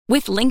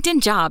With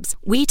LinkedIn Jobs,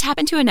 we tap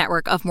into a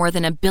network of more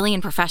than 1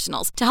 billion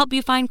professionals to help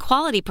you find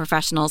quality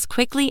professionals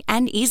quickly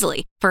and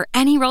easily for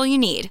any role you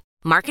need.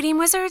 Marketing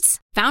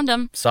wizards? Found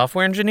them.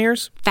 Software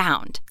engineers?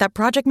 Found. That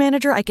project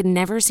manager I could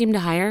never seem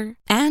to hire?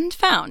 And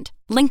found.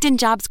 LinkedIn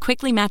Jobs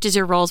quickly matches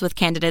your roles with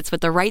candidates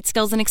with the right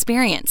skills and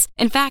experience.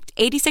 In fact,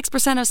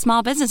 86% of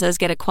small businesses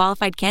get a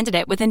qualified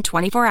candidate within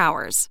 24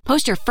 hours.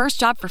 Post your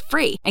first job for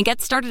free and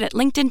get started at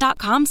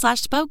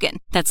linkedin.com/spoken.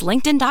 That's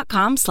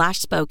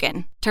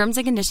linkedin.com/spoken. Terms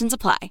and conditions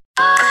apply.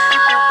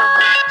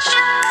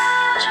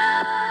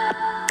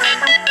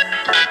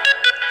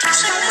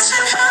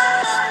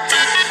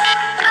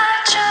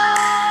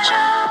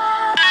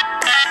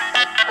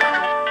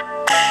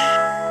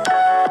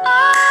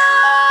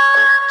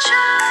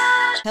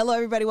 Hello,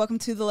 everybody. Welcome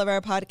to the Love Hour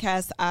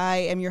podcast. I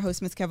am your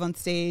host, Miss Kev on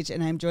Stage,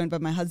 and I'm joined by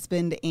my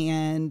husband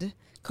and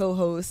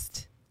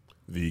co-host,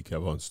 The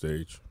Kev on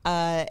Stage.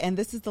 And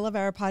this is the Love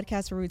Hour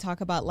podcast where we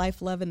talk about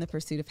life, love, and the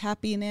pursuit of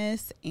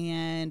happiness.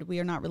 And we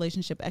are not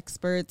relationship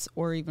experts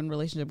or even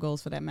relationship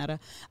goals for that matter.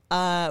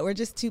 We're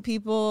just two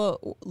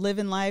people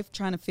living life,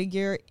 trying to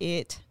figure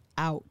it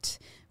out.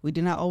 We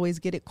do not always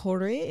get it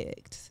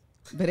correct,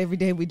 but every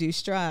day we do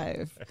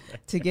strive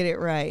to get it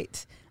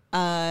right.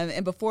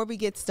 And before we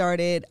get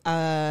started,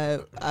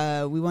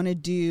 we want to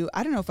do,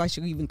 I don't know if I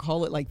should even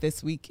call it like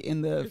this week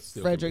in the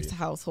Fredericks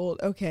household.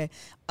 Okay.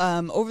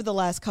 Over the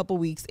last couple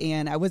weeks,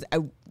 and I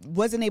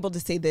wasn't able to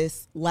say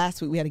this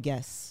last week. We had a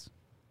guest.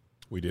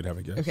 We did have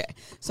a guest. Okay.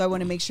 So I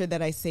want to make sure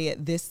that I say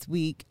it this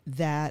week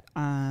that,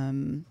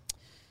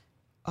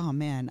 oh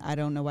man, I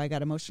don't know why I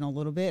got emotional a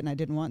little bit and I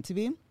didn't want to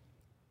be.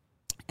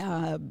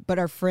 But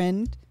our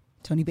friend,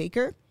 Tony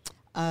Baker,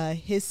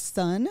 his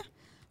son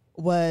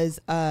was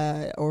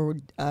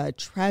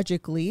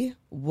tragically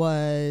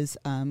was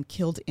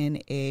killed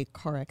in a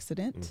car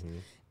accident.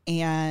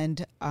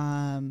 And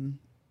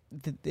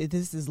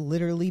this has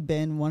literally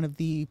been one of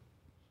the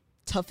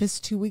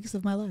toughest 2 weeks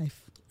of my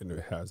life. And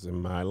it has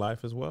in my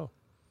life as well.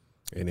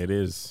 And it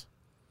is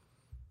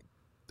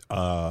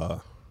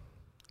not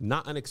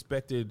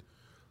unexpected.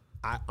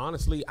 I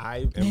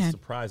am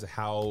surprised at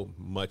how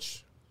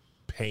much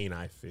pain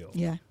I feel.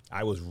 Yeah.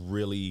 I was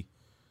really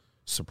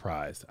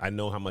surprised. I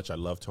know how much I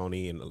love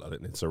Tony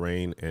and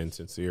Serene and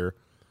Sincere,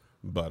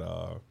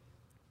 but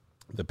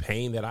the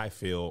pain that I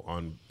feel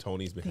on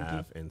Tony's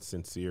behalf and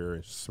Sincere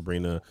and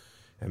Sabrina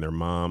and their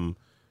mom,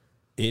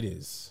 it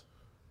is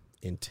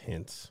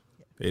intense.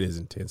 It is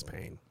intense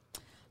pain.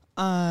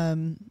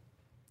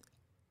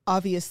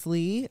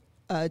 Obviously,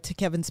 to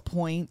Kevin's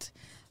point,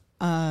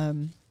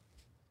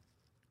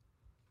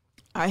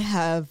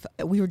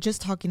 we were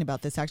just talking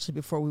about this actually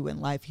before we went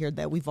live here,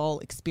 that we've all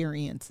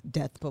experienced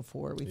death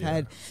before. We've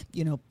had,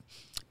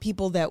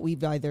 people that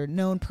we've either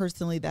known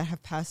personally that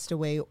have passed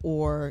away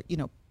or,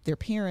 their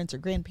parents or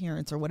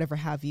grandparents or whatever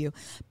have you,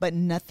 but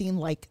nothing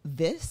like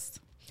this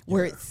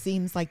where it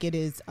seems like it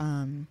is,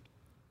 out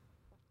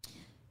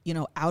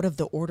of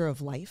the order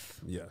of life.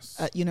 Yes.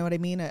 You know what I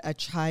mean? A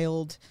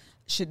child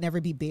should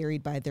never be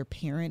buried by their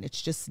parent.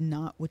 It's just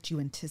not what you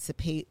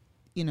anticipate,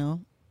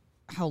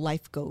 how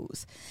life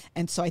goes.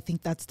 And so I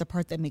think that's the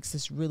part that makes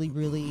this really,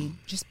 really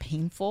just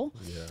painful.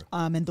 Yeah.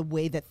 And the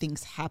way that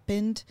things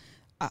happened,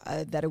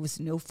 that it was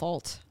no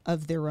fault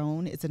of their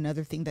own is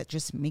another thing that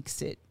just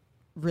makes it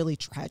really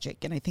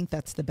tragic. And I think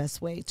that's the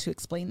best way to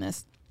explain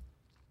this.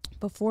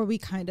 Before we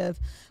kind of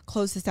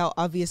close this out,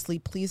 obviously,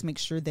 please make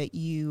sure that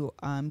you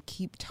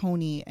keep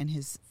Tony and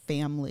his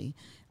family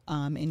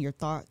in your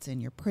thoughts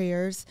and your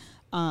prayers.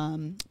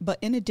 But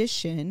in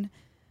addition,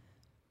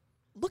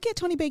 look at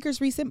Tony Baker's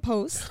recent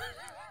post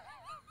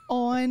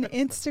on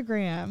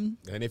Instagram.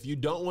 And if you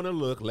don't want to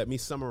look, let me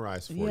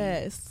summarize for you.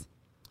 Yes.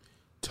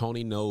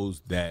 Tony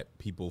knows that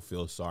people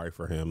feel sorry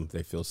for him.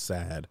 They feel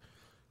sad.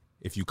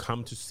 If you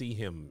come to see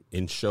him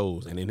in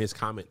shows and in his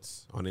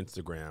comments on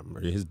Instagram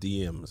or his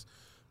DMs,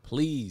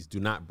 please do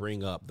not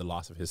bring up the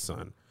loss of his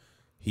son.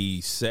 He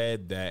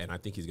said that, and I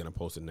think he's going to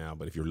post it now,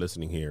 but if you're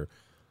listening here,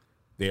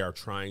 they are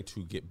trying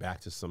to get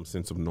back to some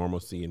sense of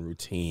normalcy and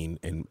routine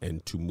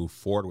and to move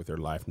forward with their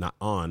life, not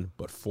on,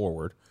 but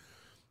forward.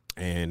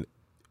 And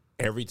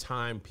every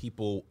time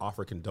people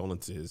offer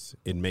condolences,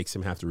 it makes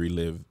him have to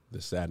relive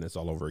the sadness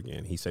all over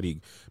again. He said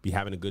he'd be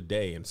having a good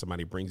day and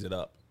somebody brings it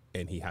up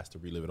and he has to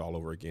relive it all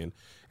over again.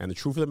 And the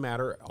truth of the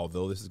matter,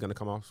 although this is going to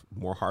come off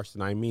more harsh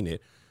than I mean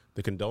it,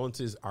 the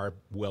condolences are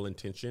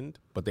well-intentioned,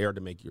 but they are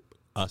to make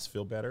us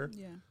feel better.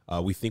 Yeah.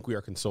 We think we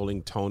are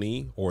consoling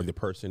Tony or the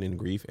person in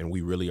grief, and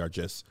we really are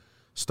just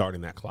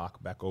starting that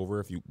clock back over.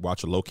 If you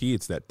watch a Loki,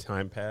 it's that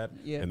time pad,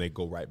 and they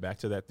go right back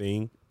to that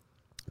thing.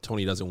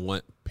 Tony doesn't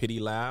want pity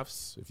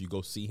laughs. If you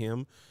go see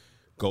him,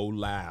 go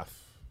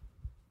laugh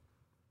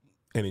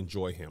and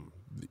enjoy him.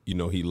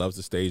 He loves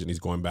the stage, and he's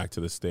going back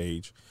to the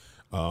stage.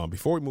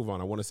 Before we move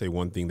on, I want to say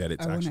one thing that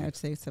it's I actually... want to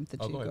say something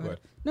to you. Go ahead.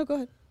 No, go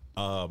ahead.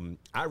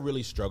 I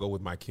really struggle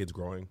with my kids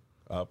growing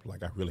up.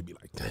 Like, I really be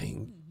like,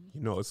 dang,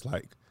 it's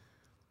like,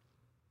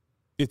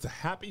 it's a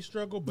happy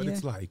struggle, but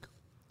it's like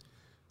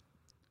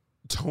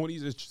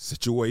Tony's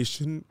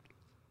situation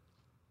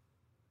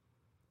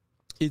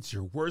it's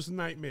your worst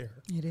nightmare.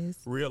 It is.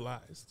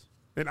 Realized.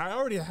 And I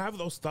already have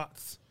those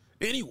thoughts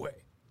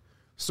anyway.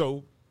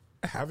 So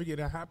having it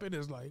happen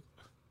is like,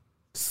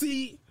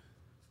 see,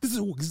 this is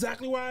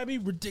exactly why I be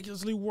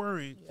ridiculously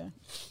worried. Yeah.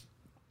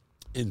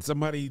 And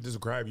somebody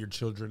describe your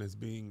children as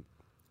being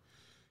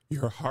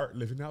your heart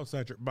living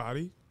outside your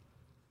body.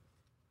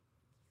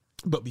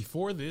 But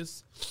before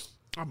this,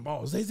 I'm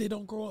always, they say,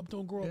 don't grow up,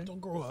 don't grow up,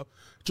 don't grow up.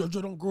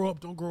 JoJo, don't grow up,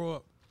 don't grow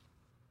up.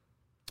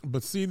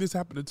 But seeing this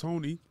happen to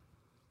Tony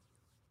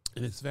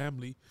and his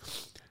family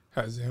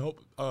has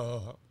helped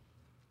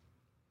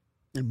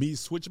me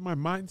switch my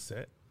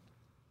mindset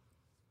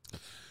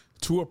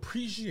to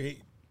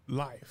appreciate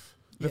life.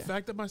 The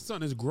fact that my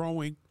son is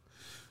growing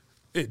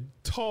and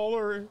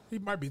taller, he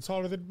might be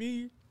taller than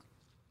me.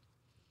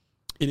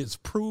 It is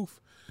proof.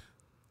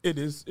 It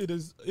is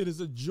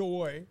a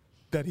joy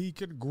that he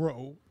can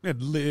grow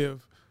and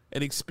live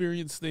and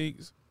experience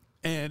things,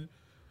 and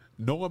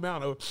no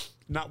amount of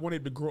not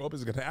wanting to grow up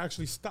is going to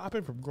actually stop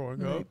him from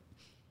growing up.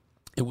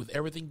 And with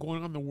everything going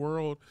on in the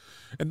world,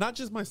 and not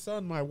just my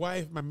son, my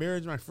wife, my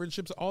marriage, my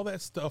friendships, all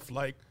that stuff,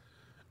 like,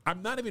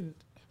 I'm not even,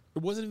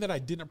 it wasn't even that I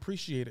didn't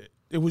appreciate it.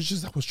 It was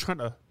just I was trying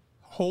to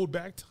hold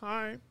back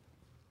time.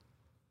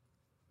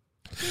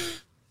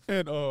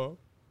 And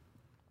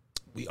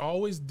we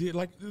always did,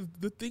 like,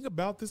 the thing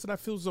about this, and I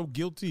feel so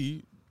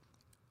guilty,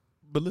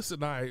 Melissa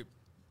and I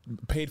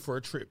paid for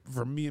a trip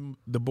for me and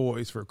the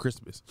boys for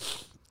Christmas.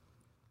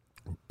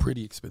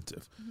 Pretty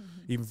expensive,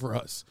 even for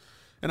us.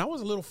 And I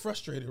was a little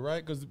frustrated,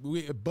 right? Because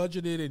we had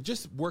budgeted and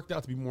just worked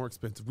out to be more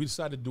expensive. We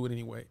decided to do it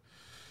anyway.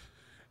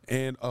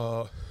 And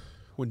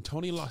when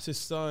Tony lost his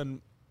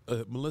son,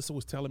 Melissa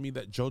was telling me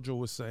that JoJo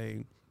was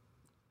saying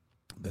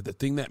that the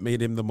thing that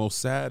made him the most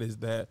sad is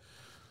that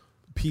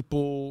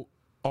people,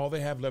 all they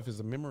have left is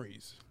the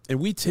memories. And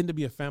we tend to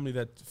be a family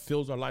that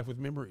fills our life with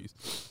memories.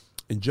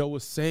 And Joe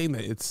was saying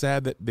that it's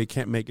sad that they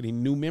can't make any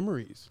new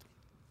memories.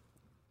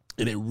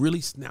 And it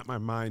really snapped my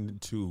mind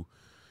into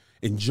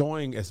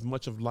enjoying as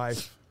much of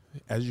life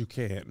as you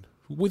can.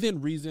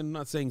 Within reason, I'm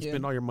not saying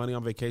spend all your money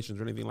on vacations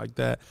or anything like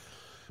that,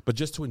 but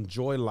just to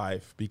enjoy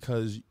life,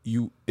 because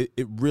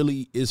it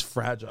really is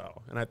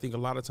fragile. And I think a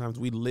lot of times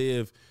we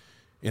live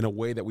in a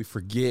way that we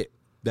forget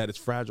that it's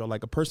fragile.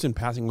 Like a person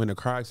passing away in a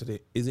car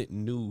accident isn't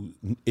new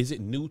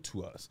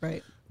to us.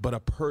 Right.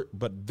 But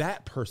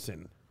that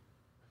person,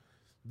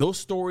 those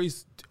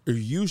stories are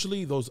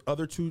usually those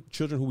other two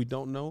children who we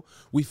don't know.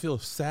 We feel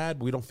sad,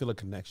 but we don't feel a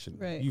connection.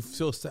 Right. You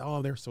feel sad.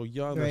 Oh, they're so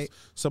young. Right. There's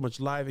so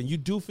much life, and you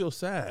do feel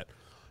sad.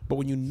 But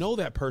when you know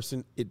that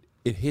person, it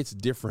hits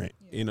different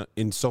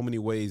in so many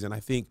ways. And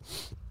I think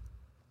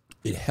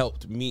it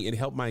helped me. It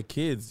helped my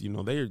kids. You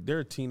know, they're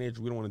a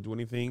teenager. We don't want to do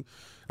anything.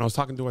 And I was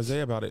talking to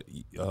Isaiah about it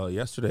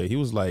yesterday. He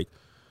was like,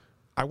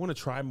 I want to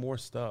try more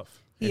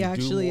stuff. He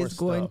actually is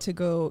going to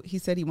go. He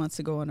said he wants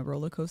to go on a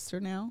roller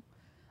coaster now.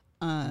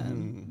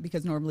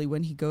 Because normally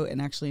when he go,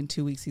 and actually in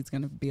 2 weeks, he's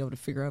going to be able to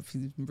figure out if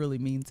he really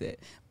means it.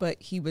 But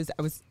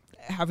I was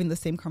having the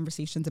same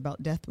conversations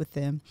about death with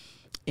them.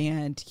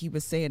 And he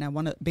was saying, I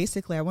want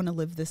to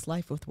live this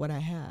life with what I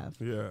have.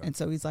 Yeah. And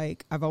so he's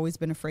like, I've always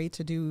been afraid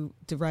to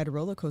ride a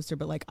roller coaster,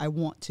 but like, I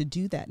want to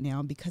do that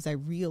now because I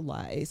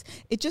realize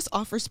it just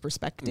offers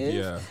perspective.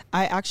 Yeah.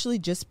 I actually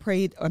just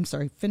prayed. I'm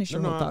sorry, finish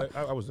your whole thought.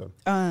 I was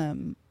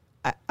done.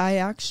 I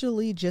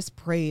actually just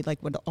prayed,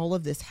 like, when all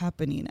of this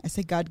happening, I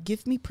said, God,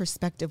 give me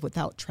perspective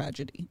without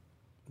tragedy.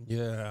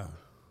 Yeah.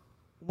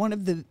 One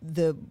of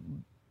the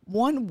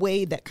one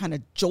way that kind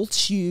of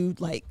jolts you,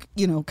 like,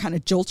 you know, kind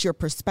of jolts your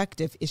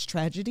perspective is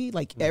tragedy.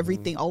 Like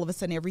everything, all of a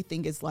sudden,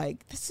 everything is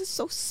like, this is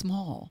so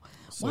small.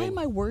 Why am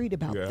I worried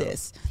about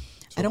this?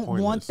 I don't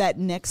want that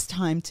next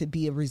time to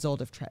be a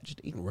result of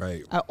tragedy.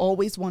 Right. I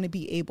always want to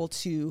be able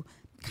to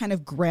kind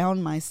of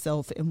ground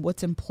myself in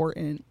what's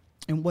important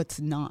and what's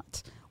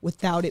not,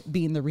 without it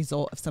being the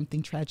result of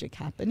something tragic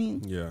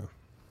happening. Yeah.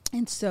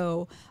 And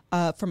so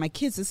for my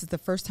kids, this is the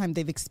first time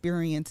they've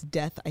experienced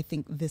death, I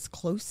think, this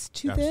close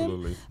to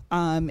them.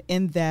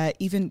 And that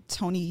even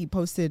Tony, he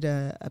posted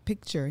a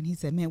picture and he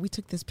said, man, we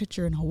took this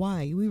picture in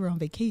Hawaii. We were on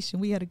vacation.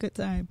 We had a good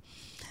time.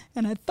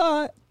 And I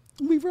thought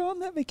we were on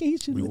that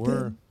vacation with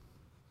them.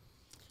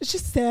 It's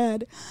just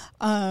sad.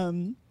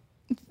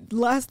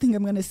 Last thing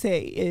I'm going to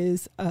say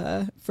is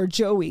for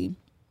Joey,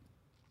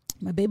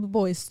 my baby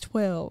boy is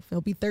 12.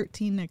 He'll be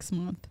 13 next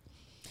month.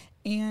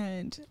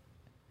 And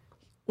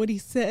what he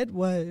said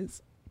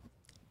was,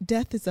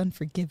 death is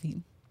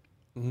unforgiving.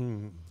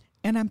 And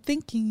I'm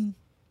thinking,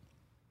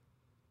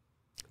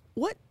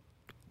 what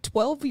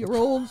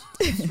 12-year-old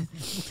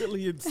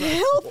really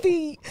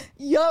healthy,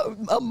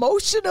 young,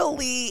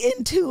 emotionally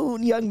in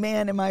tune young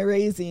man am I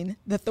raising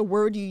that the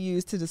word you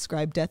use to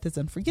describe death is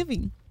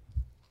unforgiving?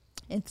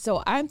 And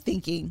so I'm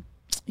thinking,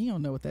 you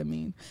don't know what that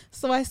means.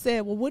 So I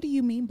said, well, what do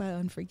you mean by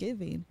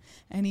unforgiving?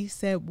 And he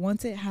said,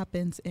 once it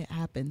happens, it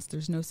happens.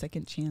 There's no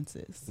second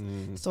chances.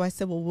 So I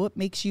said, well, what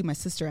makes you, my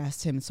sister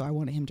asked him, so I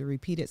wanted him to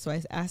repeat it. So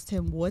I asked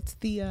him, what's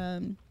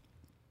the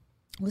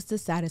what's the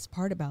saddest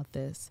part about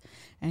this?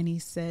 And he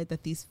said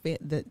that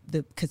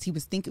because he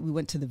was thinking, we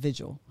went to the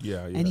vigil.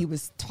 Yeah. And he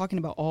was talking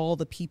about all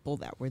the people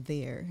that were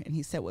there. And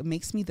he said, what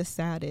makes me the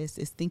saddest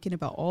is thinking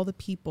about all the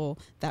people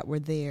that were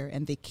there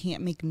and they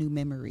can't make new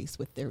memories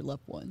with their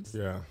loved ones.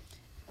 Yeah.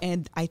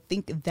 And I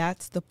think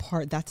that's the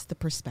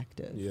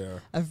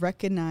perspective of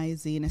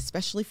recognizing,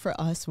 especially for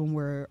us when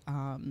we're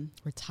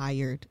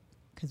tired,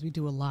 because we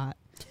do a lot.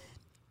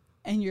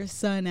 And your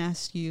son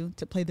asks you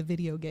to play the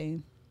video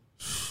game.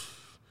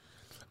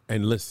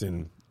 And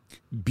listen,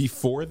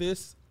 before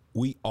this,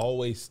 we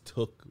always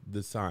took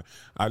the sign.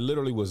 I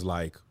literally was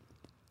like,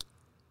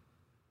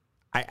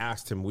 I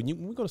asked him, when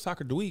we go to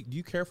soccer, do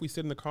you care if we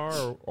sit in the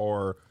car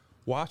or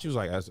watch? He was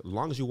like, as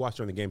long as you watch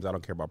during the games, I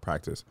don't care about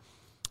practice.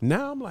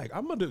 Now I'm like,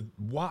 I'm going to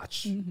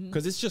watch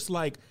because it's just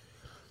like,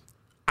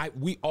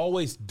 we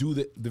always do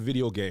the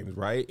video games,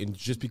 right? And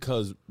just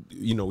because,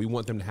 we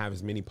want them to have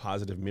as many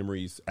positive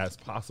memories as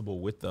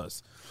possible with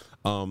us.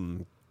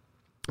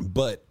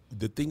 But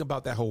the thing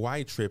about that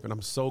Hawaii trip, and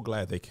I'm so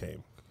glad they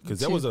came,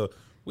 because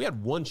we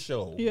had one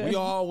show. Yeah. We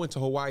all went to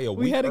Hawaii a week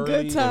early. We had a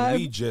good time.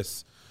 And we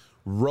just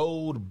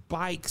rode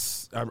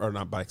bikes, or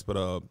not bikes,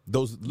 but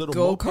those little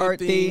go-kart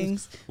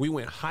things. We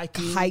went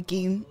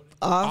hiking,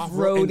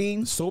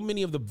 off-roading. So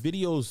many of the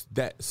videos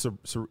that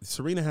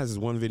Serena has is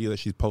one video that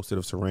she's posted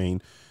of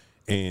Serene,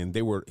 and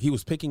he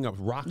was picking up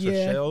rocks or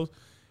shells.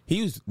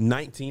 He was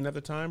 19 at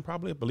the time,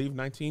 probably, I believe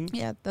 19.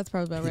 Yeah, that's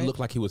probably about right. He looked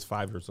like he was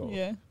 5 years old.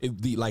 Yeah.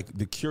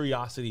 The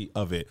curiosity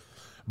of it.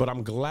 But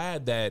I'm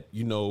glad that,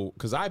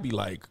 because I'd be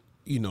like,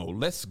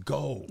 let's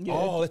go. Yeah.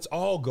 Let's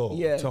all go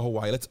to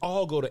Hawaii. Let's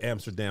all go to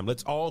Amsterdam.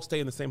 Let's all stay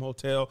in the same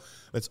hotel.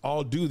 Let's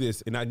all do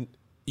this. And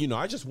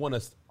I just want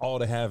us all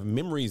to have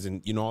memories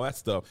and, all that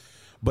stuff.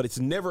 But it's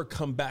never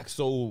come back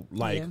so,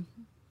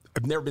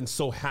 I've never been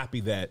so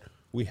happy that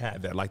we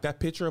had that. Like that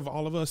picture of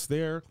all of us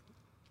there.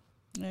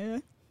 Yeah.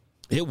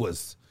 It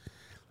was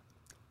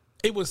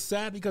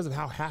sad because of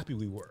how happy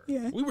we were.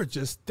 Yeah. We were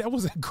that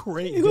was a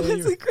great day. It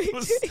was a great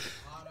day.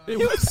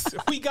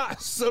 We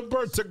got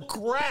sunburned to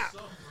crap.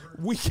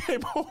 We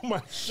came home,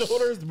 my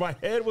shoulders, my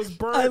head was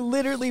burned. I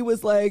literally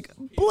was like,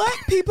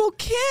 black people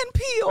can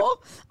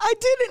peel. I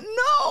didn't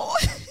know.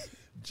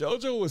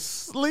 JoJo was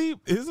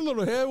asleep. His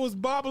little head was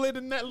bobbling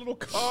in that little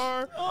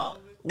car.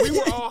 We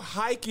were all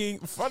hiking.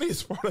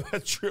 Funniest part of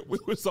that trip, we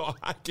was all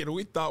hiking, and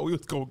we thought we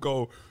was going to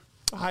go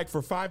hike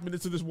for 5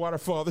 minutes in this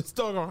waterfall. This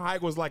doggone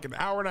hike was like an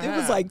hour and a half. It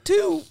was like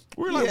 2.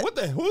 We were like,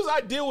 whose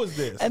idea was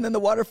this? And then the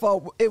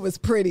waterfall, it was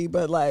pretty,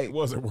 but it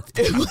wasn't worth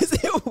it. It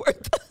wasn't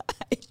worth the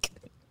hike.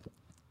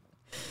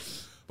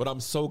 But I'm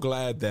so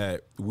glad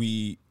that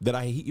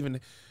I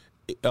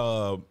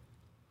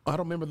don't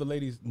remember the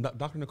lady's,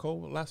 Dr.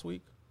 Nicole last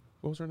week.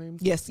 What was her name?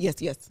 Yes.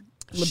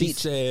 She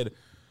said,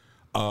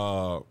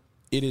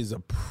 it is a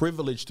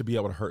privilege to be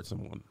able to hurt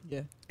someone.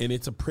 Yeah. And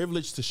it's a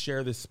privilege to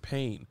share this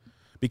pain.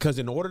 Because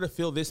in order to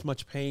feel this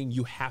much pain,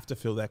 you have to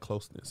feel that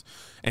closeness.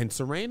 And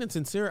Serene and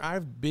Sincere,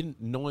 I've been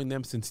knowing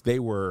them since they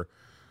were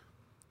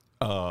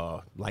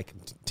like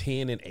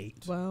 10 and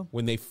 8. Wow.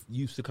 When they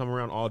used to come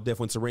around all deaf,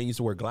 when Serene used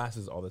to wear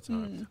glasses all the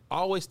time.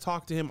 Always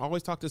talk to him,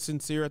 always talk to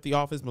Sincere at the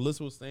office.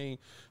 Melissa was saying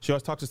she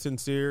always talked to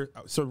Sincere.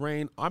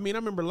 Serene, I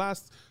remember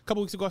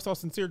couple weeks ago, I saw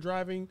Sincere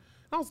driving.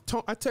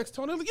 I text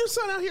Tony, like, your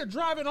son out here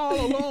driving all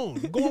alone,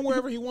 going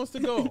wherever he wants to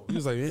go. He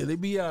was like, they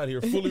be out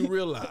here fully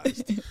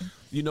realized.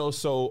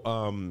 So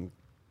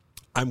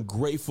I'm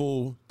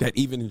grateful that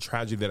even in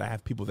tragedy that I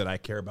have people that I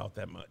care about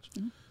that much.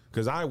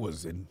 Because I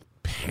was in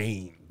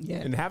pain. Yeah.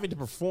 And having to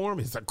perform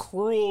is a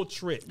cruel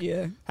trick.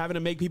 Yeah. Having to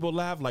make people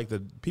laugh. Like the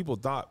people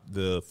thought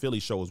the Philly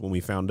show was when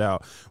we found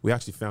out. We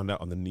actually found out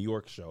on the New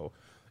York show.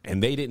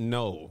 And they didn't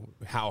know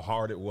how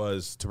hard it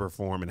was to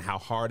perform and how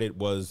hard it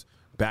was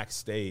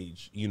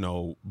backstage,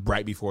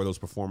 right before those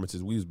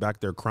performances. We was back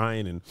there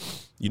crying and,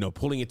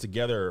 pulling it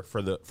together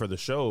for the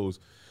shows.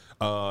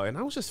 And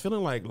I was just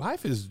feeling like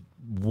life is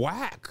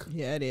whack.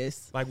 Yeah, it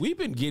is. Like we've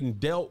been getting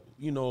dealt,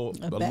 a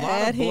lot of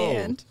bad blows.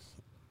 hand.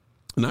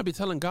 And I be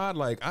telling God,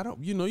 like, I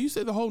don't, you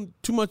say the whole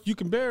too much you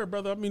can bear,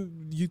 brother. I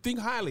mean, you think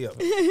highly of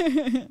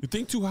it. You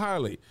think too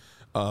highly.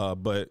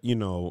 But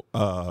I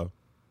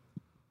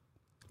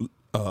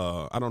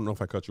don't know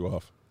if I cut you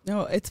off.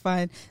 No, it's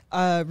fine.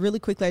 Really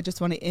quickly, I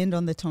just want to end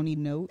on the Tony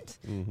note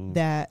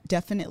that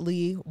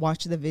definitely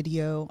watch the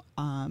video,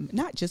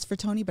 not just for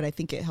Tony, but I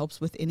think it helps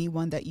with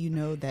anyone that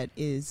that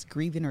is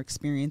grieving or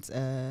experience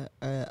a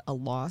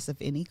loss of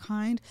any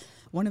kind.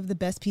 One of the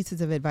best pieces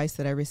of advice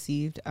that I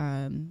received,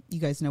 you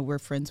guys know we're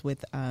friends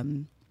with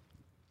Danny,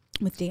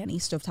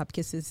 Stovetop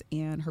Kisses,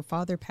 and her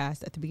father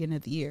passed at the beginning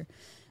of the year.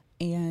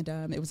 And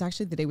it was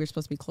actually the day we were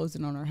supposed to be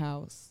closing on our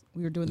house.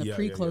 We were doing the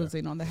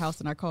pre-closing on the house,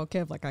 and I called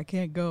Kev, like, I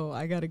can't go.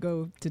 I got to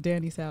go to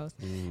Danny's house.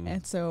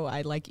 And so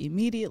I,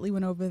 immediately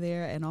went over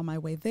there, and on my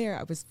way there,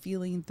 I was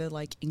feeling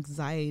the,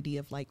 anxiety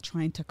of,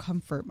 trying to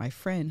comfort my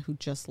friend who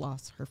just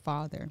lost her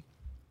father.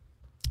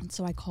 And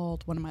so I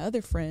called one of my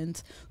other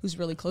friends who's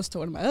really close to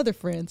one of my other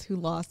friends who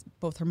lost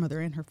both her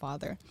mother and her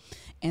father.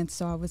 And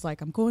so I was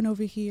like, I'm going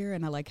over here.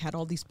 And I like had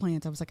all these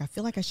plans. I was like, I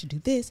feel like I should do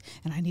this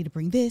and I need to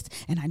bring this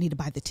and I need to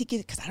buy the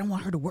ticket because I don't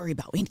want her to worry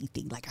about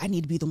anything. Like I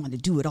need to be the one to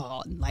do it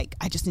all. And like,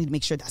 I just need to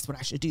make sure that's what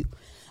I should do.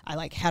 I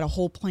like had a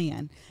whole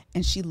plan.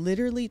 And she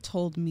literally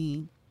told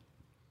me,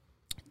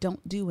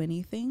 don't do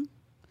anything.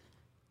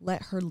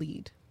 Let her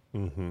lead.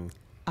 Mm-hmm.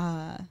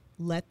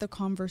 Let the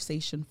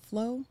conversation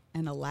flow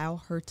and allow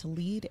her to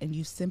lead, and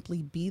you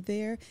simply be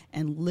there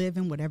and live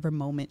in whatever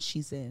moment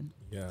she's in.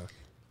 Yeah.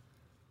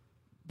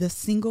 The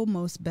single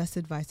most best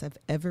advice I've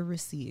ever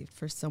received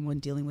for someone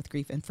dealing with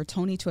grief, and for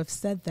Toni to have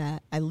said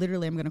that, I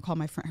literally am going to call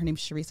my friend, her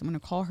name's Sharice, I'm going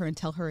to call her and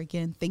tell her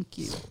again, thank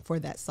you for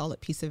that solid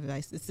piece of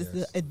advice. This is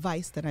the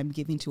advice that I'm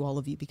giving to all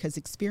of you, because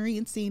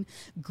experiencing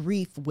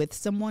grief with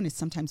someone is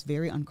sometimes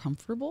very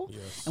uncomfortable,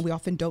 and we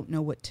often don't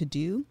know what to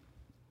do.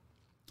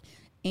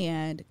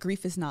 And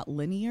grief is not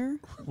linear.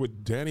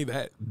 With Danny,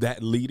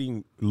 that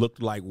leading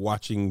looked like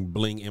watching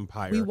Bling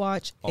Empire. We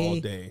watch all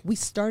day. We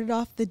started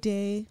off the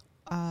day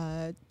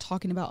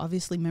talking about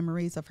obviously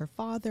memories of her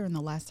father and the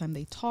last time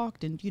they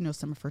talked, and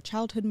some of her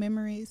childhood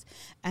memories.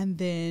 And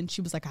then she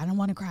was like, I don't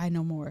want to cry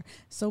no more.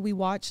 So we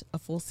watched a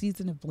full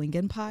season of Bling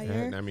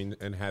Empire.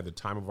 And had the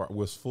time of our,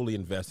 was fully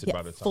invested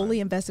by the time.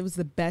 Fully invested. It was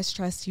the best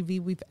trust TV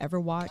we've ever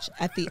watched.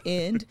 At the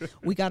end,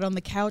 we got on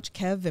the couch.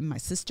 Kev and my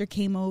sister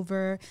came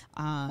over.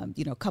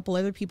 A couple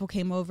other people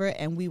came over,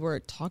 and we were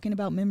talking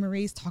about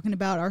memories, talking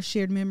about our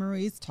shared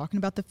memories, talking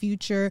about the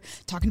future,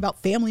 talking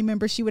about family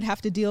members she would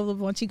have to deal with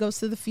once she goes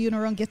to the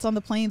funeral and gets on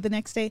the plane the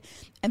next day.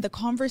 And the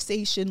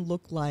conversation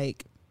looked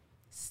like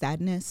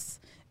sadness.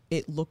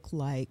 It looked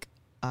like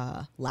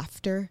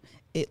laughter.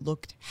 It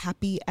looked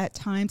happy at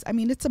times. I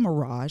mean, it's a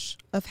mirage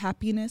of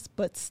happiness,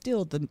 but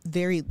still the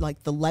very,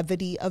 like, the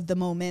levity of the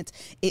moment.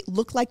 It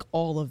looked like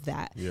all of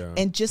that. Yeah.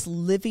 And just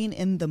living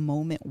in the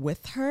moment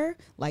with her,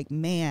 like,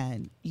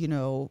 man,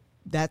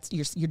 that's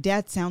your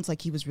dad sounds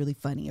like he was really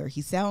funny, or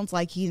he sounds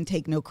like he didn't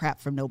take no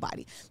crap from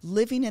nobody.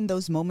 Living in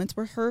those moments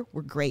with her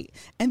were great.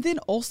 And then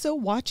also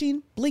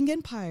watching Bling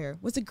Empire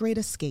was a great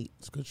escape.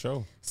 It's a good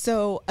show.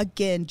 So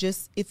again,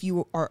 just if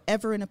you are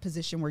ever in a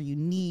position where you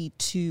need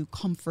to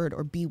comfort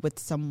or be with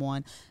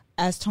someone,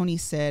 as Toni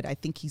said, I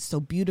think he's so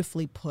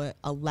beautifully put,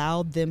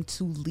 allow them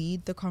to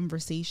lead the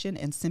conversation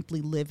and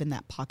simply live in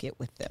that pocket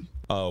with them.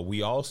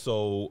 We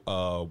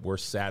also were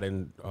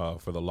saddened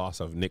for the loss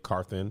of Nick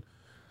Carthen.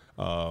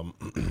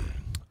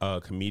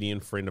 A comedian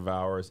friend of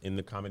ours in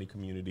the comedy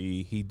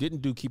community. He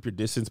didn't do Keep Your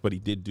Distance, but he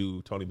did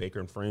do Tony Baker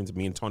and Friends.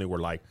 Me and Tony were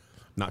like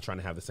not trying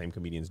to have the same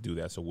comedians do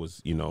that, so it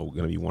was going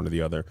to be one or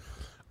the other.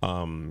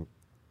 And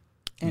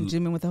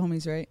Zooming with the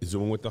Homies, right?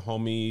 Zooming with the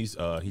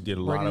Homies. He did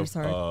a lot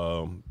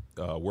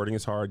of Wording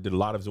is Hard. Did a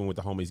lot of Zooming with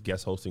the Homies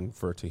guest hosting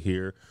for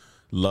Tahir.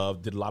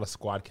 Did a lot of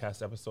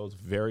Squadcast episodes.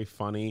 Very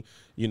funny.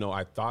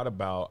 I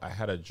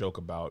had a joke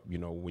about,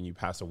 when you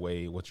pass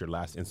away, what's your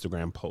last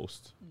Instagram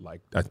post?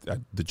 Like,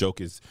 the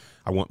joke is,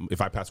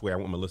 if I pass away, I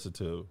want Melissa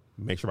to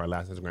make sure my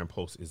last Instagram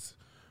post is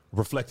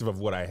reflective of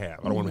what I have.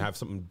 I don't want to have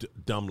something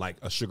dumb like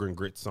a Sugar and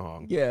Grit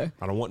song. Yeah.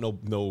 I don't want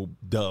no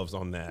doves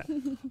on that.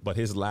 But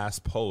his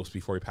last post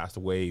before he passed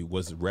away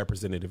was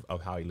representative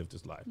of how he lived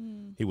his life.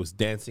 He was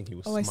dancing. He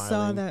was smiling. I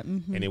saw that.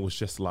 Mm-hmm. And it was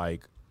just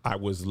like, I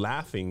was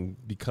laughing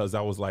because I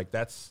was like,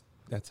 that's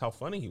how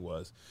funny he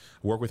was.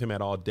 I worked with him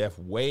at All Def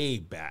way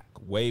back.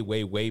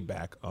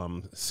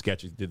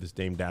 Sketches, did this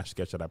Dame Dash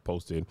sketch that I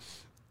posted.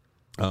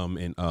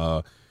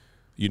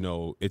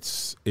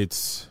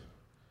 It's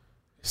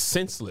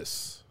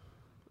senseless.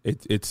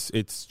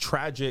 It's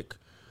tragic.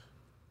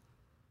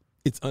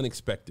 It's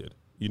unexpected,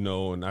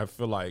 and I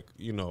feel like,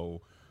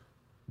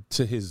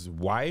 to his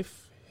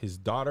wife, his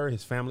daughter,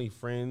 his family,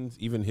 friends,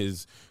 even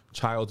his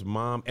child's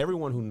mom,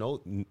 everyone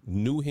who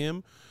knew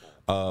him,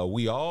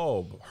 we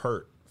all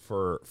hurt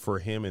for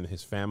him and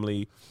his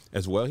family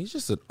as well. He's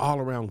just an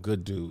all-around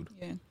good dude.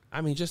 Yeah.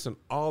 I mean, just an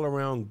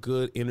all-around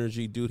good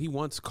energy dude. He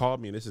once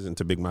called me, and this isn't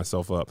to big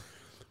myself up,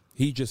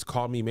 he just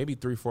called me maybe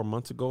 3-4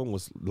 months ago and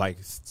was like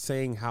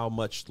saying how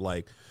much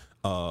like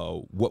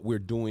what we're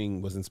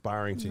doing was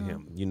inspiring to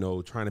him,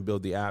 trying to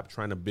build the app,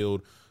 trying to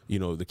build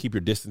the Keep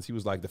Your Distance. He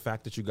was like, the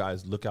fact that you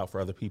guys look out for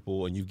other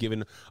people and you've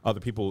given other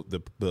people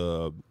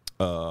the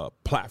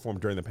platform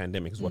during the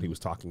pandemic is what he was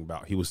talking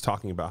about. He was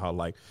talking about how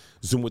like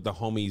Zoom with the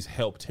Homies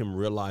helped him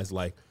realize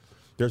like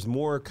there's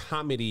more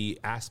comedy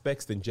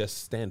aspects than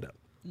just stand up.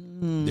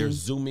 There's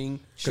Zooming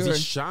because he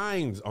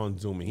shines on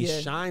Zooming. He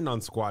shined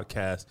on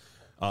Squadcast.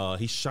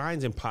 He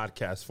shines in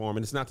podcast form,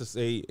 and it's not to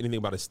say anything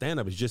about his stand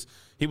up. It's just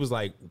he was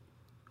like,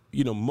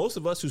 most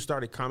of us who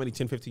started comedy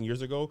 10, 15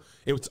 years ago,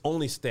 it was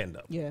only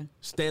stand-up. Yeah.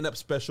 Stand-up,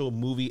 special,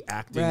 movie,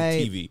 acting,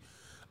 TV.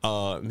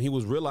 And he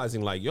was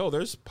realizing, like,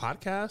 there's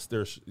podcasts,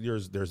 there's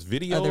videos,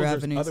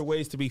 there's other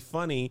ways to be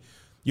funny.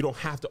 You don't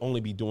have to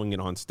only be doing it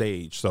on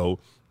stage. So,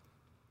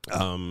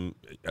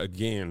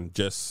 again,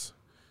 just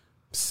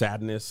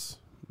sadness,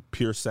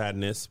 pure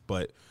sadness,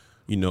 but,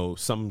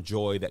 some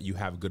joy that you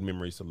have good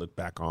memories to look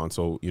back on.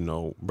 So,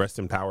 rest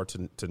in power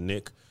to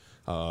Nick.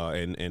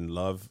 and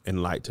love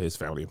and light to his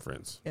family and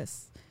friends.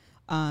 Yes.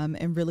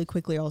 And really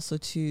quickly also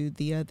to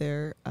the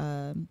other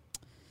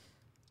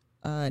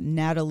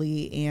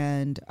Natalie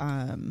and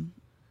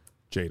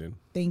Jaden.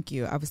 thank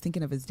you. I was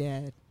thinking of his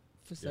dad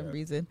for some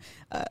reason.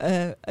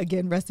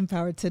 Again, rest in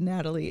power to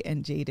Natalie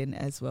and Jaden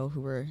as well,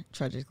 who were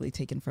tragically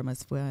taken from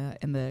us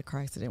in the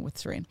car accident with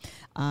Serene.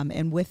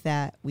 And with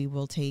that, we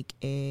will take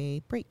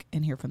a break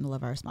and hear from the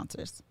Love Hour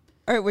sponsors.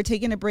 All right, we're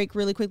taking a break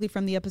really quickly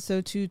from the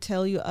episode to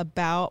tell you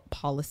about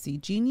Policy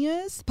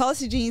Genius.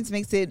 Policy Genius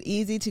makes it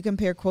easy to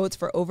compare quotes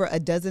for over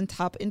a dozen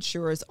top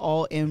insurers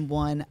all in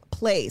one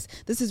place.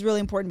 This is really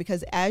important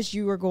because as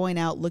you are going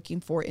out looking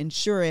for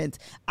insurance,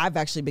 I've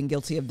actually been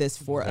guilty of this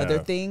for other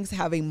things,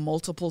 having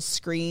multiple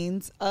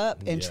screens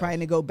up and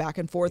trying to go back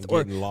and forth,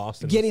 or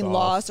getting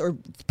lost or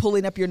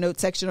pulling up your note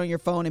section on your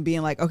phone and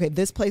being like, okay,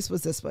 this place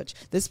was this much,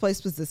 this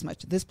place was this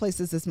much, this place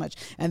is this much,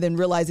 and then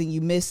realizing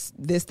you missed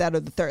this, that, or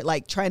the third.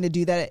 Like, trying to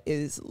do that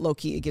is low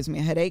key. It gives me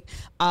a headache.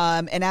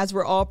 And as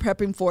we're all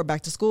prepping for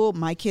back to school,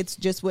 my kids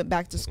just went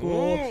back to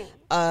school.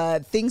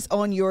 Things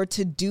on your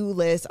to-do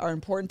list are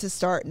important to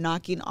start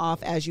knocking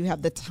off as you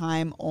have the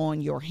time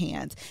on your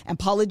hands. And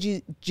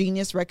Policy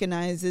Genius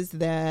recognizes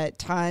that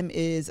time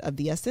is of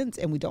the essence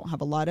and we don't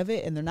have a lot of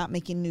it, and they're not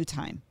making new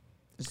time.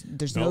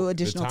 There's no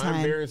additional time. The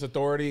Time Variance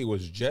Authority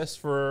was just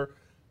for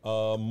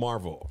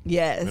Marvel.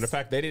 Yes. Matter of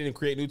fact, they didn't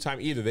create new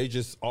time either. They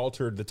just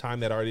altered the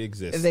time that already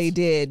exists. They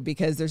did,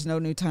 because there's no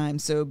new time.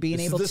 So being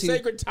able to... It's the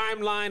sacred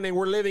timeline and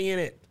we're living in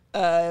it.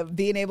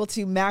 Being able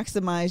to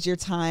maximize your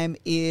time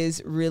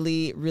is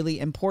really, really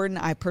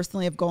important. I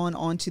personally have gone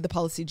onto the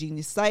Policy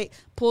Genius site,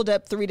 pulled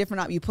up 3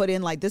 different you put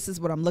in, like, this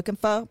is what I'm looking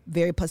for.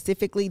 Very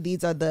specifically,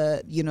 these are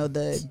the,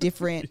 the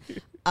different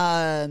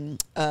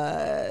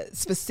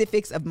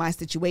specifics of my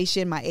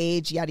situation, my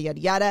age, yada,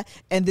 yada, yada.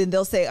 And then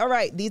they'll say, all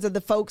right, these are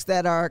the folks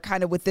that are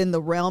kind of within the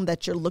realm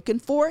that you're looking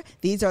for.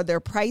 These are their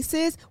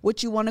prices.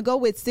 What you want to go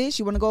with, sis?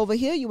 You want to go over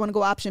here? You want to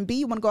go option B?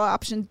 You want to go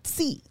option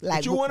C? Like,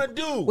 what you want to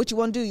do? What you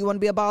want to do? You want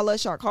to be a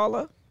baller, shark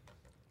caller?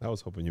 I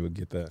was hoping you would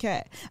get that.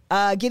 Okay.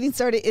 Getting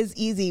started is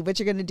easy. What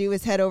you're going to do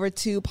is head over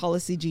to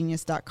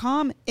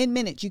policygenius.com. In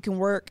minutes, you can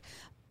work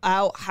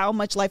out how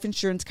much life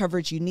insurance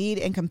coverage you need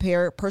and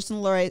compare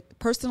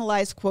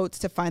personalized quotes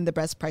to find the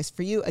best price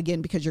for you.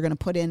 Again, because you're going to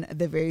put in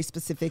the very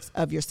specifics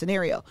of your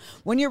scenario.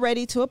 When you're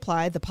ready to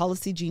apply, the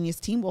Policy Genius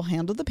team will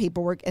handle the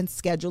paperwork and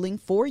scheduling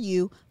for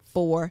you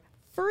for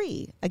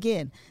free.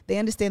 Again, they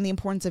understand the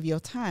importance of your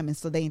time, and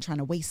so they ain't trying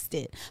to waste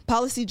it.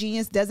 Policy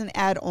Genius doesn't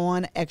add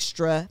on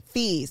extra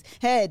fees.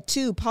 Head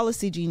to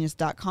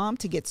policygenius.com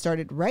to get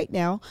started right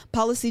now.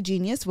 Policy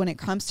Genius, when it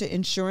comes to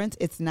insurance,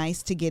 it's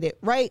nice to get it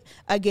right.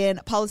 Again,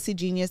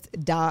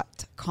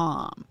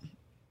 policygenius.com.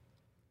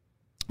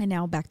 And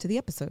now back to the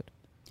episode.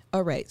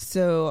 All right.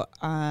 So,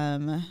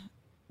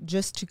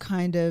 just to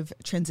kind of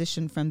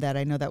transition from that,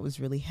 I know that was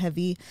really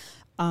heavy,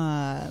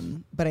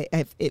 but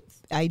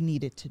I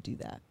needed to do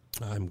that.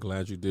 I'm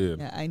glad you did.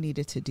 Yeah, I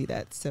needed to do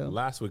that. So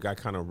last week I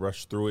kind of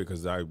rushed through it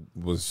because I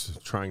was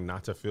trying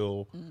not to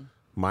feel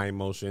my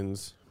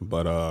emotions,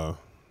 but I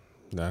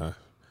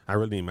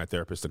really need my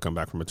therapist to come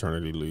back from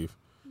maternity leave.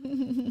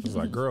 She's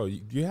like, girl,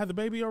 you had the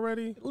baby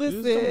already?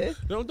 Listen.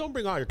 Don't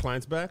bring all your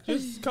clients back.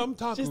 Just come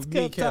talk Just with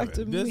come me, Kevin. talk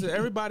to me.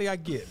 Everybody I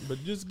get,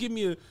 but just give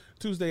me a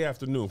Tuesday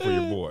afternoon for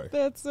your boy.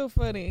 That's so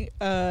funny.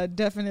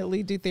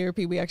 Definitely do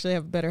therapy. We actually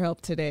have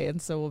BetterHelp today,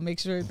 and so we'll make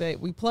sure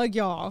that we plug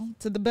y'all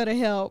to the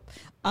BetterHelp.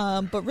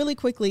 But really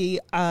quickly,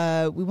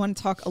 we want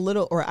to talk a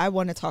little, or I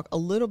want to talk a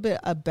little bit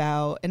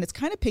about, and it's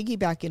kind of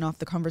piggybacking off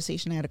the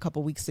conversation I had a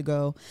couple weeks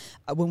ago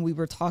when we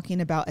were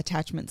talking about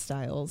attachment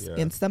styles. Yeah.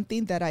 And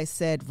something that I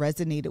said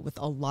resonated with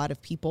a lot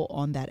of people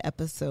on that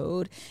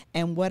episode.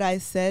 And what I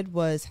said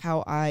was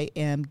how I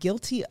am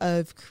guilty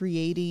of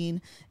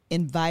creating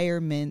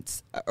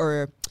environments,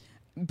 or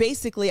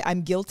basically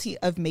I'm guilty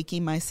of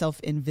making myself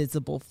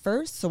invisible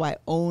first. So I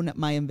own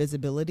my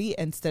invisibility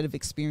instead of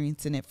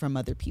experiencing it from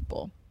other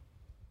people.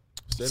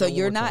 So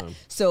you're not,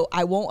 so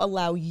I won't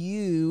allow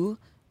you,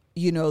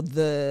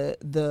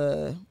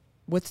 the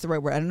what's the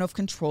right word? I don't know if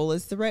control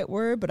is the right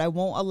word, but I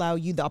won't allow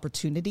you the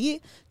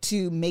opportunity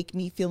to make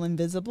me feel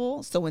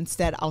invisible. So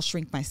instead I'll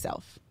shrink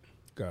myself.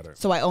 Got it.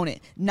 So I own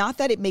it. Not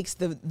that it makes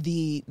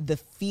the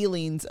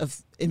feelings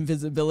of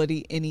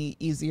invisibility any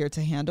easier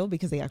to handle,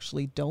 because they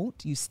actually don't.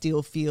 You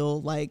still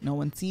feel like no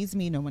one sees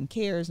me, no one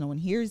cares, no one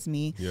hears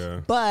me.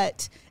 Yeah.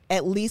 But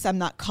at least I'm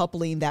not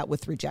coupling that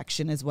with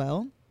rejection as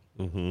well.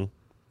 Mm-hmm.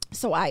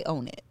 So I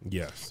own it.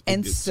 Yes.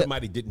 And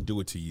somebody didn't do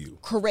it to you.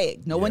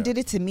 Correct. No one did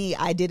it to me.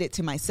 I did it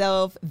to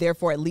myself.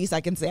 Therefore, at least I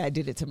can say I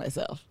did it to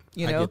myself.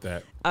 I get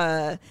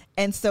that.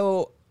 And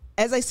so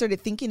as I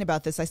started thinking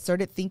about this, I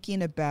started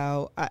thinking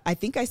about, I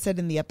think I said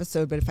in the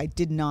episode, but if I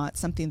did not,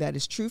 something that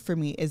is true for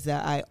me is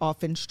that I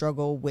often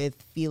struggle with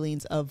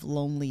feelings of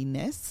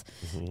loneliness.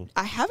 Mm-hmm.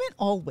 I haven't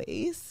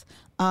always,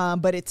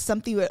 but it's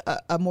something,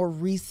 a more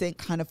recent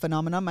kind of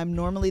phenomenon. I'm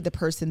normally the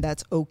person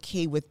that's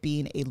okay with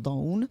being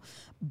alone,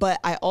 but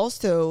I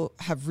also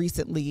have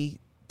recently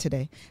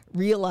today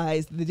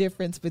realized the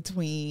difference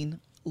between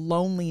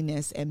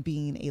loneliness and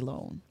being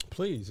alone.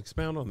 Please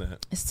expound on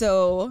that.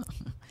 So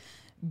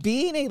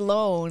being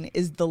alone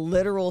is the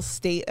literal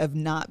state of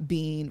not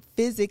being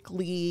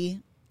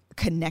physically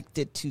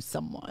connected to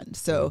someone.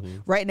 So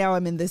right now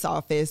I'm in this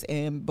office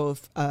and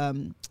both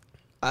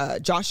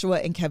Joshua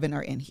and Kevin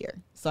are in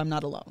here. So I'm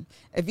not alone.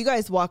 If you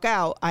guys walk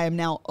out, I am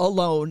now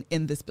alone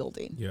in this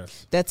building.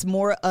 Yes. That's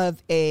more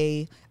of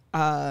a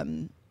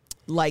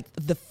like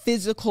the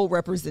physical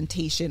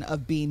representation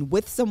of being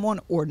with someone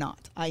or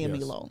not. I am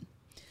alone.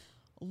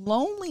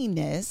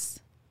 Loneliness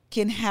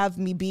can have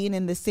me being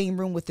in the same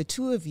room with the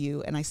two of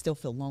you and I still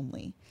feel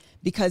lonely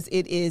because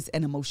it is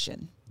an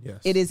emotion. Yes.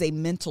 It is a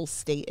mental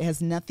state. It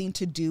has nothing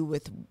to do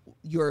with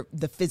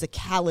the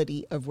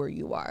physicality of where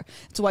you are.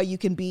 That's why you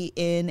can be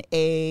at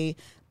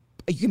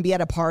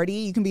a party,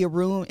 you can be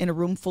in a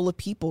room full of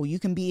people, you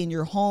can be in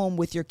your home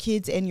with your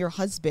kids and your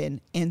husband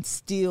and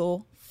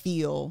still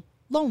feel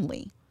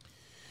lonely.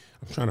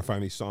 I'm trying to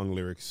find these song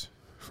lyrics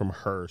from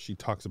her. She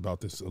talks about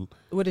this.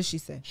 What does she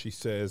say? She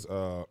says,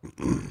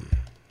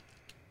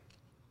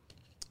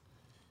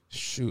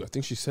 shoot, I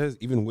think she says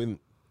even when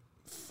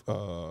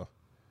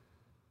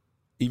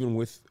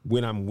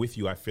I'm with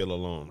you, I feel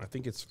alone. I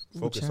think it's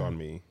focus on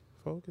me.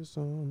 Focus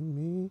on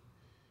me.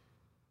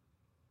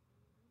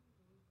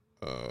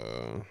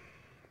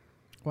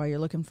 While you're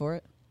looking for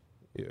it?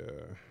 Yeah.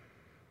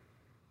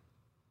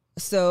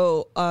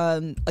 So,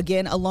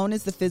 again, alone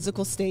is the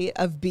physical state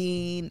of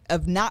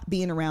not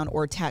being around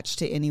or attached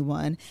to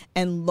anyone.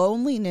 And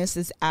loneliness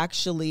is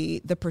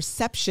actually the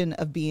perception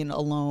of being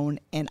alone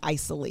and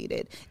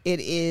isolated. It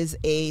is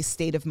a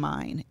state of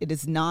mind. It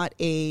is not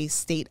a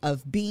state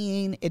of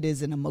being. It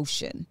is an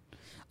emotion.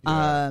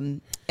 Yeah.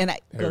 And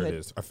There it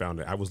is. I found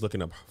it. I was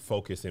looking up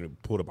focus and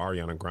it pulled up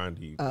Ariana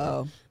Grande.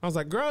 Oh. I was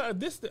like, girl, I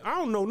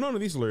don't know none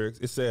of these lyrics.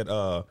 It said,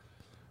 but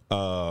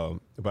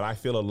I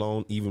feel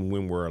alone even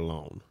when we're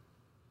alone.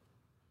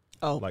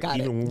 Oh, like, got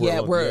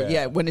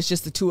it. When it's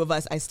just the two of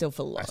us, I still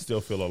feel alone. I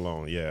still feel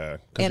alone, yeah.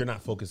 Because you're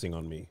not focusing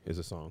on me is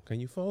a song. Can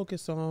you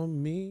focus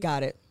on me?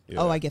 Got it. Yeah.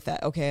 Oh, I get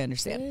that. Okay, I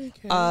understand.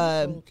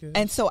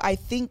 And so I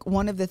think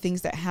one of the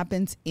things that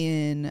happens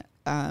in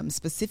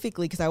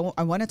specifically, because I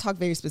want to talk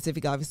very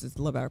specific, obviously it's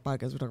the Love Hour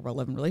podcast, we're talking about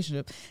love and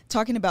relationship,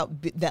 talking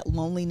about that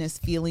loneliness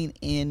feeling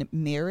in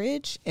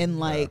marriage and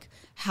like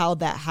how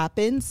that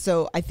happens.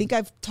 So I think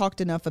I've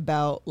talked enough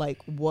about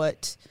like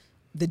what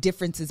the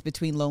differences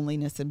between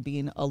loneliness and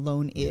being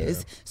alone is.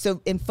 Yeah.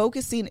 So in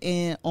focusing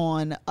in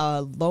on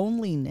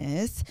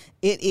loneliness,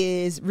 it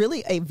is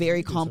really a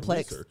very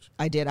complex.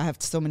 I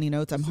have so many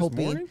notes. I'm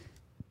hoping. Morning?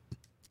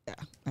 Yeah,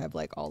 I have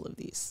like all of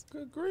these.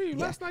 Good grief.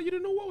 Yeah. Last night you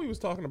didn't know what we was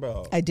talking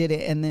about. I did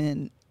it and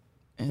then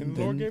the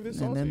Lord gave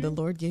this and then the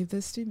Lord gave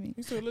this to me.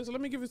 He said, listen,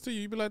 let me give this to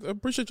you. You'd be like,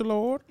 appreciate your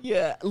Lord.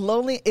 Yeah.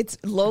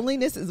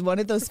 Loneliness is one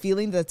of those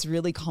feelings that's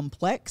really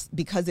complex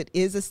because it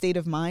is a state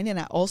of mind. And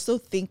I also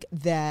think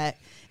that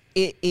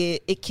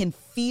it can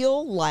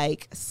feel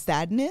like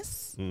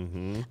sadness.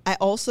 Mm-hmm. I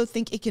also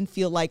think it can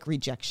feel like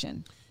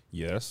rejection.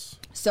 Yes.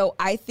 So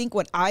I think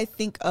when I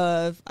think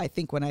of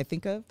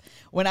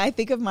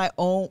my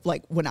own,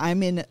 like when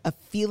I'm in a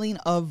feeling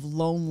of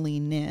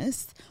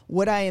loneliness,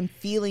 what I am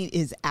feeling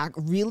is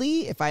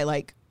really, if I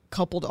like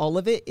coupled all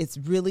of it, it's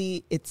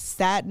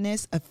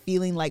sadness of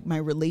feeling like my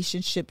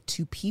relationship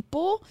to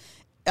people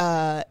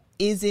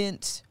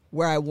isn't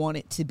where I want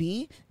it to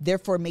be,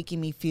 therefore making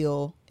me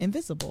feel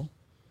invisible.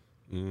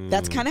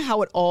 That's kind of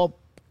how it all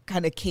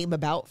kind of came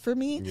about for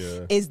me,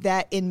 is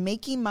that in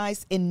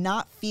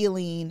not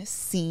feeling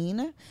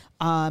seen,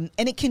 and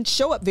it can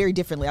show up very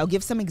differently. I'll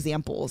give some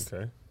examples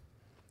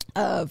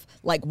of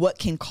like what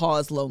can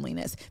cause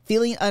loneliness: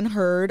 feeling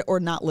unheard or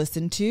not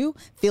listened to,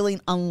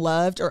 feeling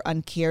unloved or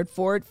uncared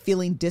for,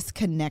 feeling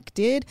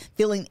disconnected,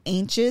 feeling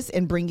anxious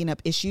and bringing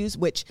up issues,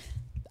 which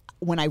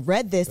when I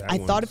read this, I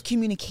thought of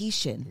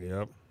communication.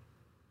 Yep.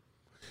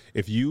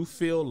 If you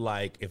feel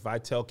like if I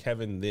tell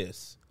Kevin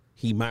this,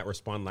 he might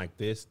respond like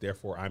this,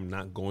 therefore I'm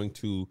not going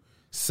to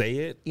say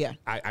it. Yeah.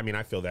 I mean,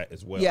 I feel that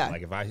as well. Yeah.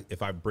 Like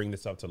if I bring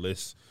this up to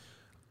Liz,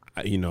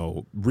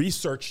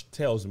 research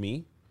tells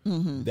me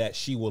that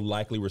she will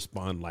likely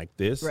respond like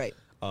this. Right.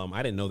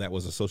 I didn't know that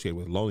was associated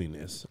with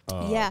loneliness.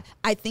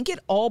 I think it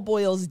all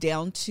boils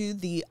down to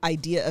the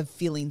idea of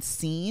feeling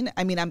seen.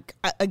 I mean,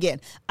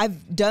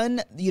 I've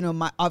done,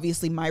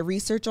 my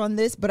research on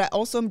this, but I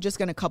also am just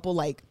going to couple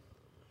like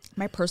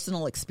my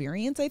personal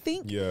experience, I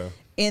think. Yeah.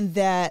 In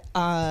that,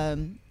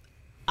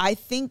 I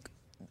think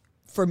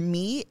for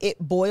me, it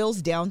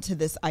boils down to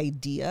this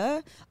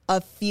idea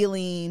of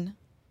feeling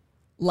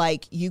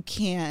like you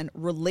can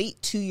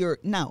relate to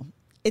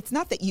it's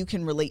not that you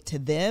can relate to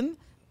them.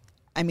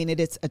 I mean, it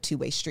is a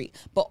two-way street,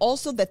 but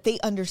also that they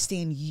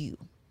understand you.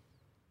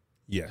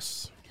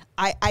 Yes.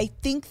 I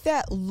think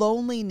that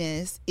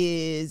loneliness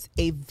is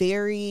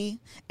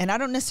and I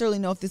don't necessarily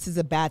know if this is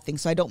a bad thing,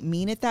 so I don't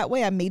mean it that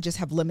way. I may just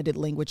have limited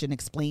language in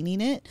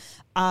explaining it.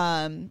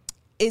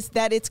 Is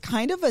that it's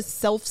kind of a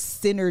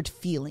self-centered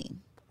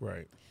feeling.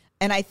 Right.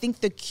 And I think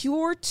the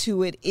cure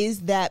to it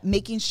is that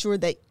making sure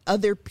that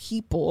other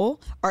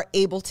people are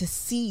able to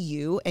see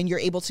you and you're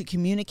able to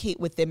communicate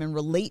with them and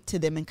relate to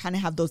them and kind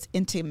of have those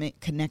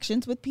intimate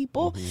connections with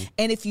people.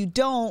 And if you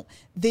don't,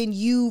 then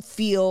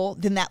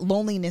then that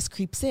loneliness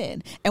creeps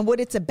in. And what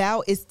it's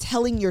about is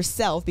telling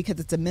yourself, because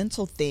it's a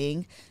mental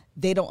thing,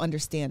 they don't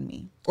understand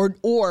me,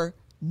 or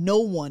no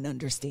one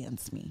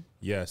understands me.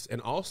 Yes.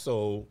 And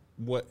also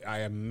what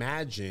I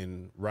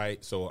imagine,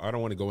 right? So I don't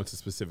want to go into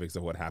specifics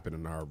of what happened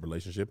in our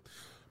relationship,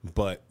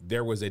 but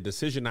there was a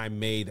decision I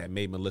made that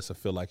made Melissa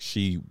feel like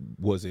she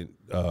wasn't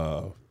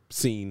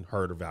seen,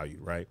 heard, or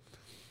valued, right?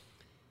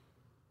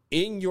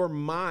 In your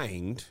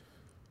mind,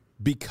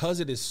 because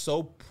it is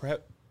so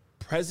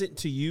present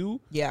to you,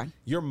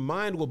 your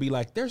mind will be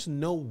like, there's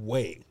no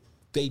way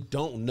they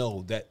don't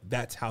know that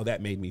that's how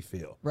that made me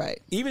feel.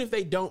 Right. Even if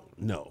they don't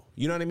know,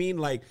 you know what I mean?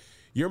 Like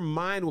your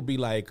mind will be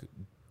like,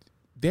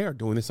 they're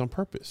doing this on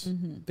purpose.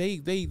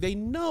 They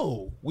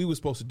know we were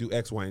supposed to do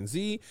X, Y, and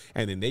Z,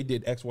 and then they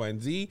did X, Y, and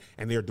Z,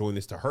 and they're doing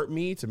this to hurt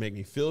me, to make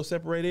me feel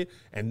separated.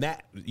 And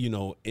that, you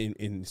know,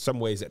 in some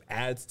ways it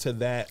adds to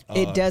that.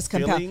 It does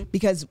compact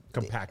because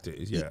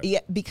compacted. Yeah,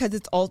 because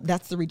it's all,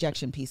 that's the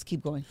rejection piece.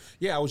 Keep going.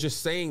 Yeah, I was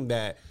just saying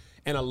that.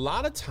 And a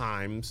lot of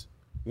times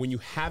when you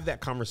have that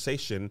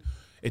conversation,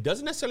 it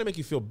doesn't necessarily make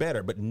you feel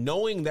better, but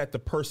knowing that the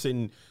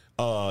person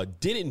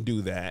didn't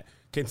do that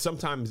can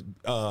sometimes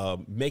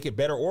make it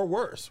better or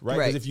worse, right?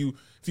 Because if you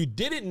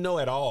didn't know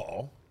at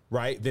all,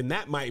 right, then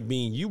that might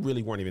mean you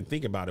really weren't even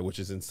thinking about it, which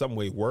is in some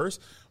way worse.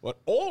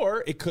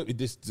 Or it could be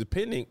just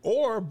depending,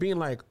 or being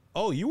like,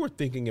 oh, you were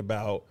thinking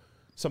about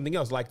something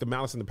else, like the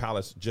Malice in the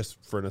Palace.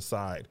 Just for an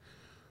aside,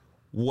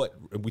 what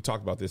we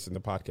talked about this in the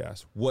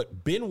podcast,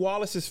 what Ben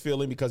Wallace is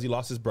feeling because he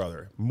lost his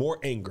brother, more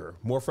anger,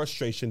 more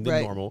frustration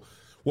than normal.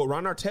 What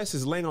Ron Artest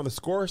is laying on the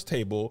scorer's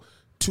table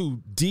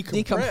to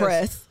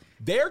decompress.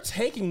 They're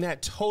taking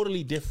that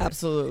totally different.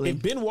 Absolutely.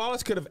 If Ben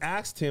Wallace could have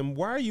asked him,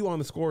 why are you on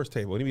the scorer's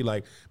table? And he'd be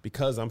like,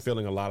 because I'm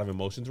feeling a lot of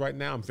emotions right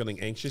now. I'm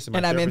feeling anxious.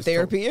 And I'm in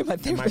therapy. And my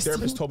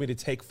therapist told me to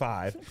take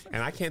 5.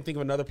 And I can't think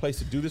of another place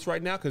to do this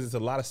right now because it's a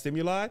lot of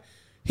stimuli.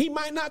 He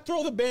might not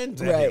throw the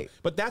bend at him.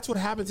 But that's what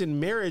happens in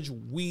marriage.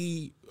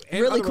 Really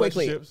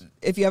quickly,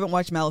 if you haven't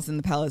watched Malice in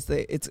the Palace,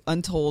 it's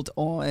Untold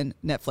on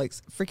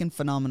Netflix. Freaking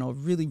phenomenal.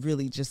 Really,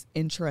 really just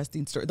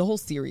interesting story. The whole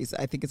series,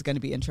 I think, is going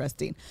to be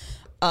interesting.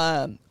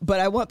 But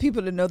I want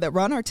people to know that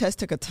Ron Artest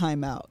took a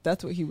timeout.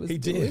 That's what he was doing.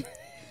 Did.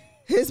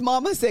 His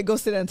mama said, go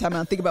sit down in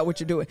timeout and think about what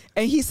you're doing.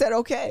 And he said,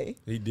 okay.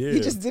 He did. He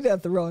just did it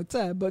at the wrong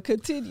time. But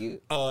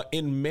continue.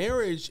 In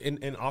marriage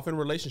and often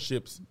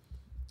relationships,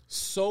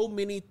 so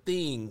many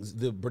things.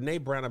 The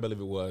Brene Brown, I believe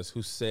it was,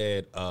 who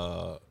said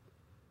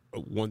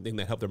one thing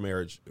that helped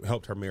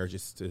her marriage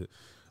is to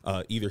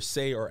either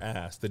say or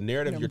ask. The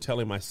narrative you're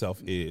telling myself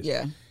is,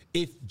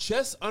 if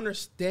just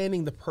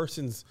understanding the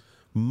person's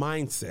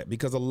mindset,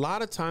 because a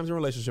lot of times in a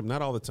relationship,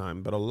 not all the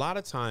time, but a lot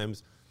of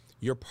times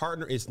your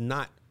partner is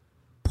not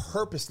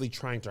purposely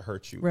trying to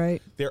hurt you.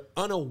 Right. They're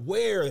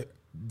unaware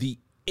the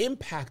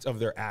impact of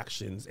their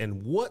actions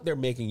and what they're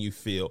making you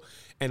feel.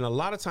 And a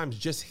lot of times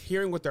just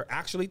hearing what they're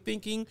actually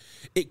thinking,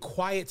 it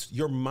quiets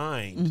your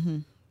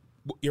mind.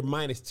 Your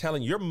mind is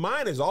telling you. Your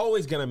mind is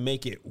always going to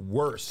make it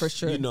worse. For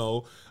sure. You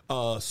know,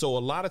 so a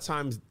lot of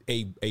times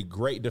a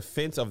great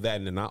defense of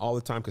that, and not all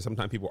the time, because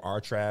sometimes people are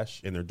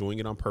trash and they're doing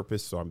it on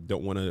purpose, so I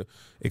don't want to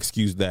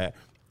excuse that.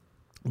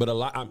 But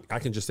I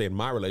can just say in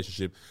my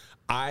relationship,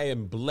 I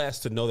am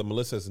blessed to know that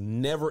Melissa's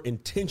never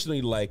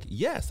intentionally like,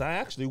 yes, I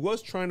actually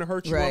was trying to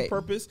hurt you on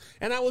purpose,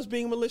 and I was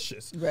being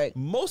malicious. Right.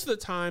 Most of the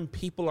time,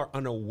 people are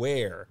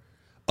unaware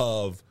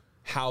of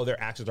how their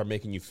actions are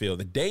making you feel.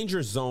 The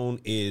danger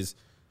zone is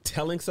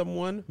telling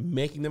someone,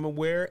 making them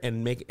aware,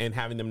 and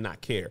having them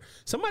not care.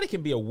 Somebody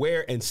can be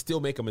aware and still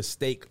make a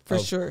mistake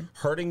of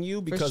hurting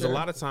you, because a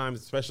lot of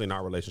times, especially in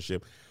our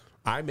relationship,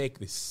 I make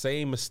the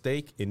same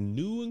mistake in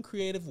new and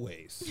creative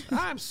ways.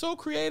 I'm so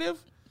creative.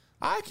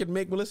 I can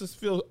make Melissa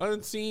feel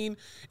unseen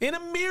in a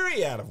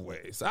myriad of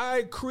ways.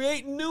 I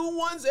create new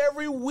ones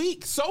every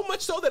week, so much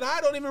so that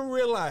I don't even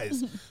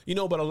realize. You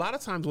know, but a lot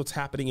of times what's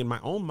happening in my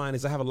own mind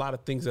is I have a lot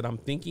of things that I'm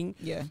thinking.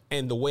 Yeah.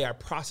 And the way I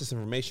process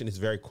information is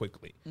very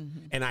quickly.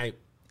 And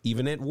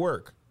even at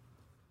work,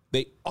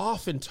 they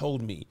often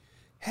told me,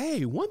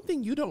 hey, one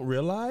thing you don't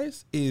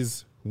realize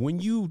is when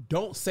you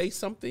don't say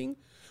something,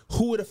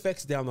 who it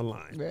affects down the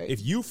line. Right.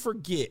 If you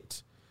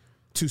forget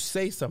to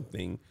say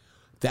something,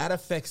 that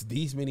affects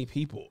these many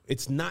people.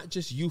 It's not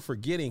just you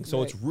forgetting.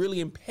 So it's really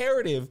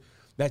imperative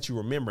that you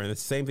remember. And the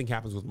same thing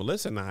happens with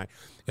Melissa and I.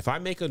 If I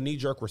make a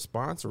knee-jerk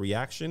response or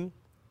reaction,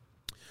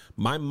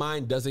 my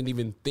mind doesn't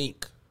even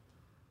think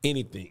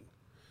anything.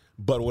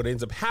 But what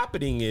ends up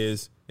happening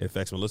is it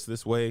affects Melissa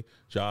this way,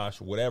 Josh,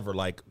 whatever.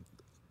 Like,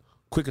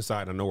 quick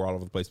aside, I know we're all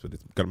over the place, but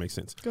it's going to make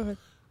sense. Go ahead.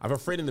 I have a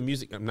friend in the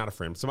music. I'm not a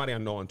friend. Somebody I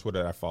know on Twitter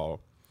that I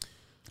follow.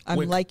 I'm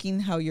liking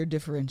how you're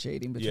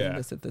differentiating between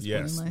this at this point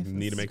in life. Yes,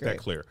 need to make that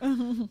clear.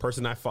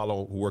 Person I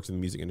follow who works in the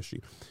music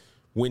industry.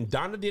 When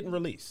Donna didn't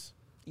release,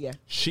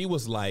 she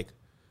was like,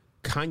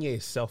 Kanye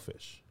is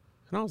selfish.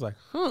 And I was like,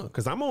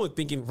 because I'm only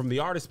thinking from the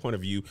artist's point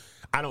of view,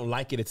 I don't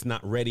like it. It's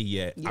not ready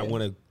yet. I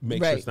want to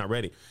make sure it's not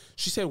ready.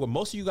 She said, what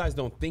most of you guys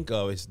don't think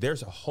of is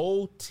there's a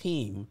whole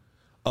team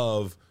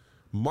of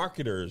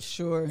marketers,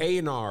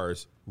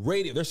 A&Rs,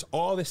 radio. There's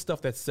all this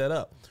stuff that's set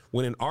up.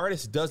 When an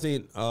artist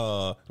doesn't,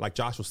 like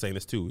Josh was saying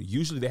this too,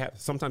 usually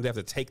sometimes they have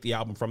to take the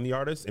album from the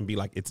artist and be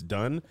like, it's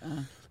done.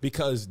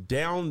 Because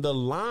down the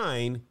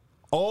line,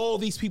 all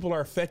these people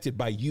are affected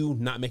by you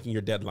not making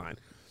your deadline.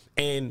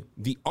 And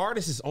the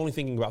artist is only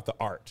thinking about the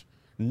art,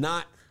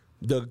 not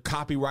the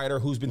copywriter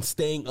who's been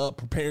staying up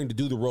preparing to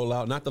do the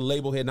rollout, not the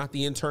label head, not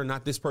the intern,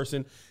 not this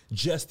person,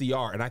 just the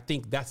art. And I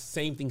think that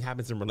same thing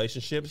happens in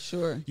relationships.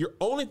 Sure. You're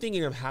only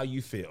thinking of how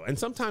you feel. And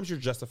sometimes you're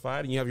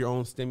justified and you have your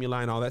own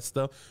stimuli and all that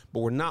stuff,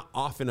 but we're not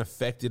often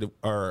affected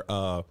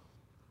or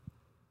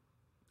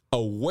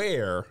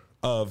aware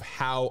of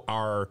how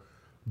our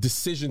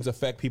decisions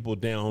affect people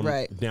down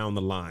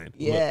the line.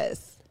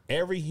 Yes. Look,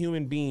 every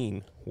human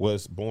being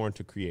was born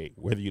to create.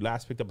 Whether you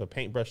last picked up a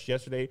paintbrush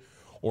yesterday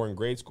or in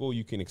grade school,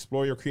 you can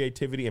explore your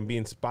creativity and be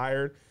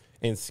inspired.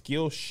 And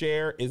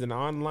Skillshare is an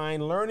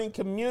online learning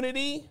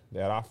community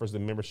that offers the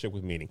membership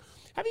with meaning.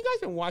 Have you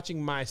guys been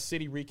watching my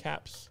city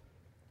recaps?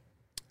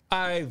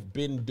 I've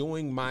been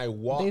doing my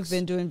walks. They've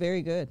been doing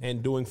very good.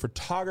 And doing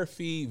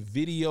photography,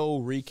 video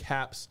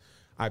recaps.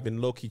 I've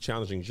been low-key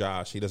challenging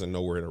Josh. He doesn't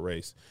know we're in a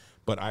race.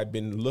 But I've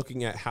been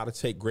looking at how to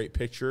take great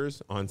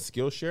pictures on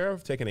Skillshare.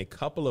 I've taken a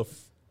couple of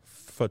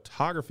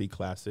photography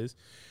classes,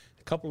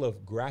 a couple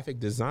of graphic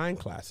design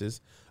classes,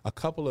 a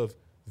couple of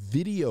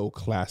video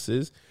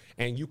classes,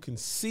 and you can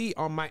see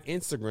on my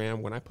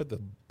Instagram when I put the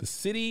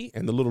city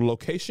and the little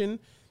location,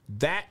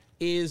 that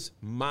is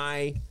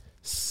my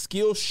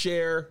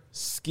Skillshare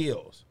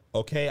skills.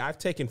 Okay, I've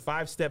taken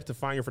 5 steps to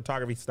find your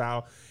photography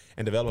style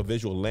and develop a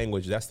visual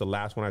language. That's the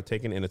last one I've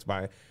taken, and it's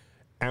by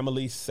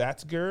Amelie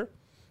Satzger.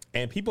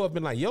 And people have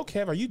been like, yo,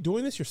 Kev, are you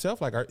doing this yourself?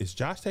 Like, is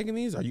Josh taking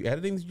these? Are you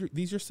editing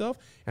these yourself?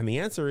 And the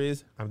answer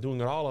is, I'm doing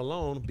it all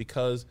alone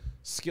because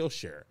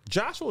Skillshare.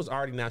 Joshua was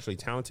already naturally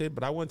talented,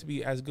 but I want to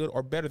be as good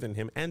or better than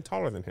him and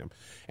taller than him.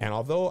 And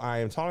although I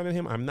am taller than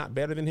him, I'm not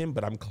better than him,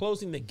 but I'm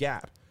closing the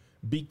gap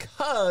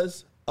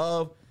because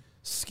of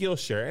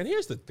Skillshare. And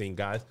here's the thing,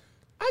 guys.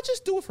 I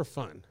just do it for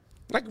fun.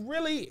 Like,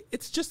 really,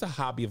 it's just a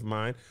hobby of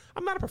mine.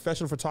 I'm not a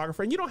professional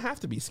photographer, and you don't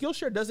have to be.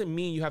 Skillshare doesn't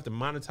mean you have to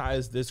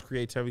monetize this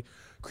creative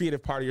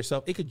part of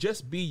yourself. It could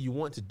just be you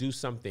want to do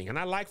something. And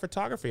I like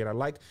photography, and I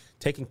like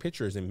taking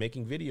pictures and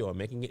making video and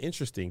making it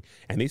interesting.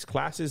 And these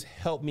classes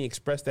help me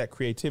express that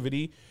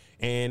creativity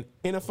and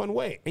in a fun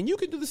way. And you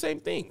can do the same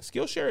thing.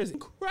 Skillshare is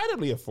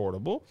incredibly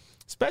affordable,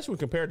 especially when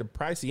compared to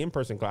pricey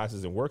in-person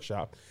classes and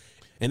workshops.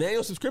 An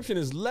annual subscription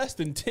is less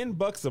than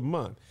 $10 a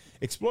month.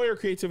 Explore your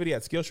creativity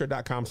at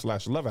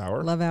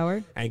Skillshare.com/LoveHour. Love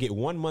Hour. And get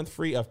 1 month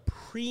free of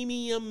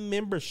premium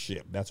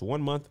membership. That's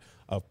 1 month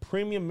of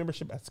premium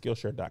membership at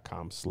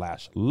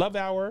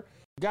Skillshare.com/LoveHour.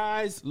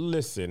 Guys,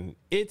 listen,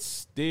 it's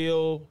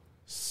still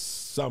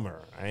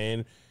summer.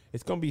 And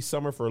it's going to be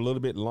summer for a little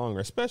bit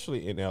longer,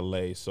 especially in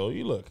LA. So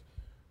you look,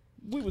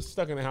 we was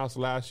stuck in the house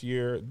last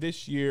year.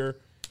 This year,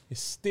 it's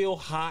still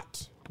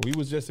hot. We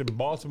was just in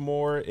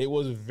Baltimore. It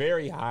was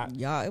very hot.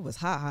 Yeah, it was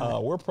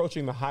hot. We're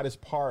approaching the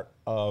hottest part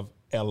of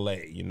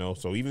LA, you know.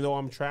 So even though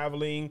I'm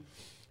traveling,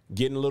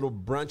 getting a little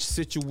brunch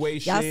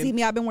situation. Y'all see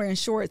me? I've been wearing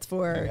shorts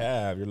for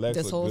your legs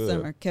this look whole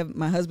good. summer.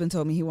 My husband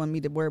told me he wanted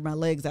me to wear my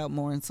legs out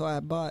more, and so I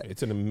bought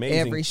It's an amazing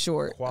every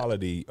short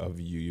quality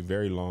of you. Your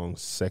very long,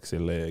 sexy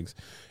legs.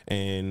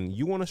 And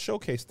you want to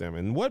showcase them.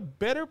 And what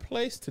better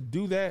place to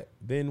do that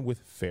than with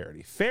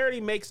Faherty?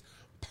 Faherty makes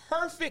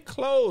perfect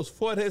clothes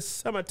for this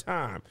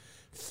summertime.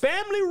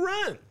 Family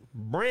run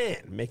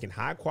brand making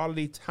high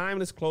quality,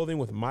 timeless clothing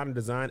with modern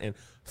design and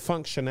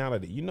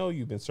functionality. You know,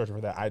 you've been searching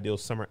for that ideal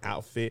summer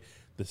outfit.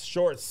 The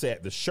short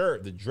set, the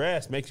shirt, the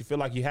dress makes you feel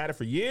like you had it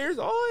for years.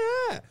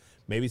 Oh, yeah.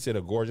 Maybe it's in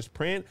a gorgeous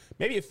print.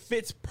 Maybe it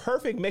fits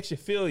perfect, makes you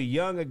feel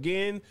young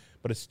again,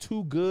 but it's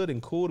too good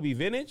and cool to be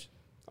vintage.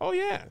 Oh,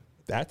 yeah.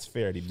 That's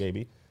Faherty,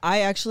 baby.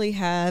 I actually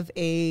have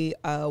a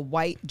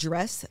white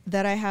dress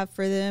that I have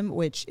for them,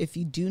 which if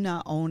you do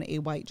not own a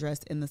white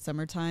dress in the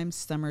summertime,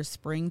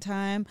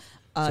 springtime,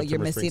 you're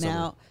missing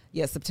out.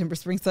 Yes, September,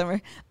 spring,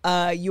 summer.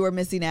 You are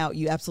missing out.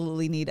 You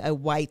absolutely need a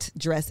white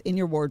dress in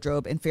your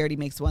wardrobe, and Faherty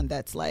makes one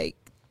that's like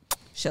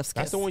chef's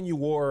kiss. That's the one you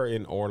wore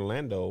in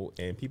Orlando,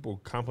 and people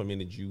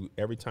complimented you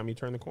every time you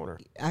turn the corner.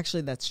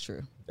 Actually, that's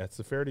true. That's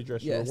the Faherty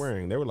dress you were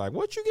wearing. They were like,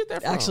 "Where'd you get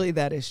that from?" Actually,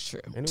 that is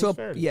true. And it was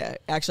Faherty. Yeah,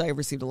 actually, I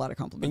received a lot of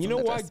compliments. And you know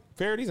on that why dress.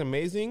 Faherty's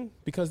amazing?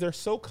 Because they're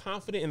so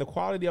confident in the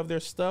quality of their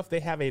stuff. They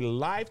have a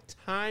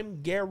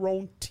lifetime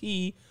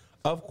guarantee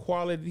of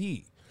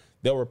quality.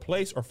 They'll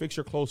replace or fix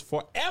your clothes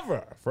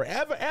forever.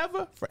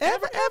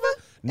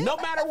 No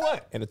matter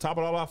what. And to top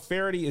it all off,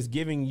 Faherty is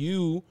giving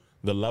you,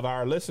 the Love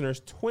Hour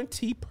listeners,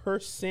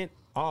 20%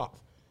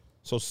 off.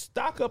 So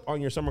stock up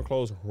on your summer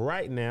clothes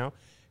right now.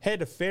 Head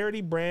to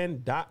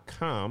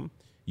FahertyBrand.com.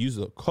 Use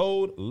the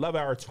code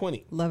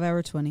LoveHour20.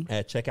 LoveHour20.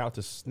 At checkout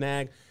to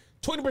snag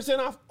 20%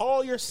 off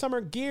all your summer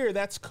gear.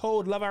 That's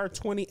code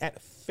LoveHour20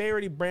 at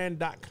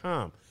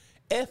FahertyBrand.com.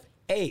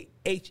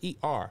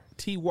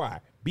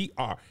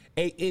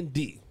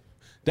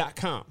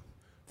 AHERTYBRAND.com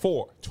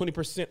for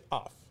 20%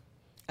 off.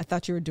 I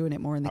thought you were doing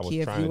it more in the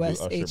key of trying to do US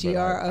Usher,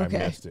 HER. but Okay. I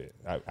messed it.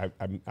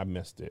 I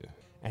messed it.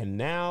 And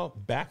now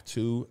back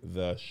to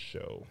the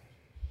show.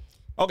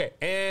 Okay,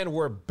 and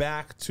we're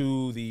back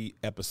to the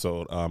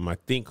episode. I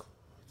think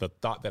the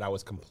thought that I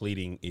was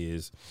completing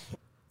is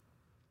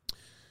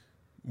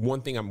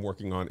one thing I'm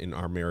working on in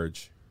our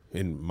marriage,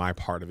 in my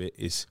part of it,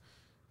 is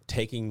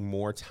taking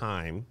more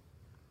time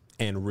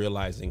and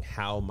realizing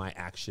how my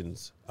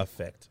actions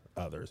affect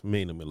others.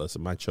 Mainly Melissa.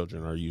 My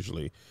children are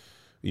usually,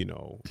 they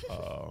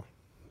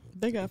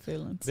got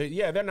feelings.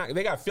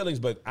 they got feelings,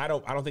 but I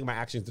don't think my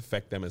actions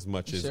affect them as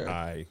much as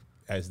Sure.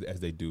 as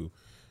they do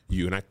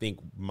you. And I think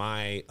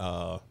my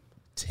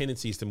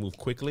tendency is to move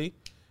quickly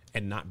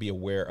and not be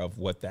aware of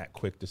what that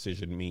quick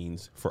decision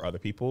means for other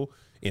people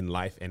in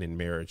life and in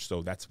marriage.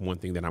 So that's one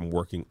thing that I'm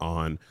working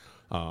on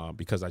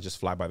because I just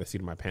fly by the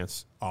seat of my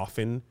pants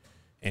often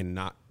and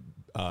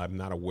I'm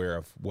not aware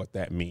of what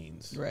that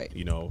means. Right.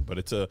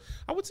 But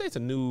I would say it's a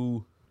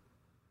new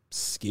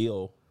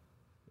skill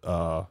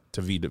to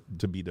be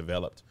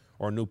developed,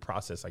 or a new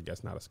process, I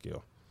guess, not a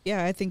skill.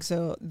 Yeah, I think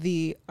so.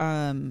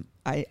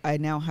 I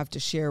now have to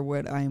share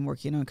what I am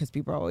working on because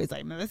people are always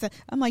like, Melissa.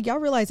 I'm like, y'all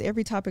realize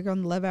every topic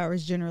on the Love Hour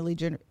is generally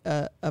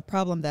a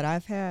problem that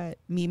I've had,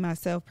 me,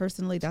 myself,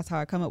 personally. That's how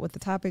I come up with the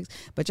topics.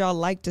 But y'all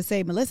like to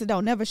say, Melissa,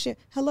 don't never share.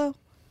 Hello.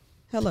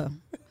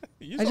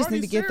 I just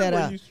need to get that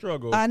out. You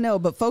struggle. I know,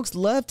 but folks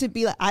love to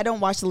be like, I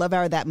don't watch the Love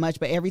Hour that much,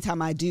 but every time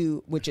I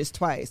do, which is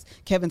twice,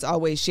 Kevin's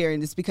always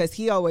sharing this because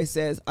he always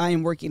says, I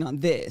am working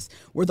on this,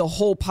 where the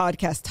whole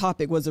podcast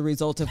topic was a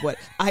result of what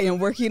I am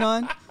working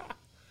on.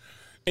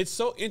 It's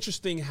so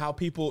interesting how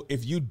people,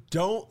 if you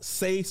don't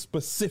say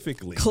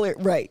specifically,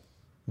 Right.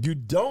 You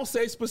don't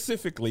say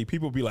specifically,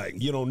 people be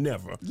like, you don't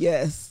never.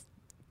 Yes.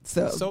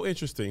 So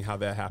interesting how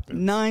that happens.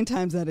 9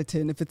 times out of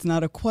 10, if it's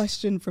not a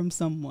question from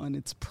someone,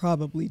 it's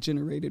probably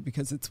generated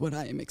because it's what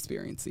I am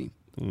experiencing.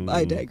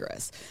 I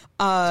digress.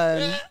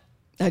 I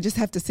just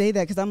have to say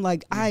that because I'm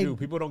like,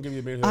 people don't give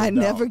you the benefit of the I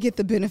doubt. never get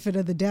the benefit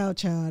of the doubt,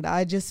 child.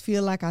 I just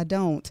feel like I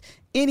don't.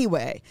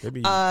 Anyway,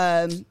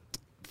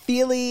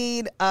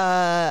 feeling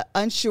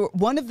unsure.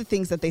 One of the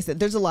things that they said,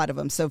 there's a lot of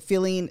them. So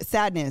feeling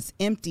sadness,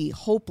 empty,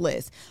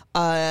 hopeless.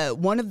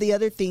 One of the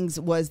other things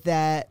was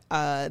that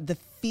the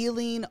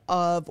feeling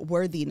of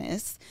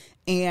worthiness,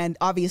 and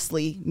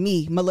obviously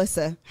me,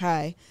 Melissa,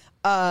 hi.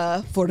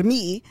 For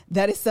me,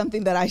 that is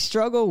something that I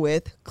struggle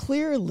with.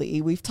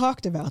 Clearly, we've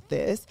talked about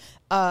this.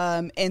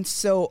 And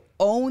so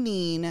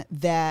owning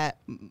that,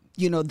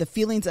 the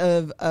feelings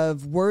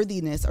of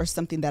worthiness are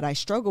something that I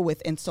struggle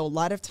with. And so a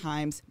lot of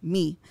times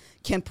me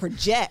can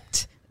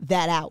project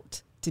that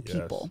out to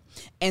people.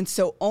 Yes. And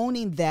so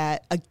owning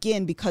that,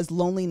 again, because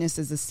loneliness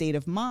is a state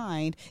of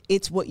mind,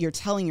 it's what you're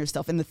telling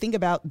yourself. And the thing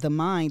about the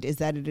mind is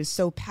that it is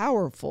so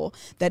powerful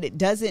that it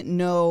doesn't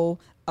know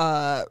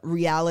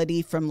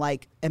reality from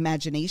like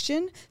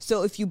imagination.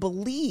 So if you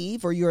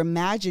believe or you're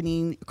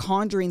imagining,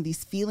 conjuring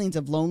these feelings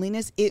of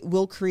loneliness, it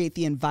will create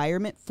the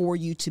environment for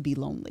you to be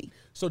lonely.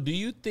 So do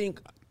you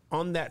think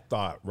on that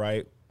thought,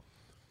 right,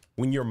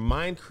 when your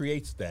mind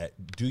creates that,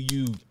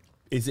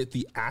 is it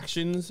the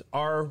actions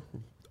are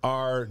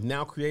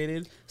now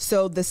created?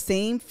 So the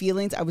same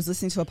feelings, I was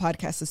listening to a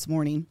podcast this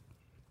morning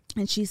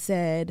and she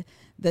said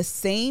the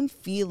same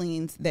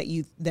feelings that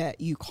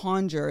you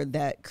conjure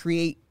that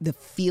create the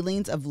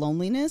feelings of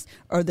loneliness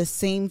are the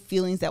same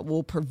feelings that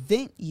will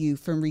prevent you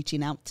from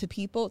reaching out to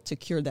people to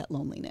cure that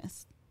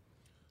loneliness.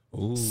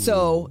 Ooh.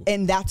 So,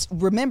 and that's,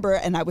 remember,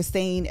 and I was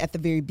saying at the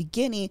very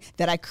beginning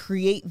that I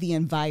create the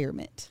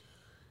environment.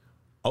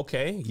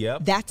 Okay,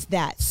 yep. That's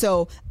that.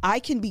 So I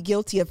can be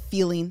guilty of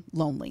feeling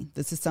lonely.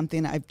 This is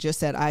something I've just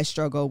said I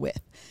struggle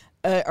with.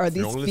 Are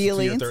these feelings?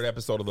 To your third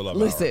episode of the Love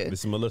Hour. This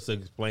is Melissa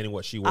explaining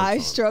what she works on. I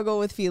struggle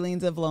with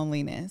feelings of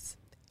loneliness.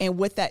 And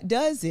what that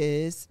does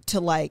is to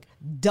like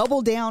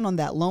double down on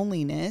that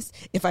loneliness.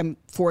 If I'm,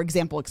 for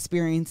example,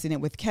 experiencing it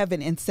with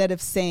Kevin, instead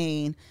of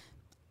saying,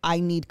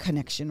 I need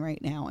connection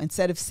right now,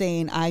 instead of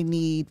saying I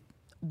need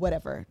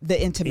whatever, the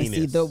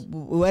intimacy, the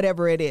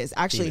whatever it is.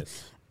 Actually,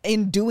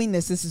 in doing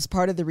this is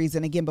part of the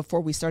reason, again,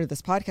 before we started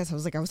this podcast,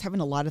 I was having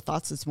a lot of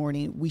thoughts this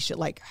morning. We should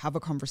like have a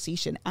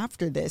conversation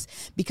after this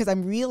because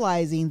I'm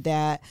realizing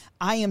that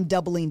I am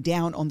doubling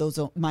down on those,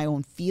 my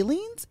own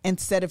feelings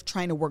instead of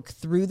trying to work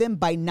through them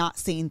by not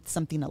saying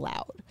something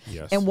aloud.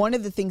 Yes. And one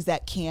of the things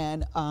that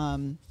can,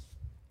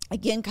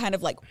 again, kind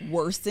of like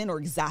worsen or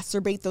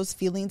exacerbate those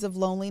feelings of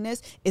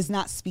loneliness is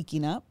not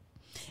speaking up.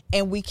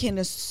 And we can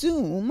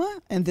assume,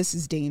 and this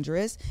is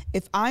dangerous,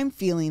 if I'm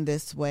feeling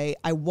this way,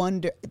 I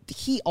wonder,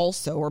 he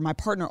also, or my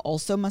partner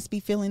also must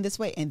be feeling this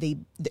way,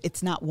 and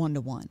it's not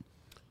one-to-one.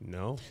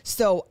 No.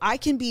 So you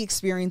can be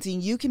experiencing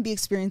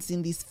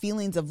these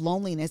feelings of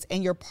loneliness,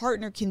 and your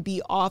partner can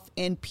be off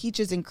in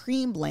peaches and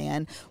cream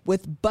land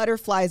with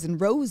butterflies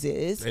and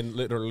roses. And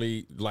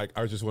literally, like,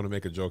 I just want to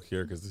make a joke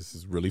here because this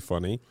is really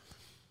funny.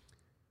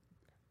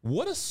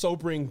 What a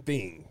sobering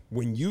thing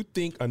when you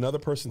think another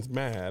person's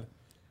mad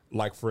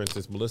like, for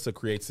instance, Melissa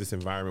creates this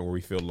environment where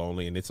we feel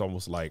lonely, and it's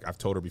almost like, I've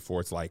told her before,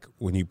 it's like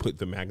when you put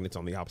the magnets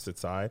on the opposite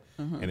side,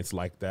 and it's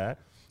like that.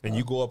 And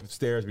you go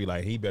upstairs, be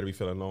like, he better be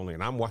feeling lonely.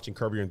 And I'm watching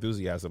Curb Your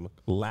Enthusiasm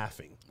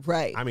laughing.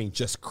 Right. I mean,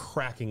 just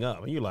cracking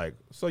up. And you're like,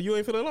 so you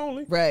ain't feeling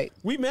lonely? Right.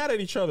 We mad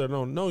at each other.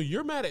 No,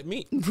 you're mad at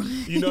me.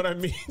 You know what I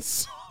mean?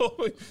 So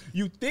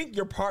you think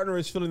your partner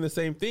is feeling the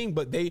same thing,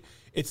 but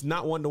it's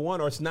not one-to-one,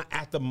 or it's not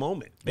at the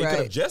moment. They could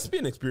have just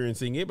been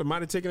experiencing it, but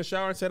might have taken a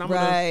shower and said, I'm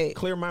going to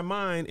clear my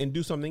mind and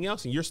do something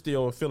else. And you're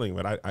still feeling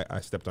it. I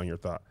stepped on your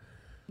thought.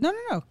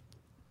 No.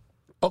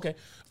 Okay.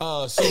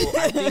 So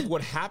I think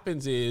what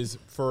happens is,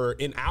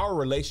 in our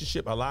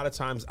relationship, a lot of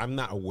times I'm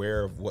not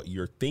aware of what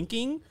you're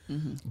thinking,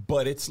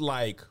 but it's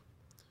like,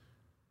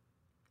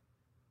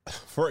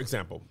 for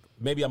example,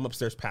 maybe I'm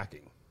upstairs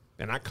packing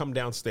and I come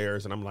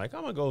downstairs and I'm like,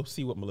 I'm going to go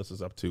see what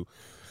Melissa's up to.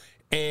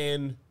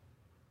 And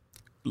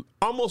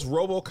almost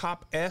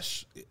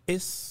RoboCop-esque.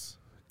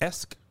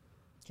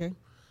 Okay.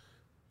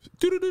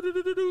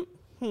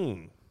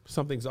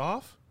 Something's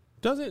off.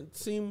 Doesn't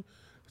seem...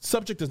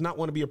 Subject does not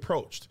want to be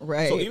approached.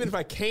 Right. So even if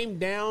I came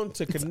down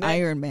to connect...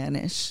 Iron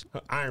Man-ish.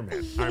 Iron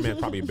Man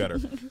probably better.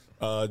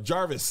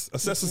 Jarvis,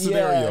 assess the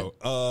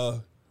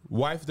scenario.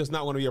 Wife does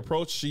not want to be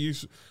approached.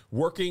 She's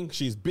working.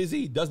 She's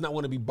busy. Does not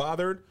want to be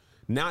bothered.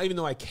 Now, even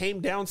though I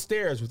came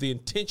downstairs with the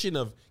intention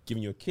of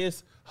giving you a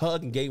kiss,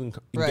 hug, engaging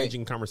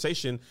in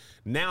conversation,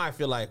 now I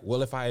feel like,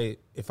 well, if I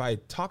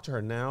talk to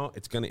her now,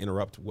 it's going to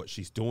interrupt what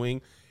she's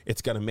doing.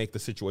 It's going to make the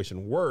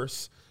situation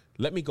worse.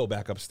 Let me go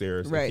back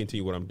upstairs and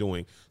continue what I'm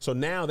doing. So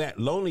now that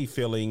lonely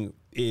feeling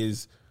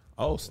is,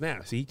 oh,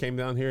 snap. See, he came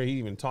down here. He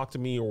even talked to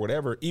me or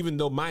whatever, even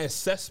though my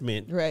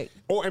assessment. Right.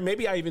 And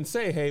maybe I even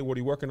say, hey, what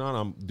are you working on?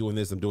 I'm doing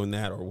this, I'm doing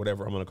that, or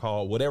whatever I'm going to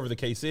call. Whatever the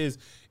case is,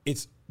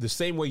 it's the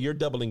same way you're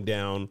doubling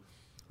down.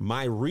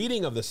 My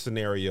reading of the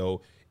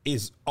scenario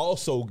is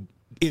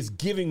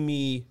giving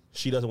me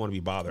she doesn't want to be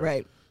bothered.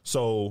 Right.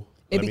 So...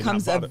 It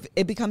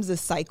becomes a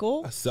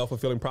cycle. A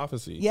self-fulfilling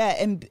prophecy. Yeah,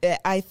 and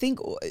I think,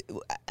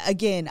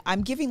 again,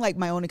 I'm giving like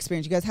my own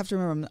experience. You guys have to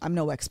remember I'm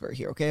no expert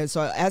here, okay?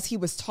 So as he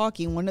was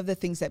talking, one of the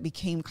things that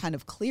became kind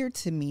of clear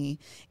to me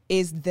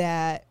is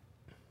that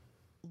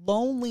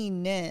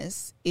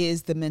loneliness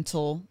is a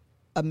mental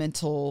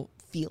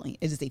feeling.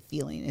 It is a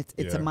feeling.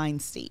 It's a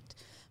mind state.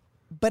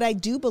 But I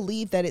do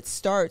believe that it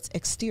starts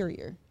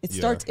exterior. It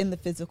starts in the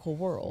physical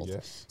world.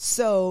 Yes.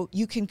 So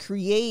you can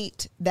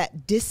create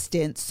that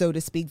distance, so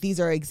to speak. These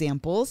are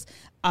examples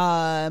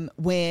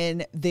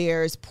when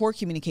there's poor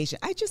communication.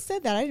 I just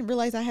said that. I didn't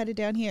realize I had it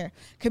down here.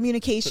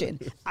 Communication.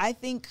 I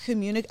think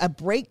a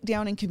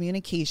breakdown in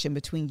communication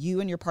between you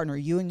and your partner,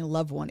 you and your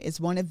loved one, is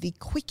one of the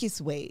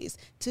quickest ways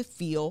to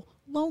feel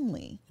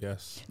lonely.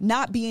 Yes.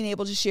 Not being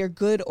able to share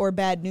good or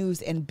bad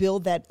news and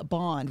build that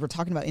bond. We're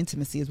talking about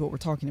intimacy is what we're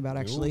talking about,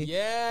 actually. Ooh,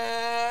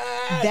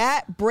 yes.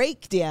 That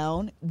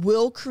breakdown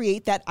will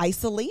create that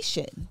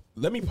isolation.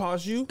 Let me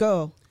pause you.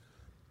 Go.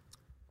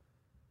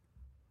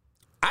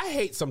 I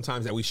hate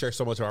sometimes that we share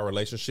so much of our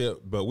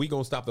relationship, but we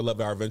gonna stop the love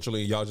hour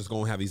eventually, and y'all just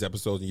gonna have these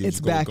episodes. And It's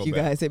just back, go you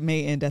guys. It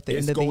may end at the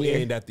end of the year. It's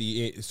gonna end at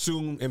the end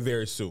soon and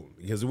very soon,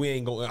 because we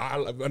ain't going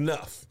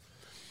enough.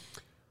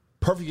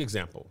 Perfect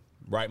example,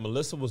 right?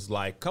 Melissa was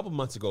like a couple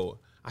months ago,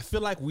 I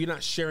feel like we're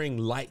not sharing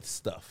light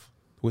stuff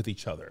with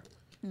each other.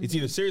 Mm-hmm. It's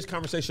either serious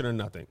conversation or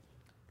nothing.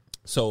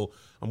 So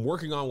I'm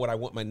working on what I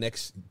want my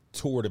next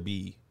tour to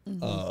be,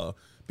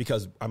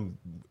 because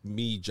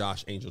me,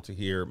 Josh, Angel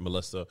Tahir,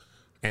 Melissa,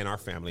 and our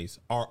families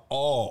are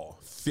all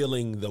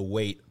feeling the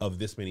weight of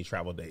this many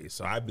travel days.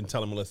 So I've been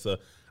telling Melissa,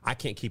 I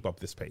can't keep up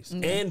this pace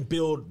and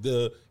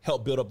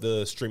help build up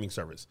the streaming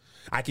service.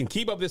 I can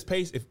keep up this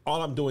pace if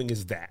all I'm doing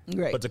is that.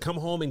 Right. But to come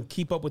home and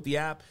keep up with the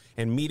app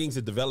and meetings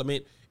and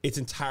development, it's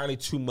entirely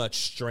too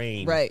much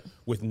strain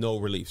with no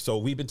relief. So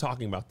we've been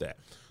talking about that.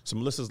 So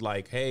Melissa's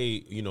like,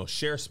 hey,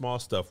 share small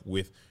stuff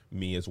with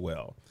me as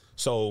well.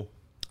 So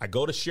I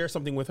go to share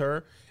something with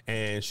her,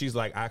 and she's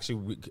like,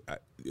 actually,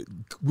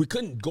 we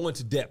couldn't go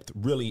into depth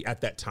really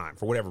at that time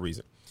for whatever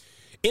reason.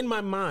 In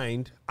my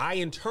mind, I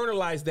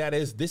internalized that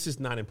as this is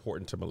not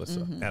important to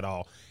Melissa at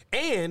all.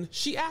 And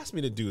she asked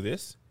me to do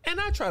this, and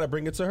I try to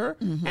bring it to her,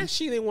 and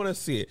she didn't want to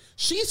see it.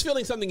 She's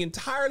feeling something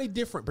entirely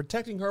different,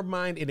 protecting her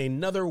mind in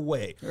another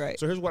way. Right.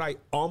 So here's what I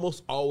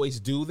almost always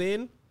do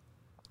then.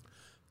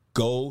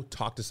 Go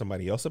talk to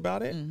somebody else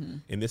about it.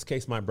 In this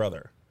case, my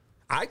brother.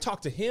 I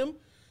talk to him.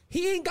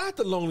 He ain't got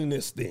the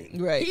loneliness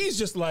thing. Right. He's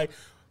just like,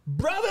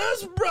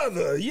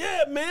 brother.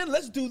 Yeah, man,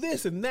 let's do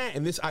this and that.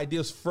 And this idea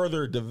is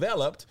further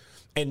developed.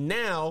 And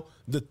now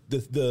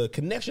the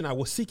connection I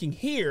was seeking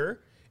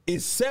here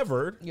is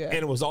severed. Yeah. And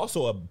it was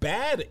also a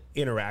bad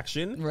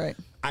interaction. Right.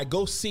 I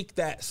go seek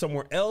that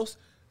somewhere else.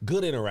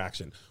 Good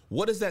interaction.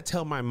 What does that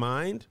tell my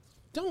mind?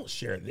 Don't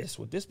share this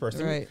with this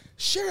person. Right.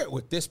 Share it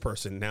with this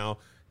person. Now,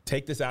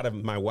 take this out of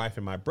my wife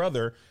and my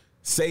brother.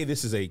 Say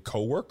this is a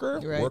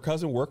coworker, work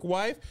husband, work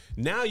wife.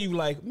 Now you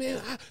like,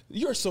 man,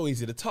 you're so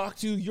easy to talk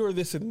to. You're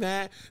this and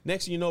that.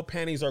 Next thing you know,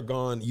 panties are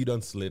gone. You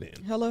done slid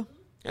in. Hello.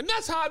 And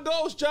that's how it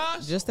goes,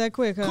 Josh. Just that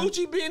quick, huh?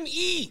 Coochie been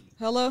eat.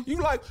 Hello.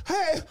 You like,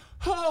 hey,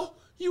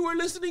 you were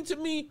listening to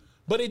me.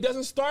 But it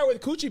doesn't start with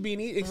Coochie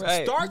Beanie. It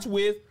starts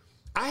with,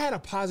 I had a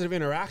positive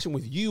interaction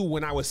with you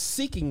when I was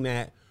seeking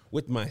that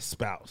with my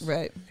spouse.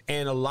 Right.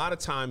 And a lot of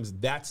times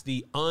that's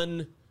the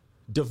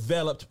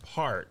undeveloped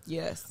part.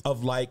 Yes.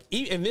 Of like,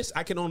 and this,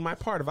 I can own my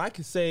part. If I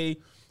could say,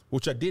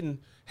 which I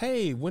didn't,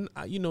 hey, when,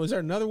 is there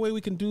another way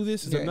we can do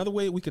this? Is there another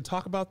way we could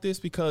talk about this?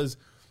 Because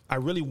I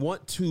really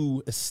want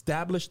to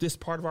establish this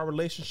part of our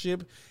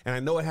relationship. And I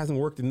know it hasn't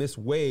worked in this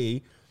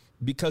way.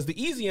 Because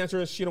the easy answer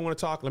is she don't want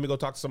to talk. Let me go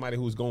talk to somebody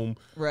who's going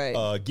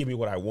to give me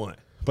what I want.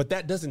 But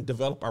that doesn't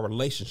develop our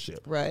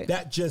relationship. Right.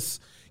 That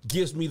just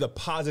gives me the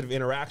positive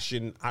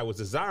interaction I was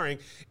desiring,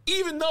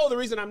 even though the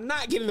reason I'm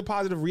not getting the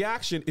positive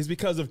reaction is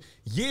because of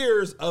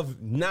years of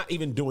not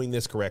even doing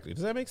this correctly.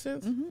 Does that make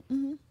sense? Mm-hmm,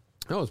 mm-hmm.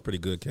 That was pretty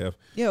good, Kev.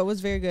 Yeah, it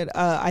was very good.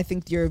 I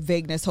think your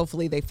vagueness,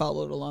 hopefully they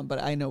followed along,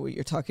 but I know what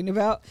you're talking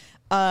about.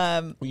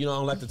 I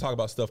don't like to talk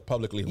about stuff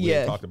publicly. We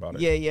haven't talked about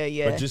it.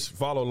 Yeah. But just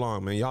follow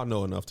along, man. Y'all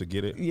know enough to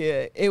get it.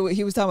 Yeah,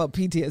 he was talking about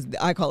PTSD.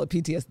 I call it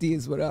PTSD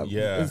is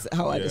is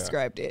how I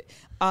described it.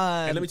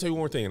 And let me tell you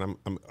one more thing, and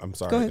I'm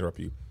sorry to interrupt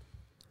you.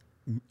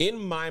 In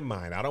my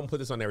mind, I don't put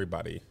this on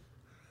everybody.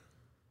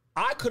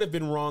 I could have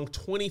been wrong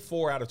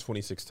 24 out of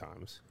 26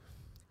 times.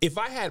 If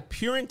I had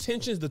pure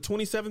intentions the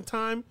 27th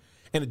time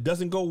and it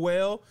doesn't go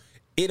well,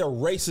 it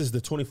erases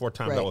the 24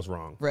 times I was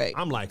wrong. Right.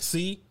 I'm like,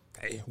 see,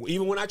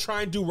 even when I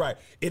try and do right,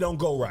 it don't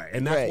go right.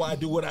 And that's why I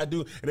do what I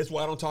do. And that's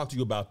why I don't talk to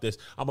you about this.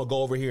 I'm going to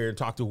go over here and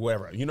talk to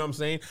whoever. You know what I'm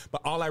saying?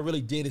 But all I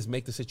really did is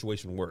make the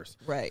situation worse.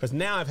 Right. Because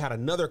now I've had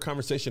another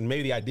conversation.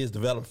 Maybe the ideas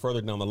develop further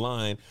down the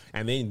line.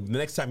 And then the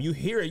next time you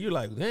hear it, you're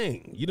like,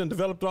 dang, you done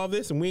developed all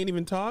this and we ain't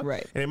even talked?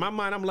 Right. And in my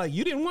mind, I'm like,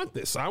 you didn't want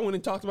this. So I went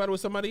and talked about it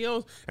with somebody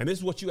else. And this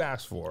is what you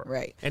asked for.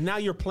 Right. And now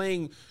you're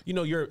playing,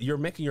 you're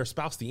making your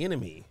spouse the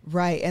enemy.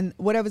 Right. And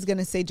what I was going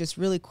to say just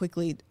really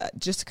quickly,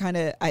 just to kind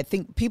of, I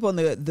think people in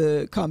the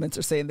comments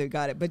are saying they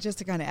got it, but just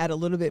to kind of add a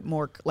little bit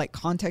more like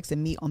context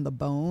and meat on the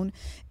bone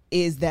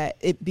is that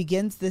it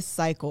begins this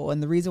cycle.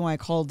 And the reason why I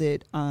called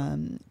it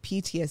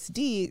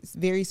PTSD is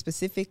very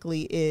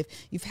specifically if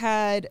you've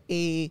had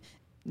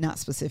not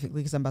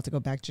specifically because I'm about to go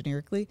back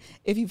generically.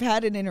 If you've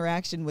had an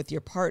interaction with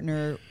your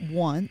partner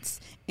once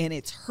and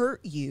it's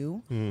hurt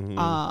you,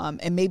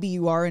 and maybe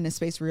you are in a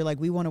space where you're like,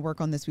 we want to work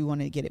on this, we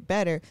want to get it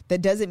better.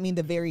 That doesn't mean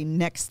the very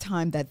next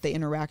time that the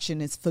interaction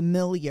is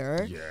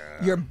familiar,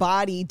 your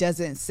body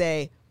doesn't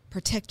say,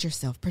 protect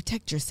yourself,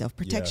 protect yourself,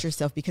 protect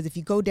yourself. Because if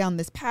you go down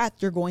this path,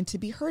 you're going to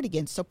be hurt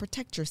again. So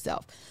protect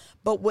yourself.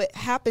 But what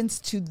happens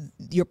to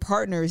your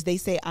partner is they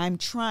say, I'm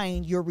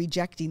trying, you're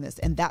rejecting this.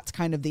 And that's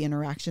kind of the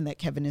interaction that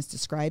Kevin is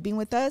describing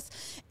with us.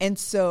 And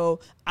so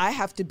I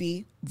have to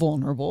be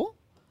vulnerable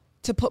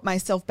to put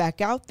myself back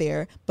out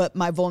there, but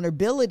my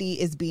vulnerability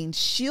is being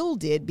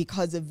shielded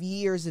because of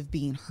years of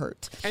being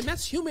hurt. And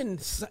that's human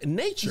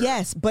nature.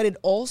 Yes, but it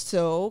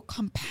also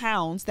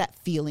compounds that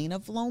feeling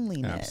of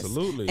loneliness.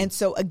 Absolutely. And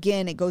so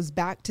again, it goes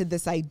back to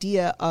this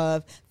idea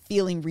of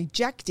feeling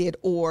rejected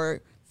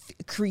or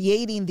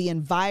creating the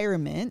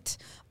environment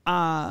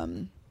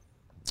of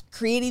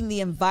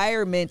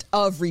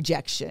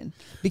rejection,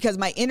 because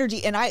my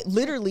energy, and I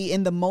literally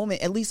in the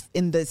moment, at least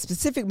in the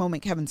specific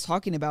moment Kevin's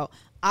talking about,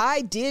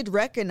 I did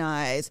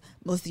recognize,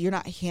 Melissa, you're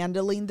not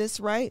handling this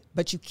right,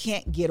 but you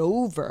can't get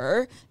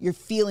over your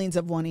feelings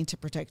of wanting to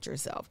protect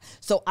yourself.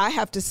 So I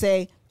have to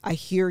say, I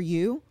hear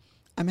you.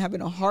 I'm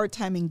having a hard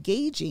time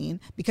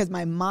engaging because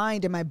my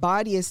mind and my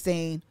body is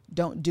saying,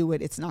 don't do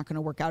it. It's not going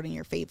to work out in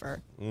your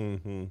favor.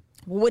 Mm-hmm.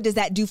 Well, what does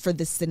that do for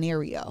this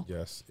scenario?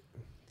 Yes.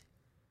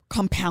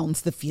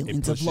 Compounds the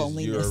feelings of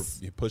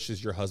loneliness. It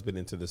pushes your husband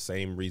into the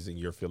same reason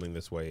you're feeling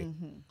this way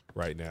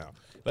right now.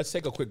 Let's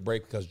take a quick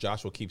break because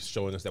Joshua keeps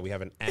showing us that we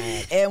have an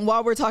ad. And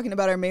while we're talking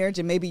about our marriage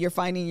and maybe you're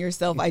finding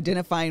yourself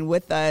identifying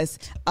with us,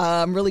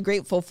 I'm really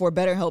grateful for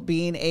BetterHelp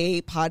being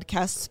a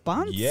podcast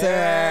sponsor.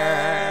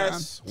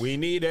 Yes, we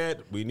need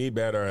it. We need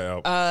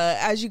BetterHelp.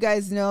 As you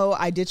guys know,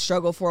 I did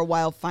struggle for a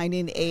while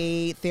finding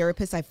a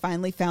therapist. I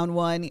finally found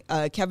one.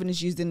 Kevin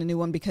is using a new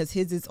one because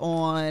his is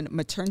on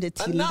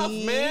maternity Enough,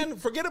 leave. man.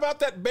 Forget about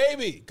that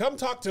baby. Come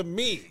talk to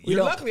me.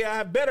 Luckily, I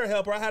have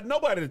BetterHelp or I had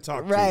nobody to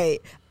talk to. Right.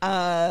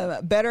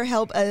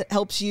 BetterHelp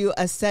helps you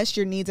assess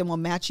your needs and will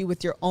match you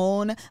with your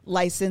own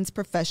licensed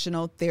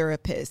professional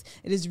therapist.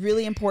 It is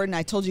really important.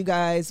 I told you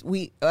guys,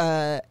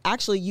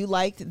 actually you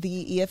liked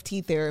the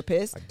EFT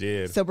therapist. I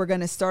did. So we're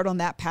going to start on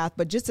that path.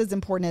 But just as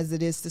important as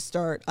it is to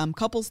start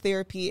couples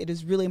therapy, it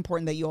is really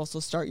important that you also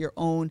start your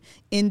own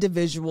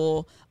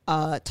individual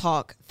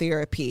talk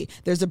therapy.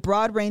 There's a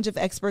broad range of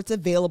experts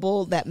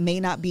available that may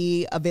not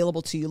be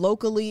available to you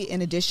locally.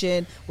 In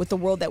addition, with the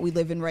world that we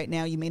live in right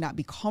now, you may not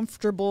be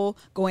comfortable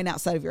going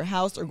outside of your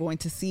house or going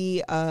to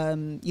see,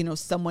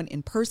 someone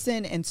in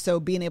person. And so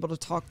being able to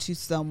talk to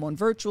someone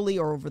virtually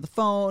or over the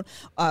phone,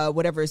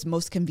 whatever is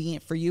most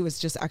convenient for you, is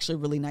just actually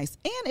really nice.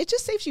 And it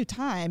just saves you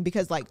time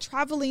because like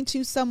traveling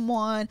to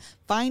someone,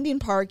 finding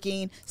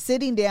parking,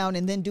 sitting down,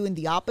 and then doing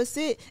the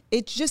opposite,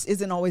 it just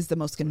isn't always the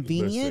most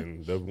convenient.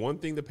 Listen, the one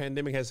thing the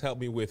pandemic has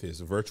helped me with is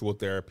virtual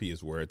therapy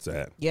is where it's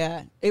at.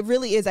 Yeah, it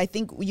really is. I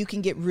think you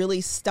can get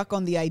really stuck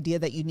on the idea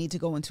that you need to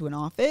go into an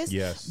office.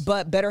 Yes.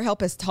 But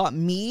BetterHelp has taught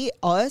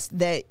us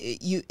that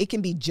it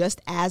can be just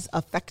as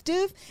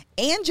effective,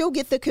 and you'll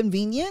get the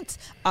convenience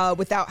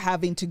without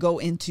having to go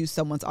into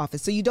someone's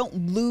office. So you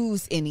don't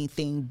lose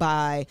anything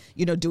by,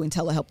 doing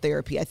telehealth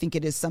therapy. I think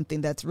it is something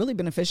that's really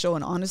beneficial,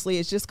 and honestly,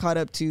 it's just caught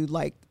up to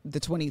like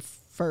the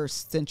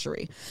 21st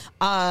century.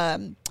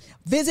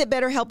 Visit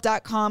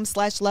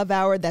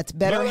BetterHelp.com/LoveHour. That's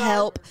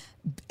BetterHelp,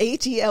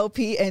 HELP,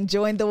 and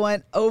join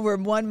the over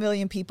 1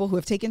 million people who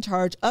have taken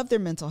charge of their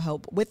mental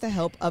health with the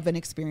help of an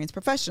experienced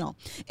professional.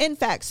 In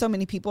fact, so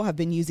many people have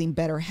been using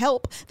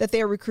BetterHelp that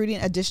they are recruiting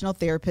additional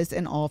therapists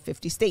in all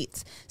 50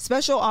 states.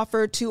 Special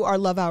offer to our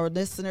Love Hour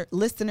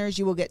listeners.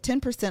 You will get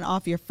 10%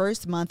 off your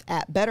first month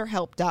at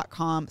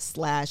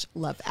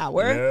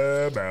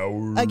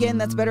BetterHelp.com/LoveHour. Again,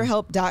 that's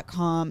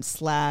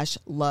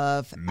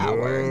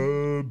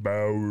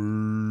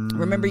BetterHelp.com/LoveHour.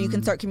 Remember, you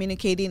can start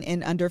communicating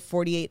in under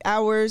 48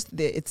 hours.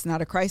 It's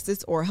not a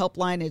crisis or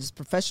helpline. It is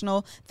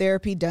professional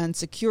therapy done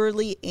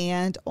securely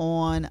and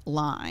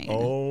online.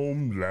 All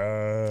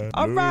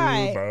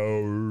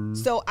right.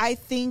 So I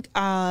think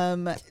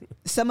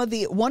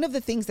one of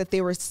the things that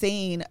they were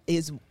saying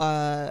is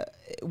where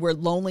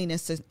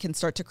loneliness can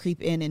start to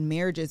creep in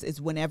marriages is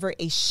whenever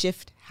a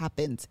shift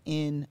happens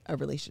in a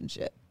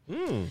relationship.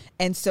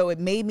 And so it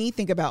made me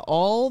think about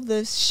all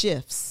the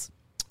shifts.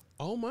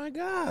 Oh my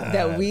God.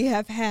 That we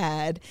have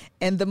had.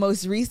 And the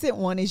most recent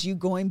one is you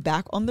going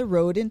back on the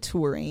road and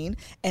touring.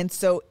 And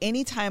so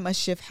anytime a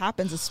shift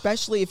happens,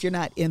 especially if you're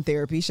not in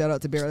therapy, shout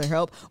out to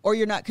BetterHelp, or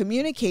you're not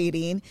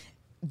communicating,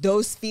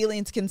 those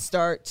feelings can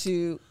start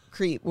to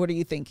creep. What are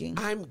you thinking?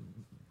 I'm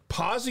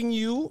pausing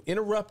you,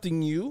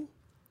 interrupting you.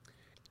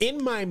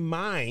 In my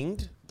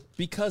mind,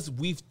 because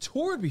we've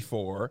toured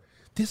before,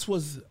 this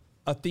was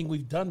a thing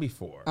we've done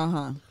before.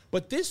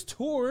 But this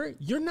tour,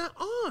 you're not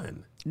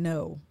on.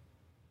 No.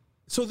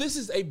 So this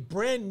is a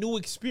brand new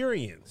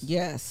experience.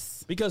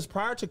 Yes. Because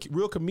prior to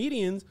Real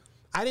Comedians,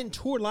 I didn't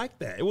tour like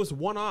that. It was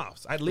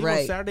one-offs. I'd leave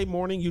on Saturday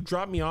morning. You'd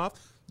drop me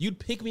off. You'd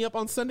pick me up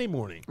on Sunday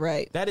morning.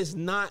 Right. That is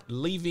not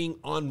leaving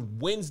on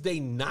Wednesday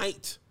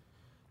night,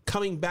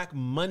 coming back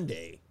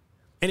Monday.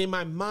 And in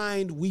my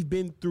mind, we've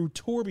been through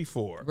tour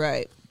before.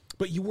 Right.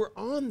 But you were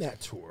on that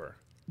tour.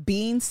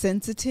 Being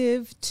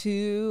sensitive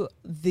to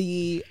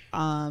the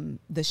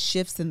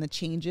shifts and the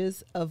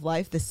changes of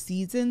life, the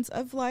seasons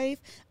of life,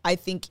 I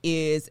think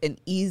is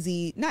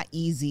not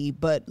easy,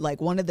 but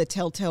like one of the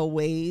telltale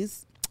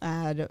ways,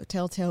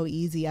 telltale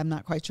easy. I'm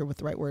not quite sure what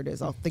the right word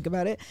is. I'll think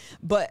about it.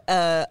 But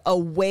a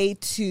way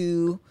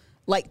to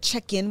like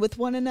check in with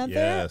one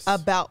another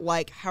about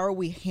like, how are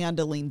we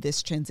handling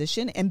this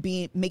transition, and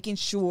making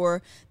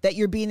sure that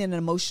you're being an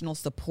emotional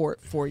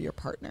support for your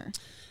partner.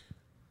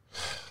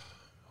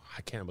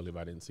 I can't believe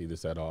I didn't see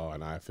this at all,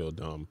 and I feel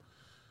dumb.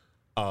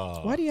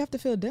 Why do you have to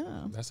feel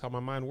dumb? That's how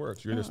my mind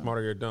works. You're either smart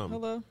or you're dumb.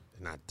 Hello?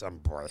 Not dumb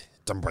boy.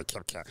 Dumb boy.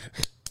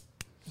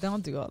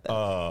 Don't do all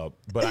that.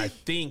 But I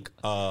think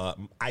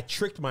I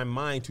tricked my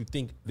mind to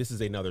think this is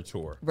another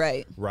tour.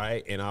 Right.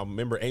 Right? And I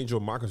remember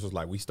Angel Marcus was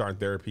like, we start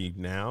therapy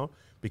now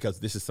because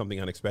this is something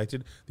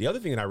unexpected. The other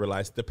thing that I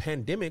realized, the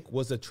pandemic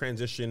was a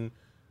transition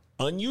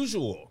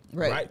unusual,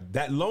 right?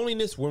 That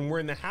loneliness when we're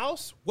in the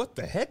house, what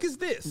the heck is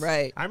this?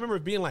 Right. I remember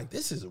being like,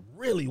 this is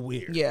really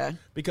weird. Yeah.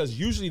 Because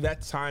usually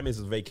that time is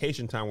a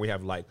vacation time. We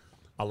have like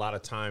a lot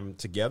of time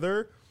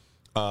together.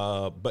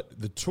 But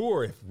the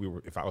tour,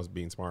 if I was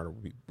being smarter,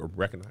 or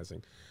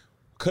recognizing,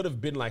 could have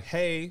been like,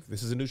 hey,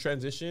 this is a new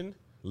transition.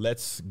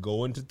 Let's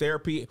go into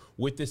therapy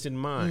with this in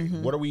mind.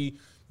 Mm-hmm. What are we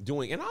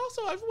doing? And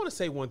also, I just want to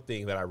say one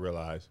thing that I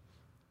realized,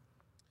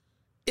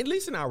 at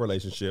least in our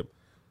relationship,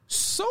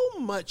 so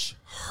much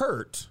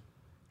hurt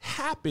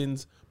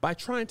happens by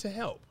trying to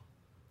help.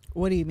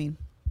 What do you mean?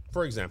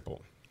 For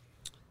example,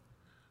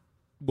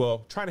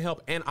 trying to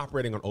help and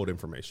operating on old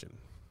information.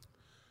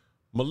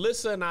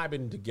 Melissa and I have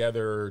been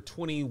together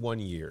 21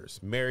 years,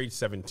 married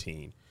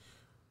 17.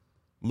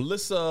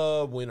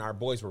 Melissa, when our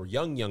boys were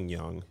young,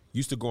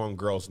 used to go on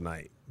girls'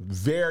 night.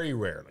 Very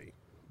rarely,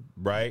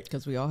 right?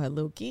 Because we all had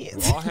little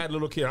kids. We all had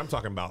little kids. I'm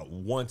talking about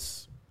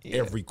once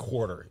every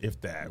quarter,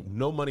 if that.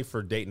 No money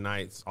for date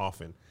nights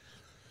often.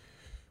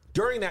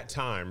 During that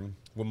time,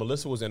 when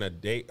Melissa was in a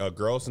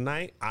girls'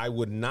 night, I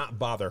would not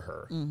bother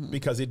her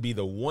because it'd be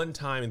the one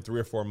time in 3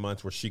 or 4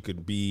 months where she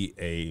could be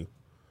a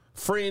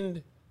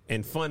friend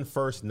and fun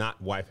first,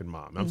 not wife and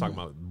mom. I'm talking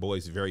about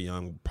boys very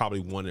young, probably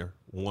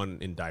one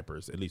in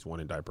diapers, at least one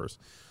in diapers.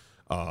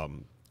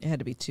 It had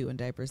to be 2 in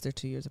diapers. They're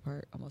 2 years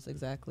apart, almost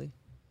exactly.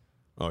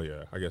 Oh,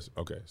 yeah, I guess.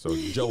 Okay, so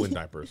Joe in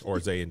diapers or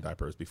Zay in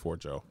diapers before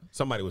Joe.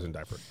 Somebody was in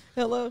diapers.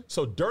 Hello.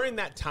 So during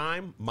that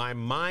time, my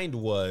mind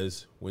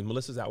was, when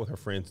Melissa's out with her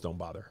friends, don't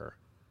bother her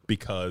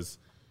because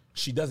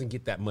she doesn't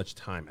get that much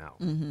time out.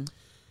 Mm-hmm.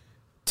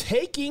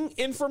 Taking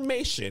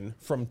information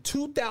from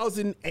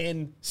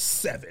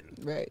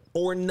 2007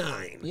 or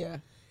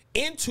 9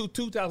 into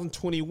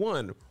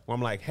 2021, where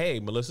I'm like, hey,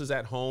 Melissa's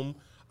at home.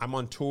 I'm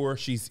on tour.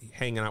 She's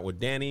hanging out with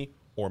Danny.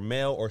 or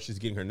Mel, or she's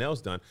getting her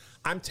nails done,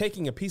 I'm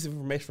taking a piece of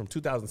information from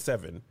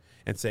 2007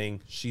 and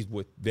saying she's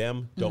with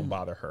them, don't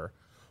bother her.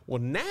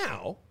 Well,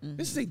 now,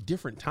 this is a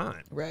different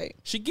time. Right.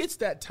 She gets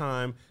that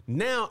time.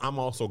 Now, I'm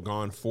also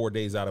gone 4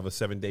 days out of a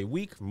 7-day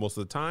week most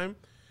of the time.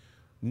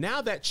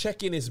 Now that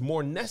check-in is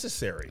more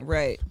necessary.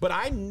 Right. But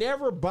I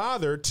never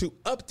bothered to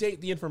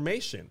update the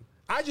information.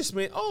 I just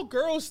meant,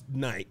 girls'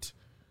 night.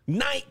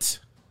 Not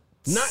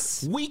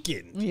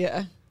weekend.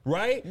 Yeah.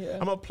 Right? Yeah.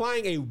 I'm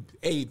applying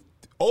a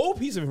old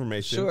piece of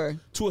information Sure.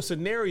 to a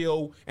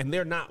scenario, and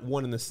they're not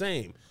one and the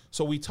same.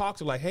 So we talked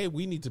to hey,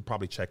 we need to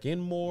probably check in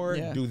more,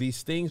 do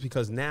these things,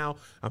 because now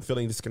I'm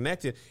feeling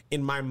disconnected.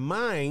 In my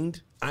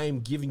mind, I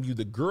am giving you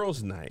the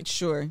girls' night.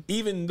 Sure.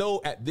 Even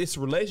though at this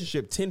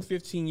relationship, 10,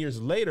 15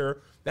 years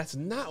later, that's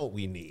not what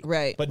we need.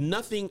 Right. But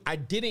I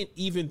didn't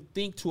even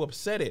think to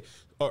upset it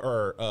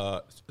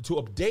or to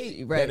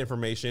update that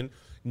information.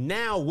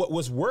 Now, what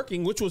was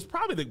working, which was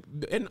probably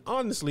and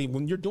honestly,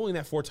 when you're doing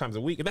that 4 times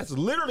a week, and that's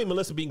literally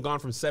Melissa being gone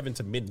from 7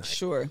 to midnight.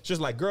 Sure. It's just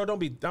like, girl,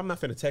 I'm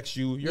not finna text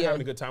you. You're having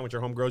a good time with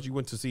your homegirls. You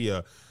went to see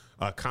a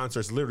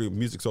concert. It's literally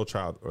Music Soul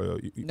Child.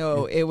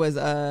 It was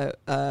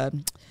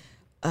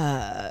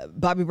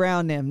Bobby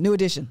Brown, them, New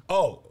Edition.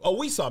 Oh,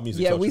 we saw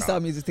Music Soul Child. Yeah, we saw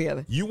music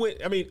together. You went,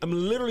 I'm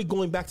literally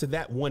going back to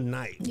that one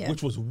night,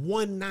 which was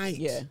one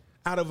night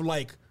out of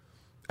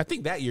I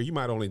think that year you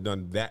might have only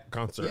done that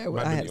concert. Yeah,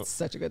 I had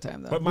such a good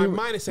time though. But my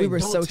mind is saying, we were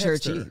don't so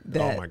text churchy. her.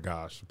 Oh my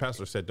gosh,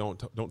 Pastor said, don't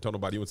tell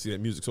nobody you went to see that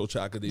Music Soul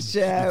Child because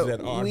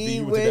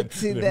we went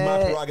to that.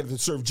 My prerogative to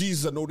serve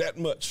Jesus. I know that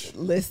much.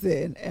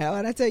 Listen,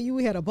 and I tell you,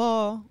 we had a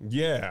ball.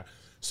 Yeah.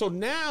 So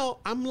now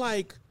I'm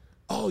like,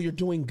 oh, you're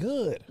doing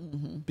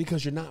good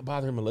because you're not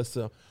bothering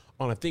Melissa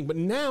on a thing. But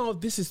now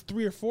this is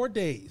 3 or 4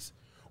 days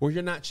where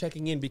you're not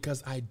checking in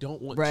because I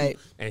don't want to.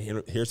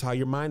 And here's how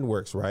your mind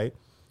works, right?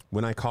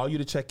 When I call you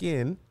to check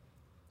in,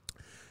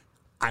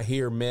 I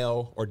hear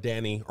Mel or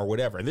Danny or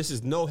whatever. And this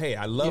is no hate.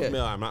 I love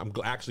Mel. I'm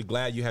actually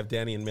glad you have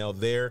Danny and Mel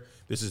there.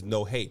 This is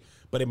no hate.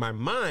 But in my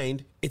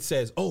mind, it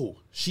says, oh,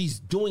 she's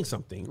doing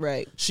something.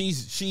 Right.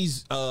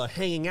 She's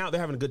hanging out.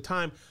 They're having a good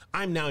time.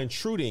 I'm now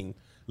intruding.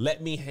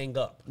 Let me hang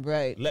up.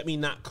 Right. Let me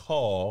not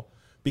call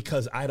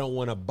because I don't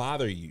want to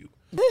bother you.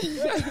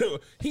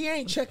 He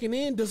ain't checking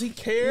in. Does he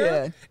care?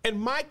 Yeah.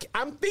 And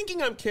I'm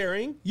thinking I'm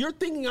caring. You're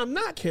thinking I'm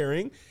not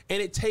caring.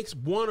 And it takes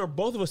one or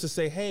both of us to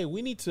say, hey,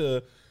 we need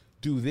to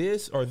do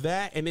this or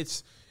that. And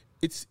it's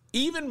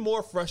even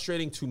more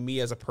frustrating to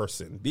me as a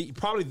person.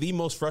 Probably the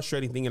most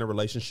frustrating thing in a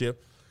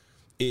relationship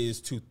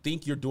is to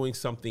think you're doing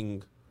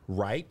something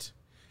right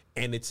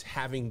and it's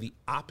having the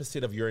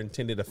opposite of your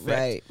intended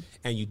effect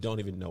and you don't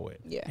even know it.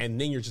 Yeah. And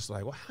then you're just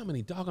like, well, how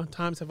many doggone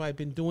times have I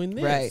been doing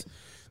this? Right.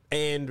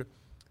 And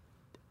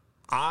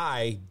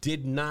I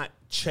did not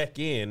check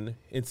in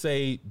and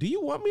say, do you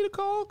want me to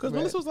call? Because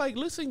Melissa was like,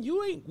 listen,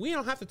 we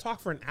don't have to talk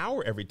for an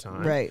hour every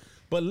time. Right.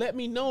 But let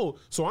me know.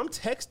 So I'm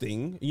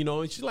texting,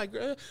 and she's like,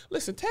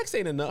 listen, text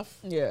ain't enough.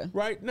 Yeah.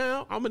 Right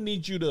now, I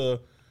need to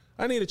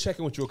check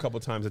in with you a couple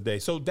times a day.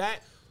 So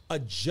that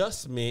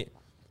adjustment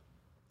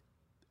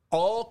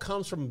all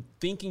comes from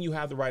thinking you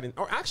have the right,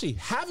 or actually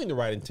having the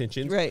right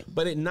intentions,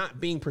 but it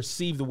not being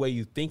perceived the way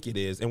you think it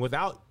is. And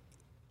without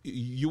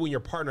you and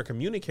your partner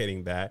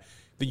communicating that,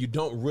 then you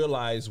don't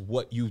realize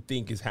what you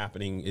think is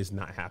happening is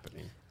not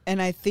happening. And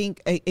I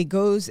think it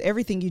goes,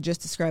 everything you just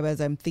described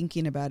as I'm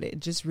thinking about it, it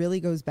just really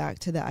goes back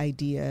to the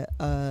idea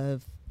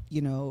of,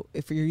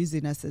 if you're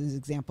using us as an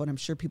example, and I'm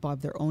sure people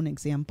have their own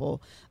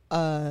example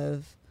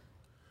of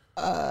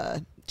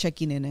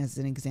checking in as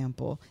an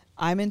example.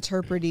 I'm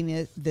interpreting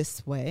it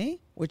this way,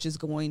 which is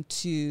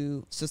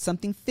so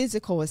something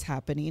physical is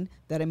happening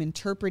that I'm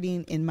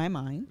interpreting in my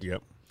mind.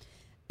 Yep.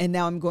 And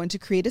now I'm going to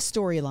create a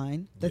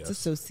storyline that's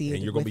associated with that.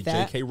 And you're going to be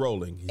J.K.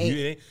 Rowling.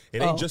 It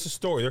ain't just a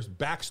story. There's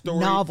backstory.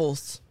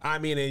 Novels. I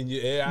mean,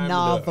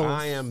 novels.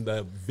 I am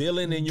the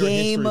villain in your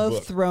Game history of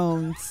book.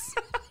 Thrones.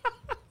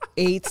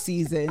 8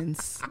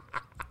 seasons.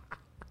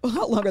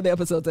 How long are the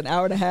episodes? An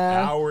hour and a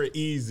half? Hour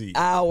easy.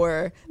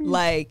 Hour.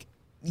 Like,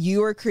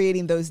 you are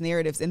creating those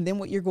narratives. And then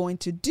what you're going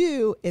to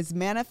do is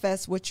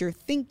manifest what you're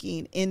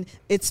thinking in.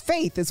 It's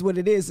faith is what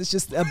it is. It's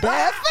just a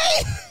bad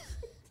faith.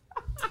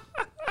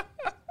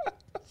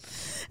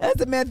 That's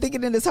a man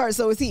thinking in his heart,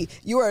 so is he.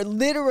 You are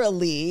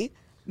literally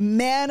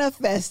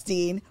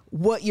manifesting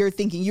what you're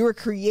thinking. You are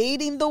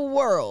creating the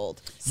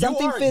world.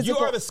 Something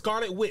physical. You are the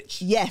Scarlet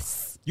Witch.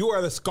 Yes. You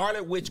are the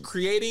Scarlet Witch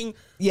creating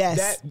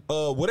that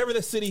whatever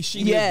the city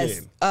she lived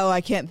in. Oh,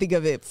 I can't think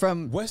of it.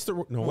 From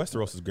Westeros. No,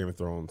 Westeros is Game of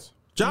Thrones.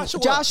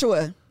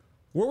 Joshua.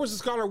 Where was the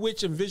Scarlet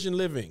Witch in Vision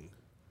living?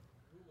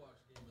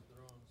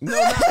 No,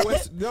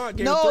 not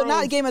Game of Thrones.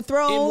 Not Game of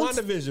Thrones.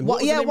 In WandaVision.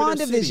 What was the name of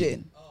their city?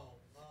 WandaVision.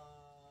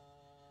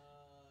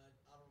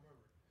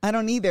 I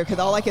don't either, because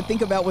all I could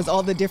think about was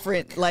all the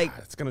different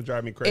it's gonna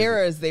drive me crazy.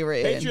 eras they were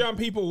in. Patreon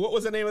people, what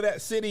was the name of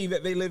that city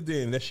that they lived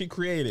in that she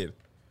created?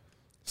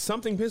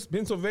 Something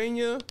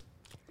Pennsylvania.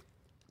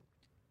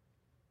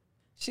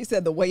 She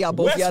said the way y'all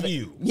both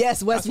Westview.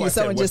 Yes, Westview.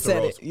 Someone just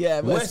said it. Yeah,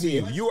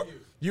 Westview.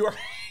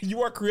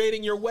 You are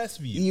creating your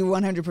Westview. You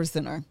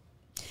 100% are.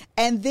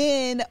 And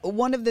then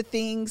one of the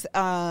things,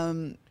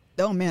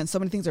 oh man, so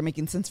many things are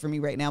making sense for me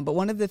right now. But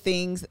one of the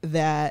things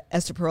that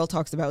Esther Perel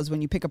talks about is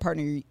when you pick a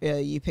partner,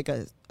 you pick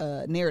a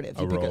narrative,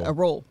 you pick a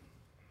role.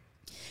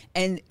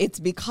 And it's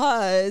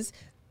because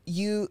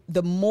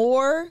the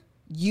more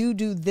you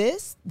do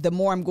this, the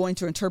more I'm going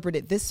to interpret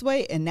it this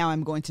way. And now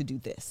I'm going to do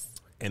this.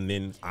 And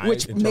then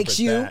which makes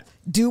you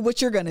do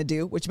what you're going to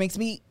do, which makes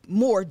me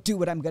more do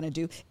what I'm going to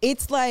do.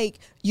 It's like,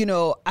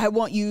 I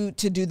want you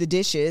to do the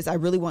dishes. I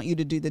really want you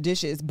to do the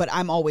dishes, but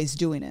I'm always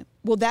doing it.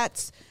 Well,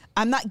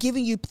 I'm not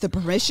giving you the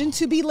permission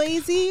to be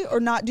lazy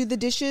or not do the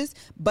dishes,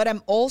 but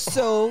I'm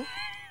also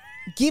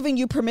giving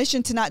you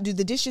permission to not do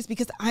the dishes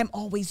because I'm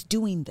always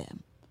doing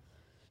them.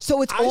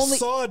 So I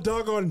saw a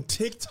dog on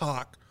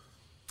TikTok.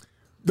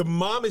 The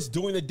mom is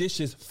doing the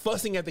dishes,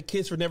 fussing at the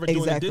kids for never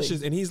doing the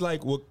dishes. And he's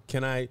like, well,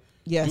 can I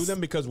do them?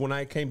 Because when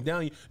I came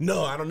down,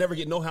 no, I don't never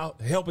get no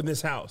help in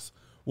this house.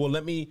 Well,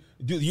 let me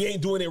do. You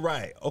ain't doing it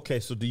right.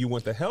 Okay, so do you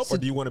want the help or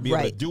do you want to be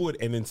able to do it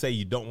and then say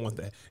you don't want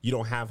that? You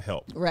don't have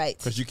help, right?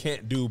 Because you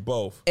can't do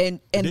both.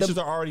 And the dishes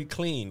are already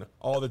clean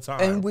all the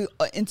time.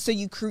 And so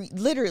you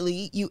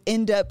literally you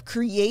end up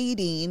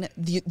creating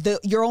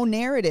your own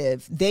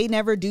narrative. They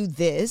never do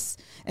this,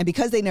 and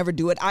because they never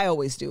do it, I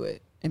always do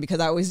it. And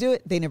because I always do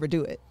it, they never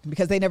do it. And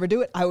because they never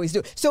do it, I always do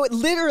it. So it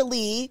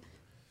literally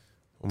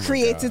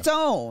creates its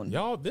own.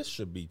 Y'all, this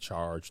should be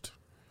charged.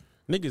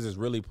 Niggas is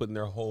really putting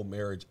their whole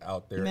marriage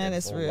out there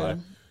life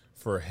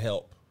for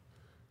help.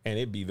 And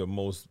it'd be the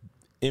most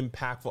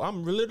impactful.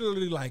 I'm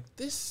literally like,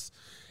 this,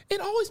 it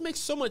always makes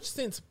so much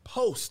sense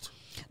post.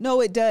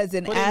 No, it does.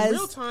 And but in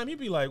real time, you'd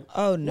be like,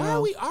 oh, no. Why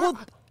are we well,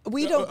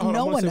 we don't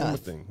know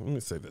enough. Let me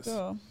say this.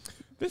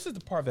 This is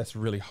the part that's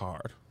really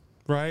hard,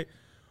 right?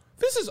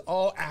 This is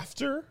all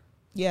after.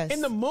 Yes.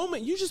 In the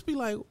moment, you just be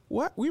like,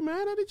 what? We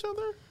mad at each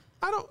other?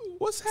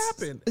 What's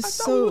happened? I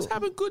thought we was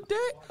having a good day.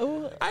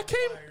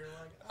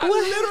 I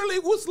literally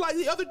was like,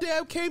 the other day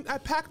I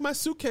packed my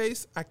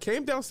suitcase. I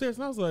came downstairs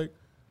and I was like,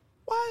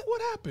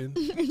 what happened?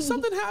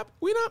 Something happened.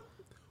 We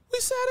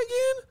sat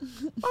again?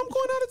 I'm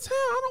going out of town.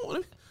 I don't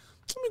want to.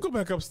 Let me go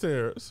back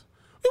upstairs.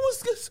 It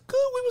was just good.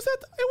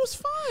 It was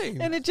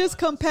fine. And it just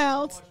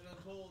compounds.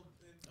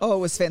 Oh, it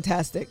was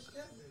fantastic.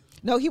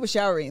 No, he was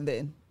showering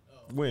then.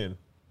 When?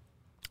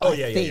 Oh,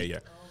 yeah.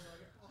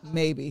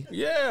 Maybe.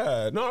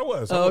 Yeah. No, I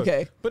was.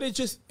 Okay. But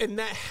and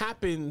that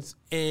happens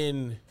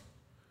and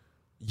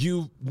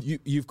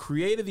you've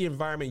created the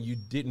environment you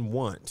didn't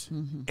want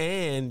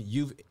and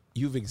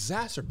you've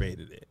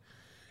exacerbated it.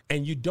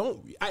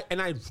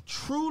 And I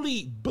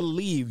truly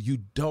believe you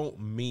don't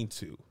mean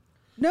to.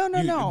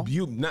 No.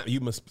 You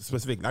must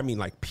specific. I mean,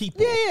 like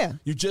people. Yeah.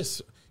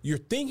 You're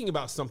thinking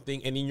about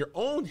something and in your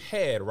own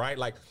head, right?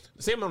 Like,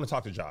 say I'm going to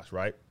talk to Josh,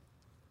 right?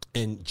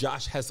 And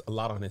Josh has a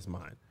lot on his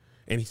mind.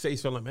 And he says,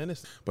 he's feeling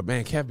like,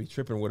 man, can't be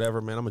tripping or whatever,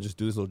 man. I'm going to just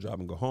do this little job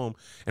and go home.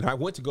 And I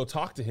went to go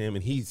talk to him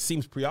and he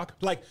seems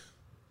preoccupied. Like,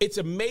 it's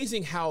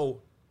amazing how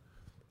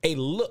a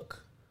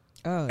look,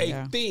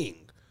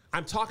 thing,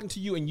 I'm talking to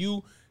you and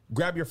you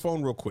grab your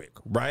phone real quick,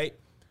 right?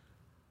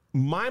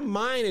 My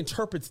mind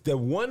interprets the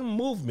one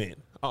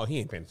movement. Oh, he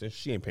ain't paying attention.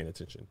 She ain't paying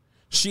attention.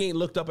 She ain't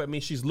looked up at me.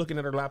 She's looking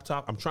at her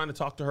laptop. I'm trying to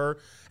talk to her.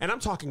 And I'm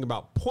talking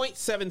about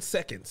 0.7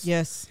 seconds.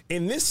 Yes.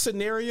 In this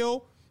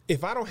scenario,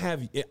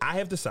 I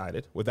have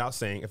decided without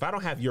saying, if I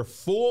don't have your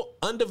full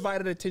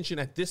undivided attention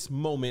at this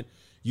moment,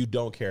 you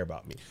don't care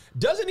about me.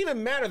 Doesn't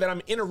even matter that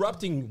I'm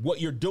interrupting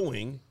what you're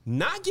doing,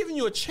 not giving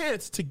you a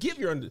chance to give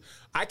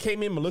I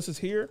came in, Melissa's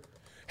here.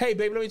 Hey,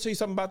 baby, let me tell you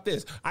something about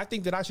this. I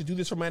think that I should do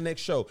this for my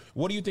next show.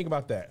 What do you think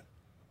about that?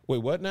 Wait,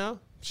 what now?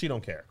 She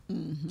don't care.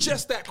 Mm-hmm.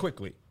 Just that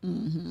quickly.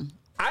 Mm-hmm.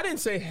 I didn't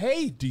say,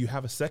 hey, do you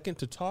have a second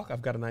to talk?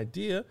 I've got an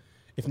idea.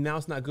 If now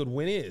it's not good,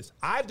 when is?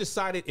 I've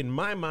decided in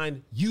my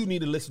mind, you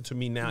need to listen to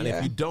me now. And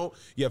if you don't,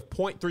 you have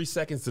 0.3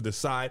 seconds to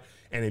decide.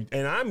 And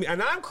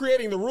I'm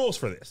creating the rules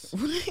for this.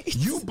 Right.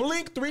 You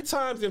blink 3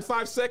 times in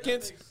 5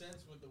 seconds. That makes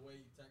sense with the way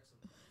you text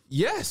them.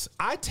 Yes,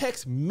 I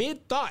text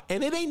mid-thought,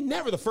 and it ain't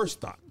never the first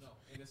thought. No,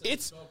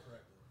 it's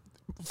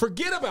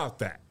forget about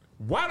that.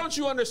 Why don't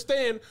you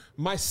understand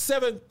my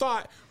 7th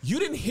thought? You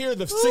didn't hear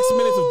the 6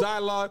 minutes of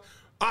dialogue.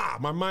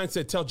 My mind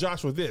said, tell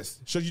Joshua this.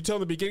 Should you tell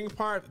him the beginning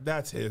part?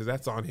 That's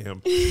on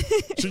him.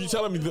 Should you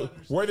tell him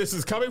where this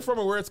is coming from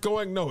or where it's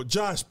going? No,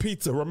 Josh,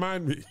 pizza,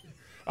 remind me.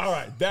 All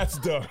right, that's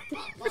done.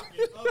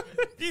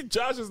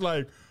 Josh is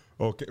like,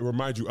 okay,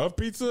 remind you of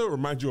pizza,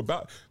 remind you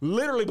about,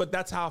 literally, but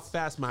that's how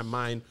fast my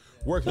mind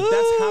works. But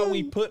that's how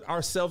we put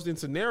ourselves in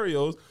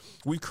scenarios.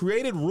 We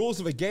created rules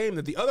of a game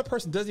that the other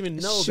person doesn't even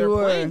know they're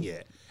playing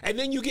yet. And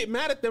then you get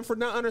mad at them for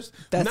not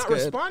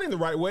responding the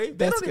right way.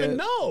 They don't even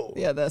know.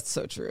 Yeah, that's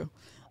so true.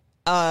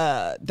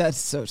 That's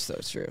so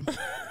true.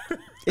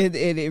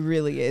 It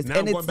really is. Now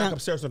I'm going back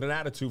upstairs with an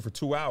attitude for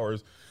 2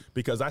 hours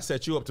because I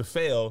set you up to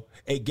fail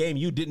a game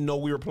you didn't know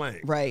we were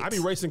playing. Right. I be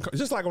racing,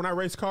 just like when I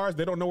race cars,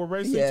 they don't know we're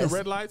racing to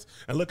red lights,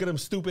 and look at them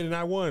stupid and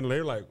I won.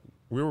 They're like,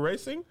 we were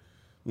racing?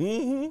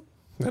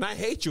 Mm-hmm. And I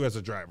hate you as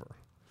a driver.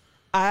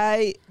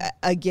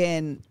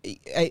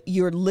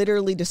 You're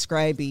literally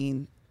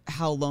describing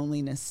how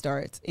loneliness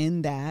starts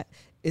in that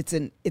It's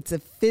a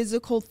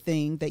physical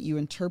thing that you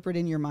interpret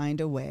in your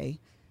mind away,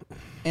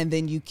 and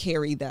then you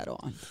carry that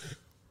on.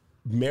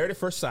 Married at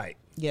first sight.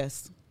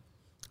 Yes.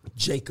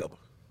 Jacob.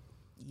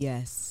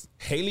 Yes.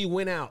 Haley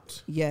went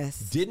out. Yes.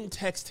 Didn't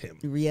text him.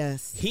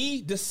 Yes.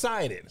 He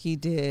decided. He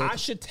did. I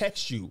should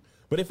text you.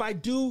 But if I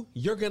do,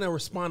 you're going to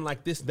respond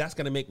like this. That's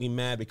going to make me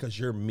mad because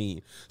you're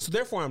mean. So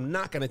therefore, I'm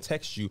not going to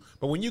text you.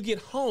 But when you get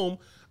home,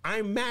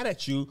 I'm mad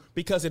at you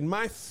because in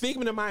my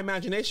figment of my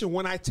imagination,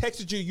 when I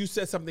texted you, you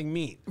said something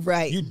mean.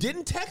 Right. You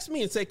didn't text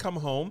me and say, come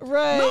home.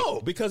 Right. No,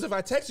 because if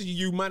I texted you,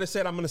 you might have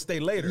said, I'm going to stay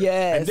later.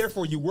 Yes. And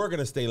therefore, you were going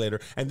to stay later.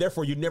 And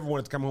therefore, you never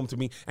wanted to come home to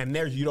me. And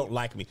there you don't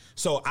like me.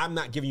 So I'm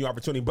not giving you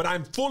opportunity. But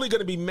I'm fully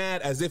going to be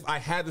mad as if I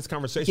had this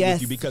conversation Yes.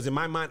 with you because in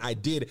my mind, I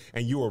did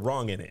and you were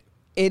wrong in it.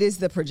 It is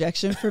the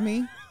projection for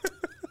me.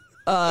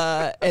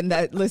 And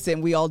that,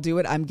 listen, we all do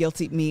it. I'm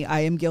guilty.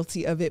 I am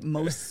guilty of it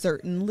most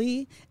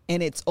certainly.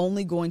 And it's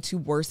only going to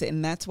worsen.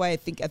 And that's why I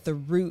think at the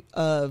root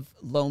of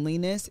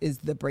loneliness is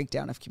the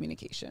breakdown of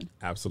communication.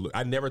 Absolutely.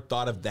 I never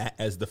thought of that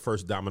as the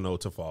first domino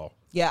to fall.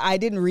 Yeah, I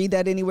didn't read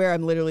that anywhere.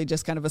 I'm literally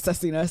just kind of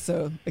assessing us.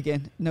 So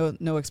again,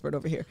 no expert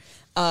over here.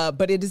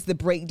 But it is the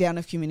breakdown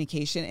of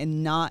communication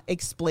and not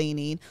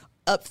explaining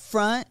up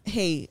front,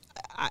 hey,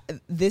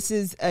 this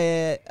is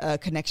a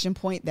connection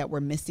point that we're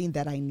missing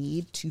that I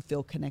need to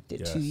feel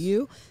connected to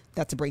you.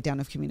 That's a breakdown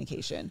of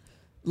communication.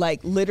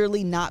 Like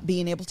literally not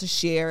being able to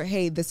share,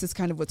 hey, this is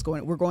kind of what's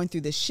we're going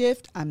through this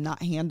shift. I'm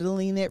not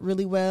handling it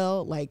really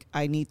well. Like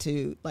we need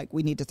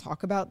to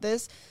talk about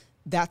this.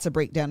 That's a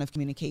breakdown of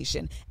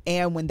communication.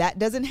 And when that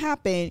doesn't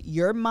happen,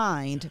 your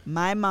mind,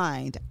 my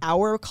mind,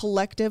 our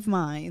collective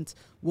minds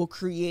will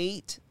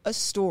create a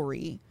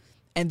story,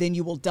 and then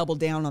you will double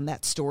down on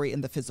that story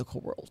in the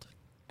physical world.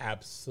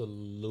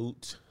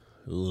 Absolutely.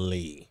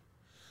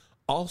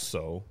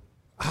 Also,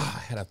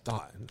 I had a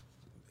thought,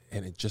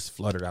 and it just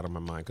fluttered out of my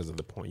mind because of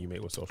the point you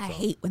made with social. I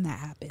hate when that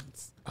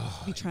happens.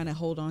 You trying to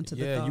hold on to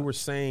the thought. Yeah, you were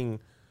saying.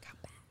 Come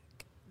back.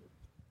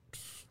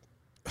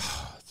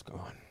 It's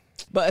gone.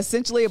 But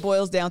essentially it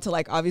boils down to,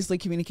 like, obviously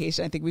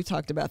communication. I think we've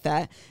talked about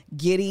that.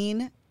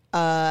 Getting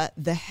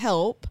the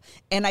help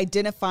and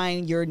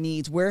identifying your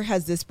needs. Where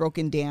has this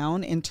broken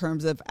down in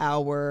terms of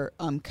our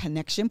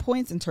connection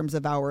points, in terms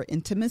of our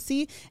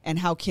intimacy, and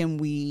how can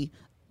we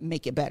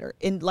make it better?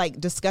 And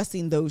like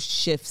discussing those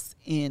shifts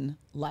in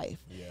life.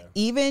 Yeah.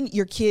 Even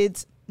your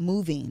kids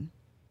moving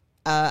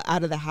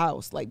out of the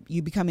house, like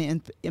you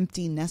becoming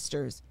empty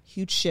nesters,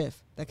 huge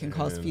shift that can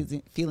cause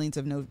feelings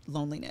of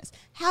loneliness.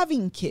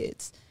 Having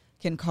kids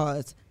can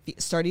cause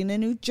starting a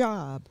new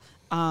job,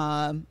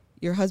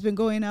 your husband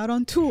going out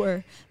on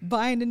tour,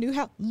 buying a new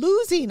house,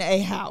 losing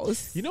a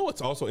house. You know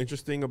what's also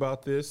interesting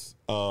about this?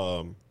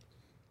 In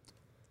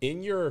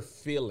your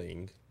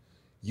feeling,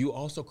 you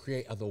also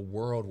create the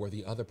world where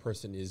the other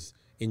person is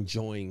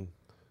enjoying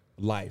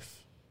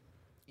life.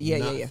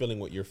 Not feeling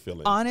what you're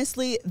feeling.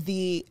 Honestly,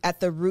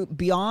 at the root,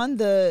 beyond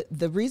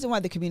the reason why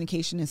the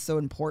communication is so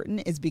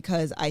important is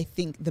because I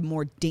think the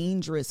more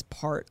dangerous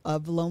part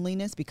of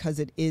loneliness, because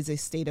it is a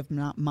state of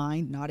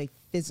mind, not a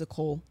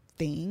physical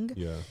thing,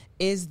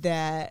 is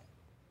that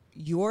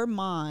your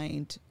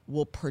mind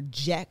will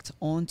project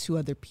onto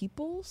other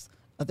people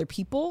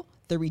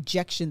the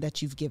rejection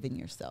that you've given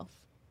yourself.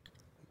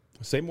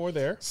 Say more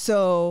there.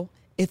 So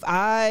if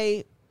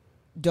I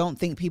don't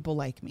think people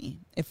like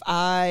me, if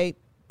I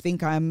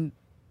think I'm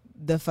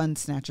the fun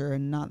snatcher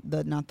and not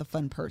the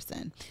fun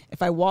person,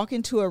 if I walk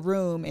into a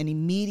room and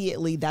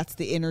immediately that's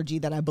the energy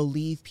that I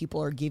believe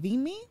people are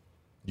giving me,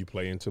 you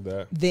play into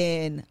that,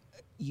 then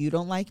you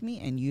don't like me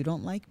and you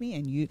don't like me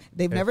and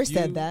they've never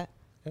said that.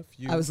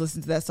 I was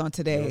listening to that song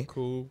today. You're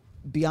cool.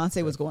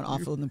 Beyonce was going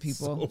off on the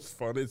people. So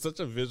fun. It's such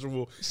a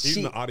visual.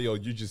 Even the audio,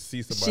 you just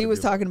see somebody. She was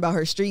talking about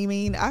her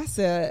streaming. I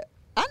said,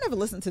 I never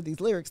listened to these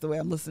lyrics the way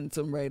I'm listening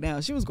to them right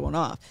now. She was going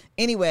off.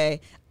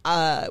 Anyway,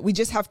 we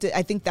just have to,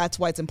 I think that's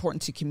why it's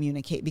important to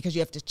communicate, because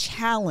you have to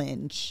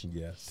challenge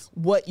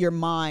what your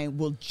mind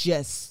will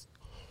just.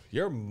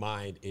 Your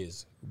mind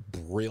is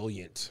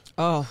brilliant,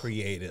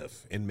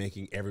 creative, in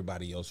making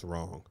everybody else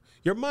wrong.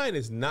 Your mind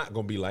is not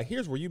going to be like,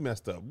 here's where you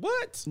messed up.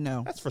 What?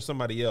 No. That's for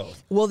somebody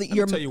else. Well, Let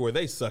me tell you where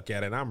they suck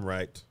at it. I'm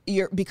right.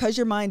 Because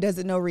your mind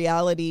doesn't know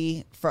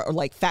reality or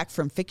like fact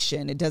from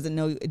fiction. It doesn't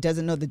know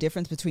the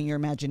difference between your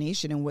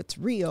imagination and what's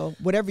real.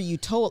 Whatever you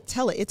tell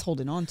it, it's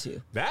holding on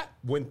to. That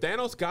when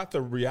Thanos got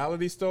the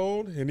reality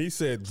stone and he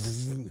said,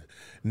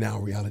 now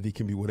reality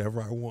can be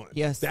whatever I want.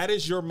 Yes. That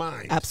is your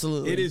mind.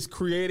 Absolutely. It is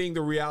creating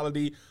the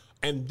reality.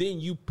 And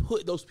then you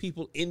put those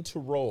people into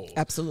roles.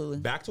 Absolutely.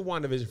 Back to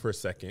WandaVision for a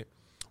second.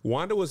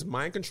 Wanda was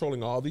mind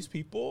controlling all these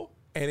people,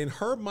 and in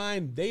her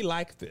mind, they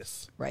liked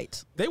this.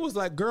 Right. They was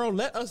like, girl,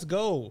 let us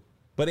go.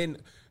 But in,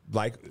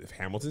 like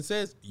Hamilton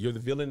says, you're the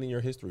villain in your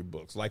history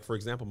books. Like, for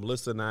example,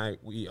 Melissa and I,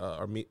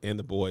 me and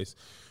the boys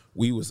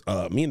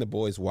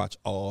watch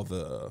all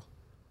the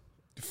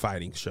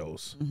fighting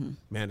shows,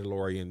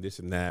 Mandalorian, this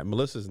and that.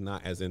 Melissa's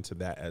not as into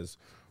that as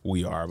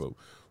we are, but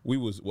we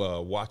was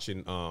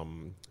watching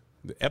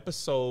the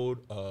episode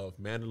of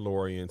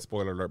Mandalorian,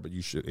 spoiler alert, but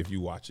you should, if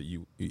you watch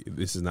it,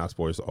 this is not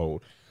spoilers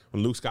old,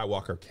 when Luke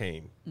Skywalker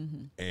came,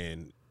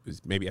 and it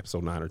was maybe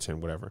episode 9 or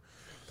 10, whatever.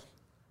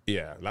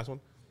 Yeah, last one.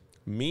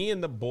 Me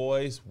and the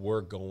boys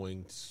were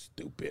going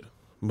stupid.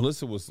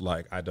 Melissa was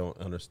like, I don't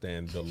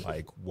understand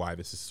why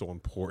this is so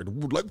important.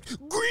 We're like,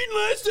 green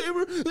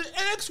lightsaber, the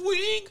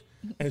X-Wing.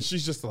 And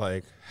she's just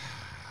like,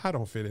 I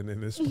don't fit in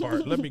this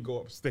part. Let me go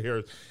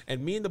upstairs.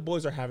 And me and the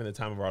boys are having the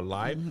time of our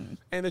life.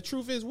 And the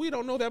truth is, we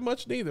don't know that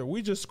much neither.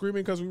 We just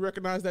screaming because we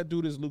recognize that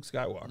dude is Luke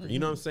Skywalker. You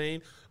know what I'm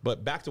saying?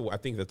 But back to what I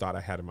think the thought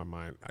I had in my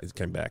mind, I just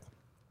came back.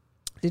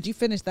 Did you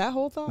finish that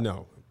whole thought?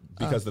 No,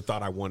 because the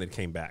thought I wanted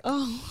came back.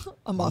 Oh,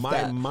 I'm off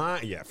that. My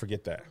mind, yeah,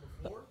 forget that.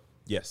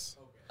 Yes.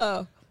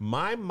 Oh.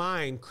 My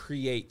mind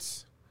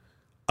creates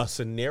a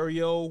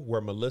scenario where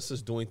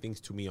Melissa's doing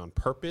things to me on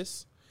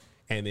purpose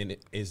and then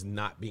it is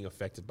not being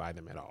affected by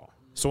them at all.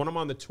 So when I'm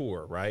on the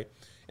tour, right,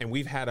 and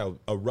we've had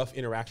a rough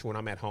interaction when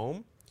I'm at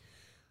home,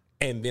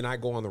 and then I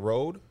go on the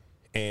road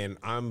and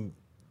I'm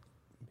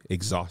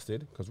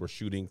exhausted because we're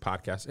shooting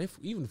podcasts,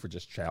 even for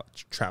just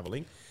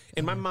traveling.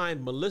 In my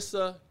mind,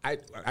 Melissa, I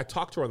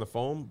talk to her on the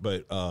phone,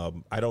 but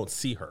I don't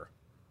see her,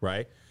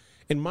 right?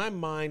 In my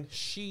mind,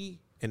 she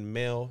and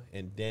Mel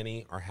and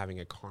Danny are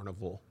having a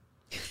carnival.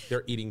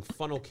 They're eating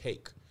funnel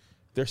cake.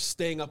 They're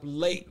staying up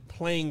late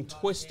playing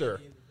Twister.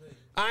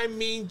 I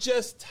mean,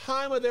 just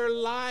time of their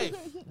life,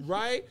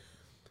 right?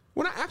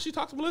 When I actually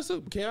talked to Melissa,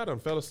 okay, I done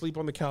fell asleep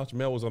on the couch.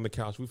 Mel was on the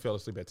couch. We fell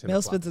asleep at 10 Mel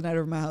o'clock. spends the night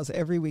over my house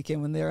every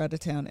weekend when they're out of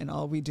town, and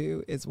all we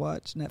do is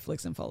watch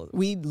Netflix and follow.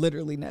 We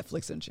literally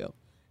Netflix and chill.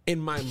 In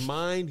my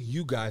mind,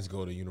 you guys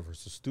go to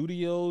Universal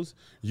Studios.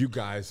 You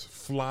guys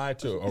fly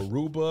to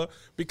Aruba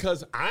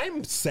because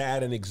I'm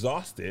sad and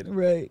exhausted.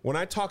 Right. When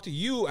I talk to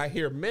you, I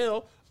hear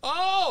Mel,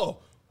 oh,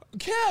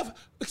 Kev,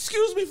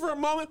 excuse me for a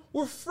moment.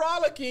 We're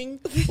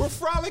frolicking. We're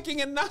frolicking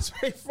in Knott's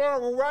Berry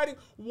Farm. We're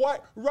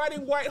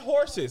riding white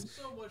horses.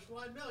 So much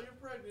fun. Mel, you're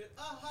pregnant.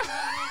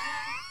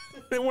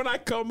 And when I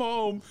come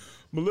home,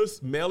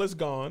 Mel is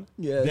gone.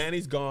 Yes.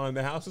 Danny's gone.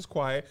 The house is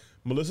quiet.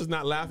 Melissa's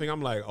not laughing.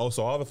 I'm like, oh,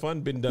 so all the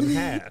fun been done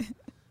had.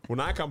 When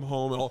I come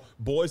home, all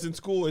boys in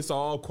school, it's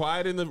all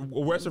quiet in the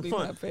Western Be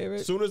Front. my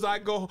favorite. As soon as I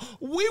go,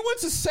 we went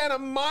to Santa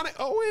Monica.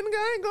 Oh, and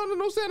I ain't going to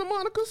no Santa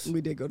Monica's.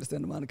 We did go to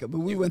Santa Monica, but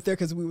we went there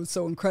because we were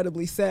so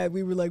incredibly sad.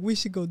 We were like, we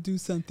should go do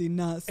something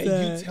not sad.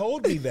 And you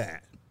told me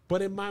that.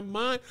 But in my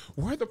mind,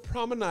 we're at the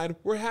promenade.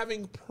 We're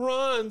having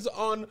prawns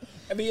on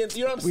the, you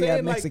know what I'm saying? We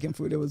had Mexican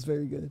food. It was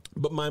very good.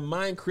 But my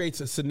mind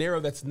creates a scenario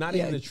that's not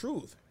even the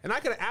truth. And I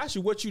could have asked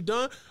you what you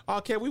done.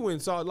 Okay, we went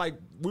and saw,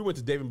 we went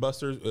to Dave &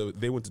 Buster's.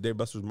 They went to Dave &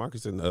 Buster's,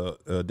 Marcus and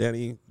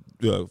Danny,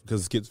 because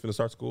his kids finna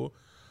start school.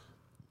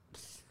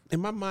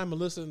 In my mind,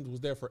 Melissa was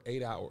there for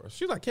 8 hours.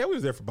 She's like, we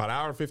was there for about an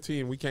hour and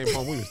 15. We came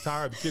home. We was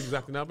tired. The kids was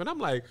acting up. And I'm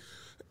like,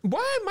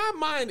 why my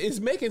mind is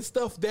making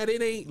stuff that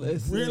it ain't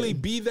really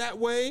be that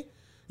way?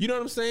 You know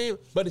what I'm saying?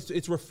 But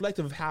it's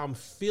reflective of how I'm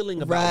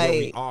feeling about where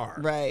we are.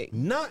 Right.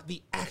 Not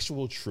the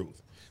actual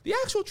truth. The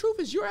actual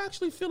truth is you're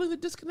actually feeling the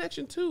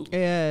disconnection too.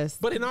 Yes.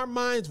 But in our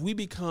minds, we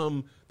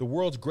become the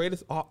world's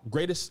greatest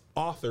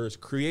authors,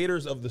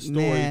 creators of the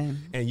story,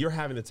 and you're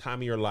having the time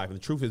of your life. And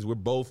the truth is we're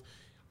both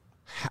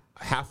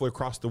halfway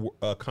across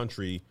the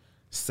country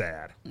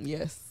sad.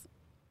 Yes.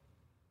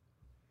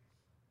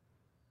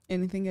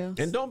 Anything else?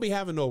 And don't be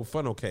having no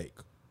funnel cake.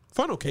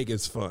 Funnel cake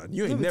is fun.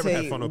 You ain't never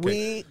had funnel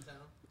cake.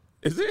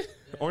 Is it?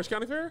 Yeah. Orange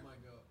County Fair?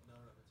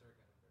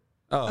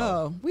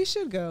 Oh, we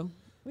should go.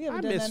 We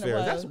haven't done miss that in a fairs.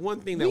 while. That's one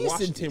thing that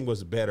Washington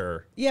was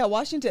better. Yeah,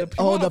 Washington. The The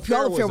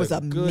Puyallup Fair was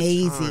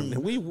amazing.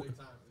 And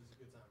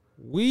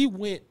we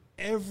went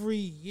every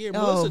year.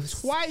 Melissa,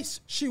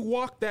 twice she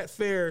walked that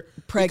fair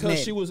pregnant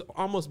because she was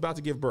almost about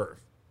to give birth.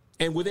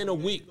 And within a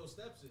week.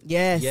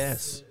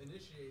 Yes.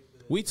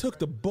 We took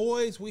the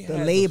boys. We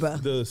had labor.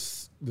 The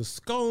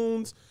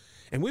scones.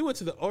 And we went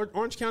to the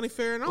Orange County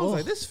Fair, and I was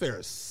like, this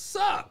fair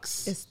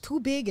sucks. It's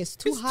too big. It's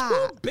too hot.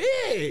 It's too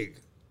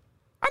big.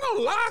 I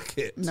don't like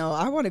it. No,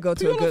 I want to go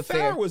to a good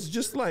fair. Was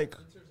just like,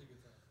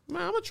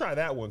 man, I'm going to try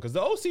that one. Because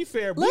the OC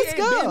Fair, we Let's ain't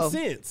go. been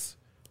since.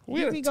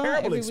 We had a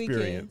terrible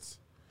experience.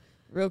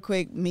 Real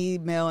quick, me,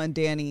 Mel, and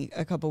Danny,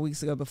 a couple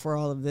weeks ago before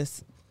all of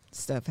this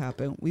stuff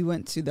happened, we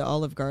went to the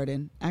Olive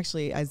Garden.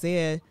 Actually,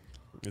 Isaiah.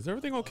 Is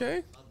everything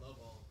okay?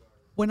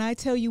 When I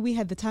tell you we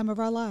had the time of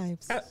our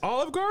lives. At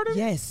Olive Garden?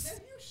 Yes.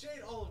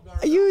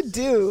 You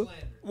do.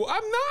 Well,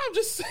 I'm not. I'm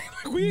just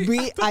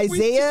saying.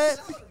 Isaiah.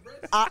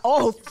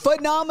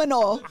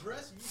 Phenomenal.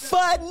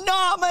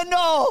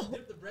 Phenomenal.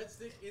 Dip the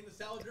breadstick in the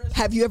salad dressing?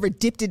 Have you ever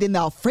dipped it in the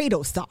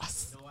Alfredo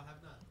sauce? No, I have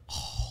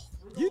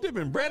not. You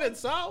dipping bread and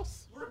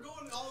sauce? We're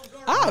going to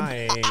Olive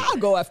Garden. I'll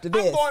go after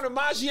this. I'm going to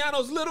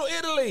Maggiano's Little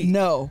Italy.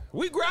 No.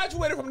 We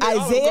graduated from the Isaiah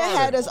Olive Garden.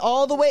 had us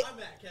all the way.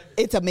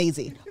 It's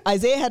amazing.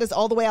 Isaiah had us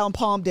all the way out in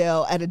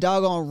Palmdale at a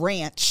doggone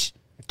ranch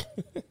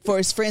for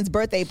his friend's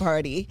birthday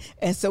party.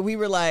 And so we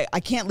were like, I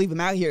can't leave him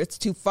out here. It's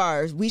too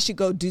far. We should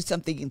go do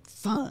something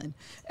fun.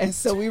 And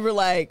so we were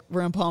like,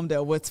 we're in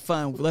Palmdale. What's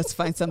fun? Let's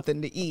find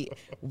something to eat.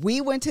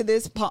 We went to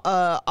this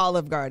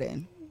Olive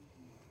Garden.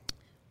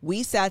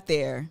 We sat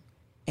there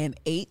and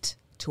ate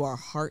to our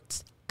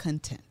heart's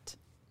content.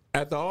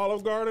 At the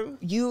Olive Garden?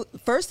 You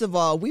first of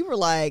all, we were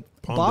like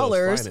Palmdale's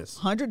ballers, finest.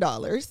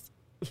 $100.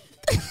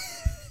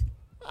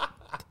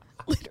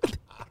 Literally.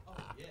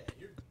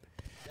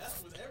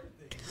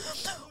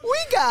 We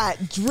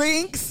got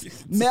drinks.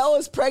 Mel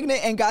is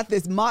pregnant and got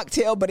this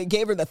mocktail, but it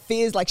gave her the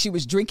fizz like she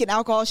was drinking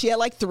alcohol. She had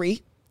like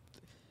 3.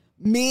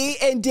 Me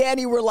and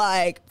Danny were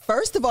like,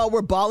 first of all,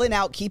 we're balling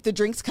out. Keep the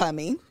drinks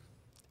coming.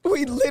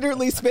 We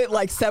literally spent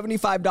like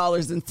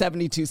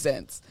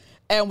 $75.72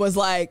 and was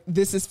like,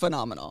 this is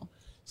phenomenal.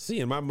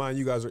 See, in my mind,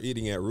 you guys are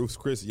eating at Ruth's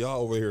Chris.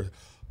 Y'all over here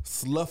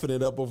sloughing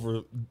it up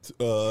over.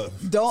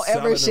 Don't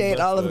ever shade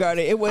Olive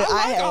Garden. It was. I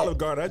like had Olive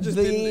Garden. I just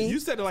didn't. You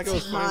said it like it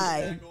was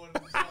fine.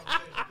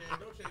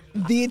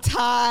 The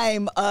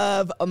time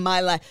of my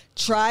life.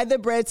 Try the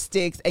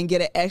breadsticks and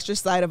get an extra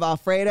side of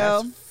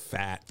Alfredo. That's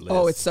fat. Liz.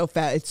 Oh, it's so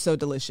fat. It's so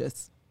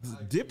delicious.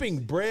 Dipping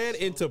bread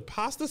into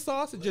pasta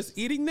sauce and just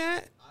eating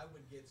that. I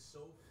would get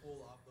so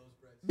full off those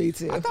breads. Me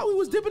too. I thought we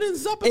was dipping in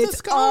Zup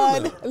It's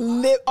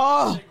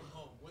oh.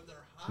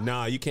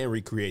 Nah, you can't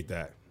recreate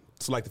that.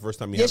 It's like the first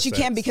time you. Yes, have you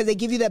sex. can because they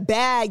give you the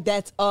bag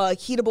that's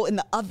heatable in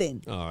the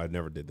oven. Oh, I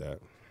never did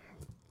that.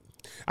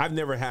 I've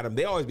never had them.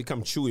 They always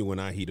become chewy when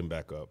I heat them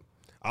back up.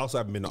 I also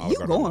haven't been to Olive You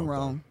Garden. going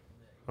wrong.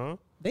 Huh?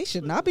 They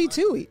should not be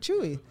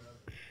chewy.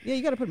 Yeah,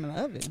 you got to put them in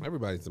the oven.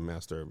 Everybody's the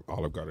master of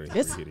Olive Garden.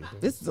 This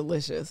is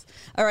delicious.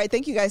 All right.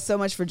 Thank you guys so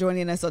much for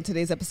joining us on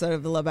today's episode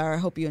of The Love Hour. I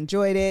hope you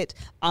enjoyed it.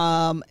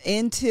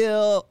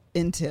 Until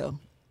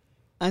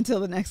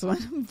the next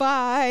one.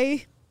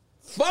 Bye.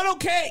 Funnel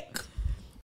cake.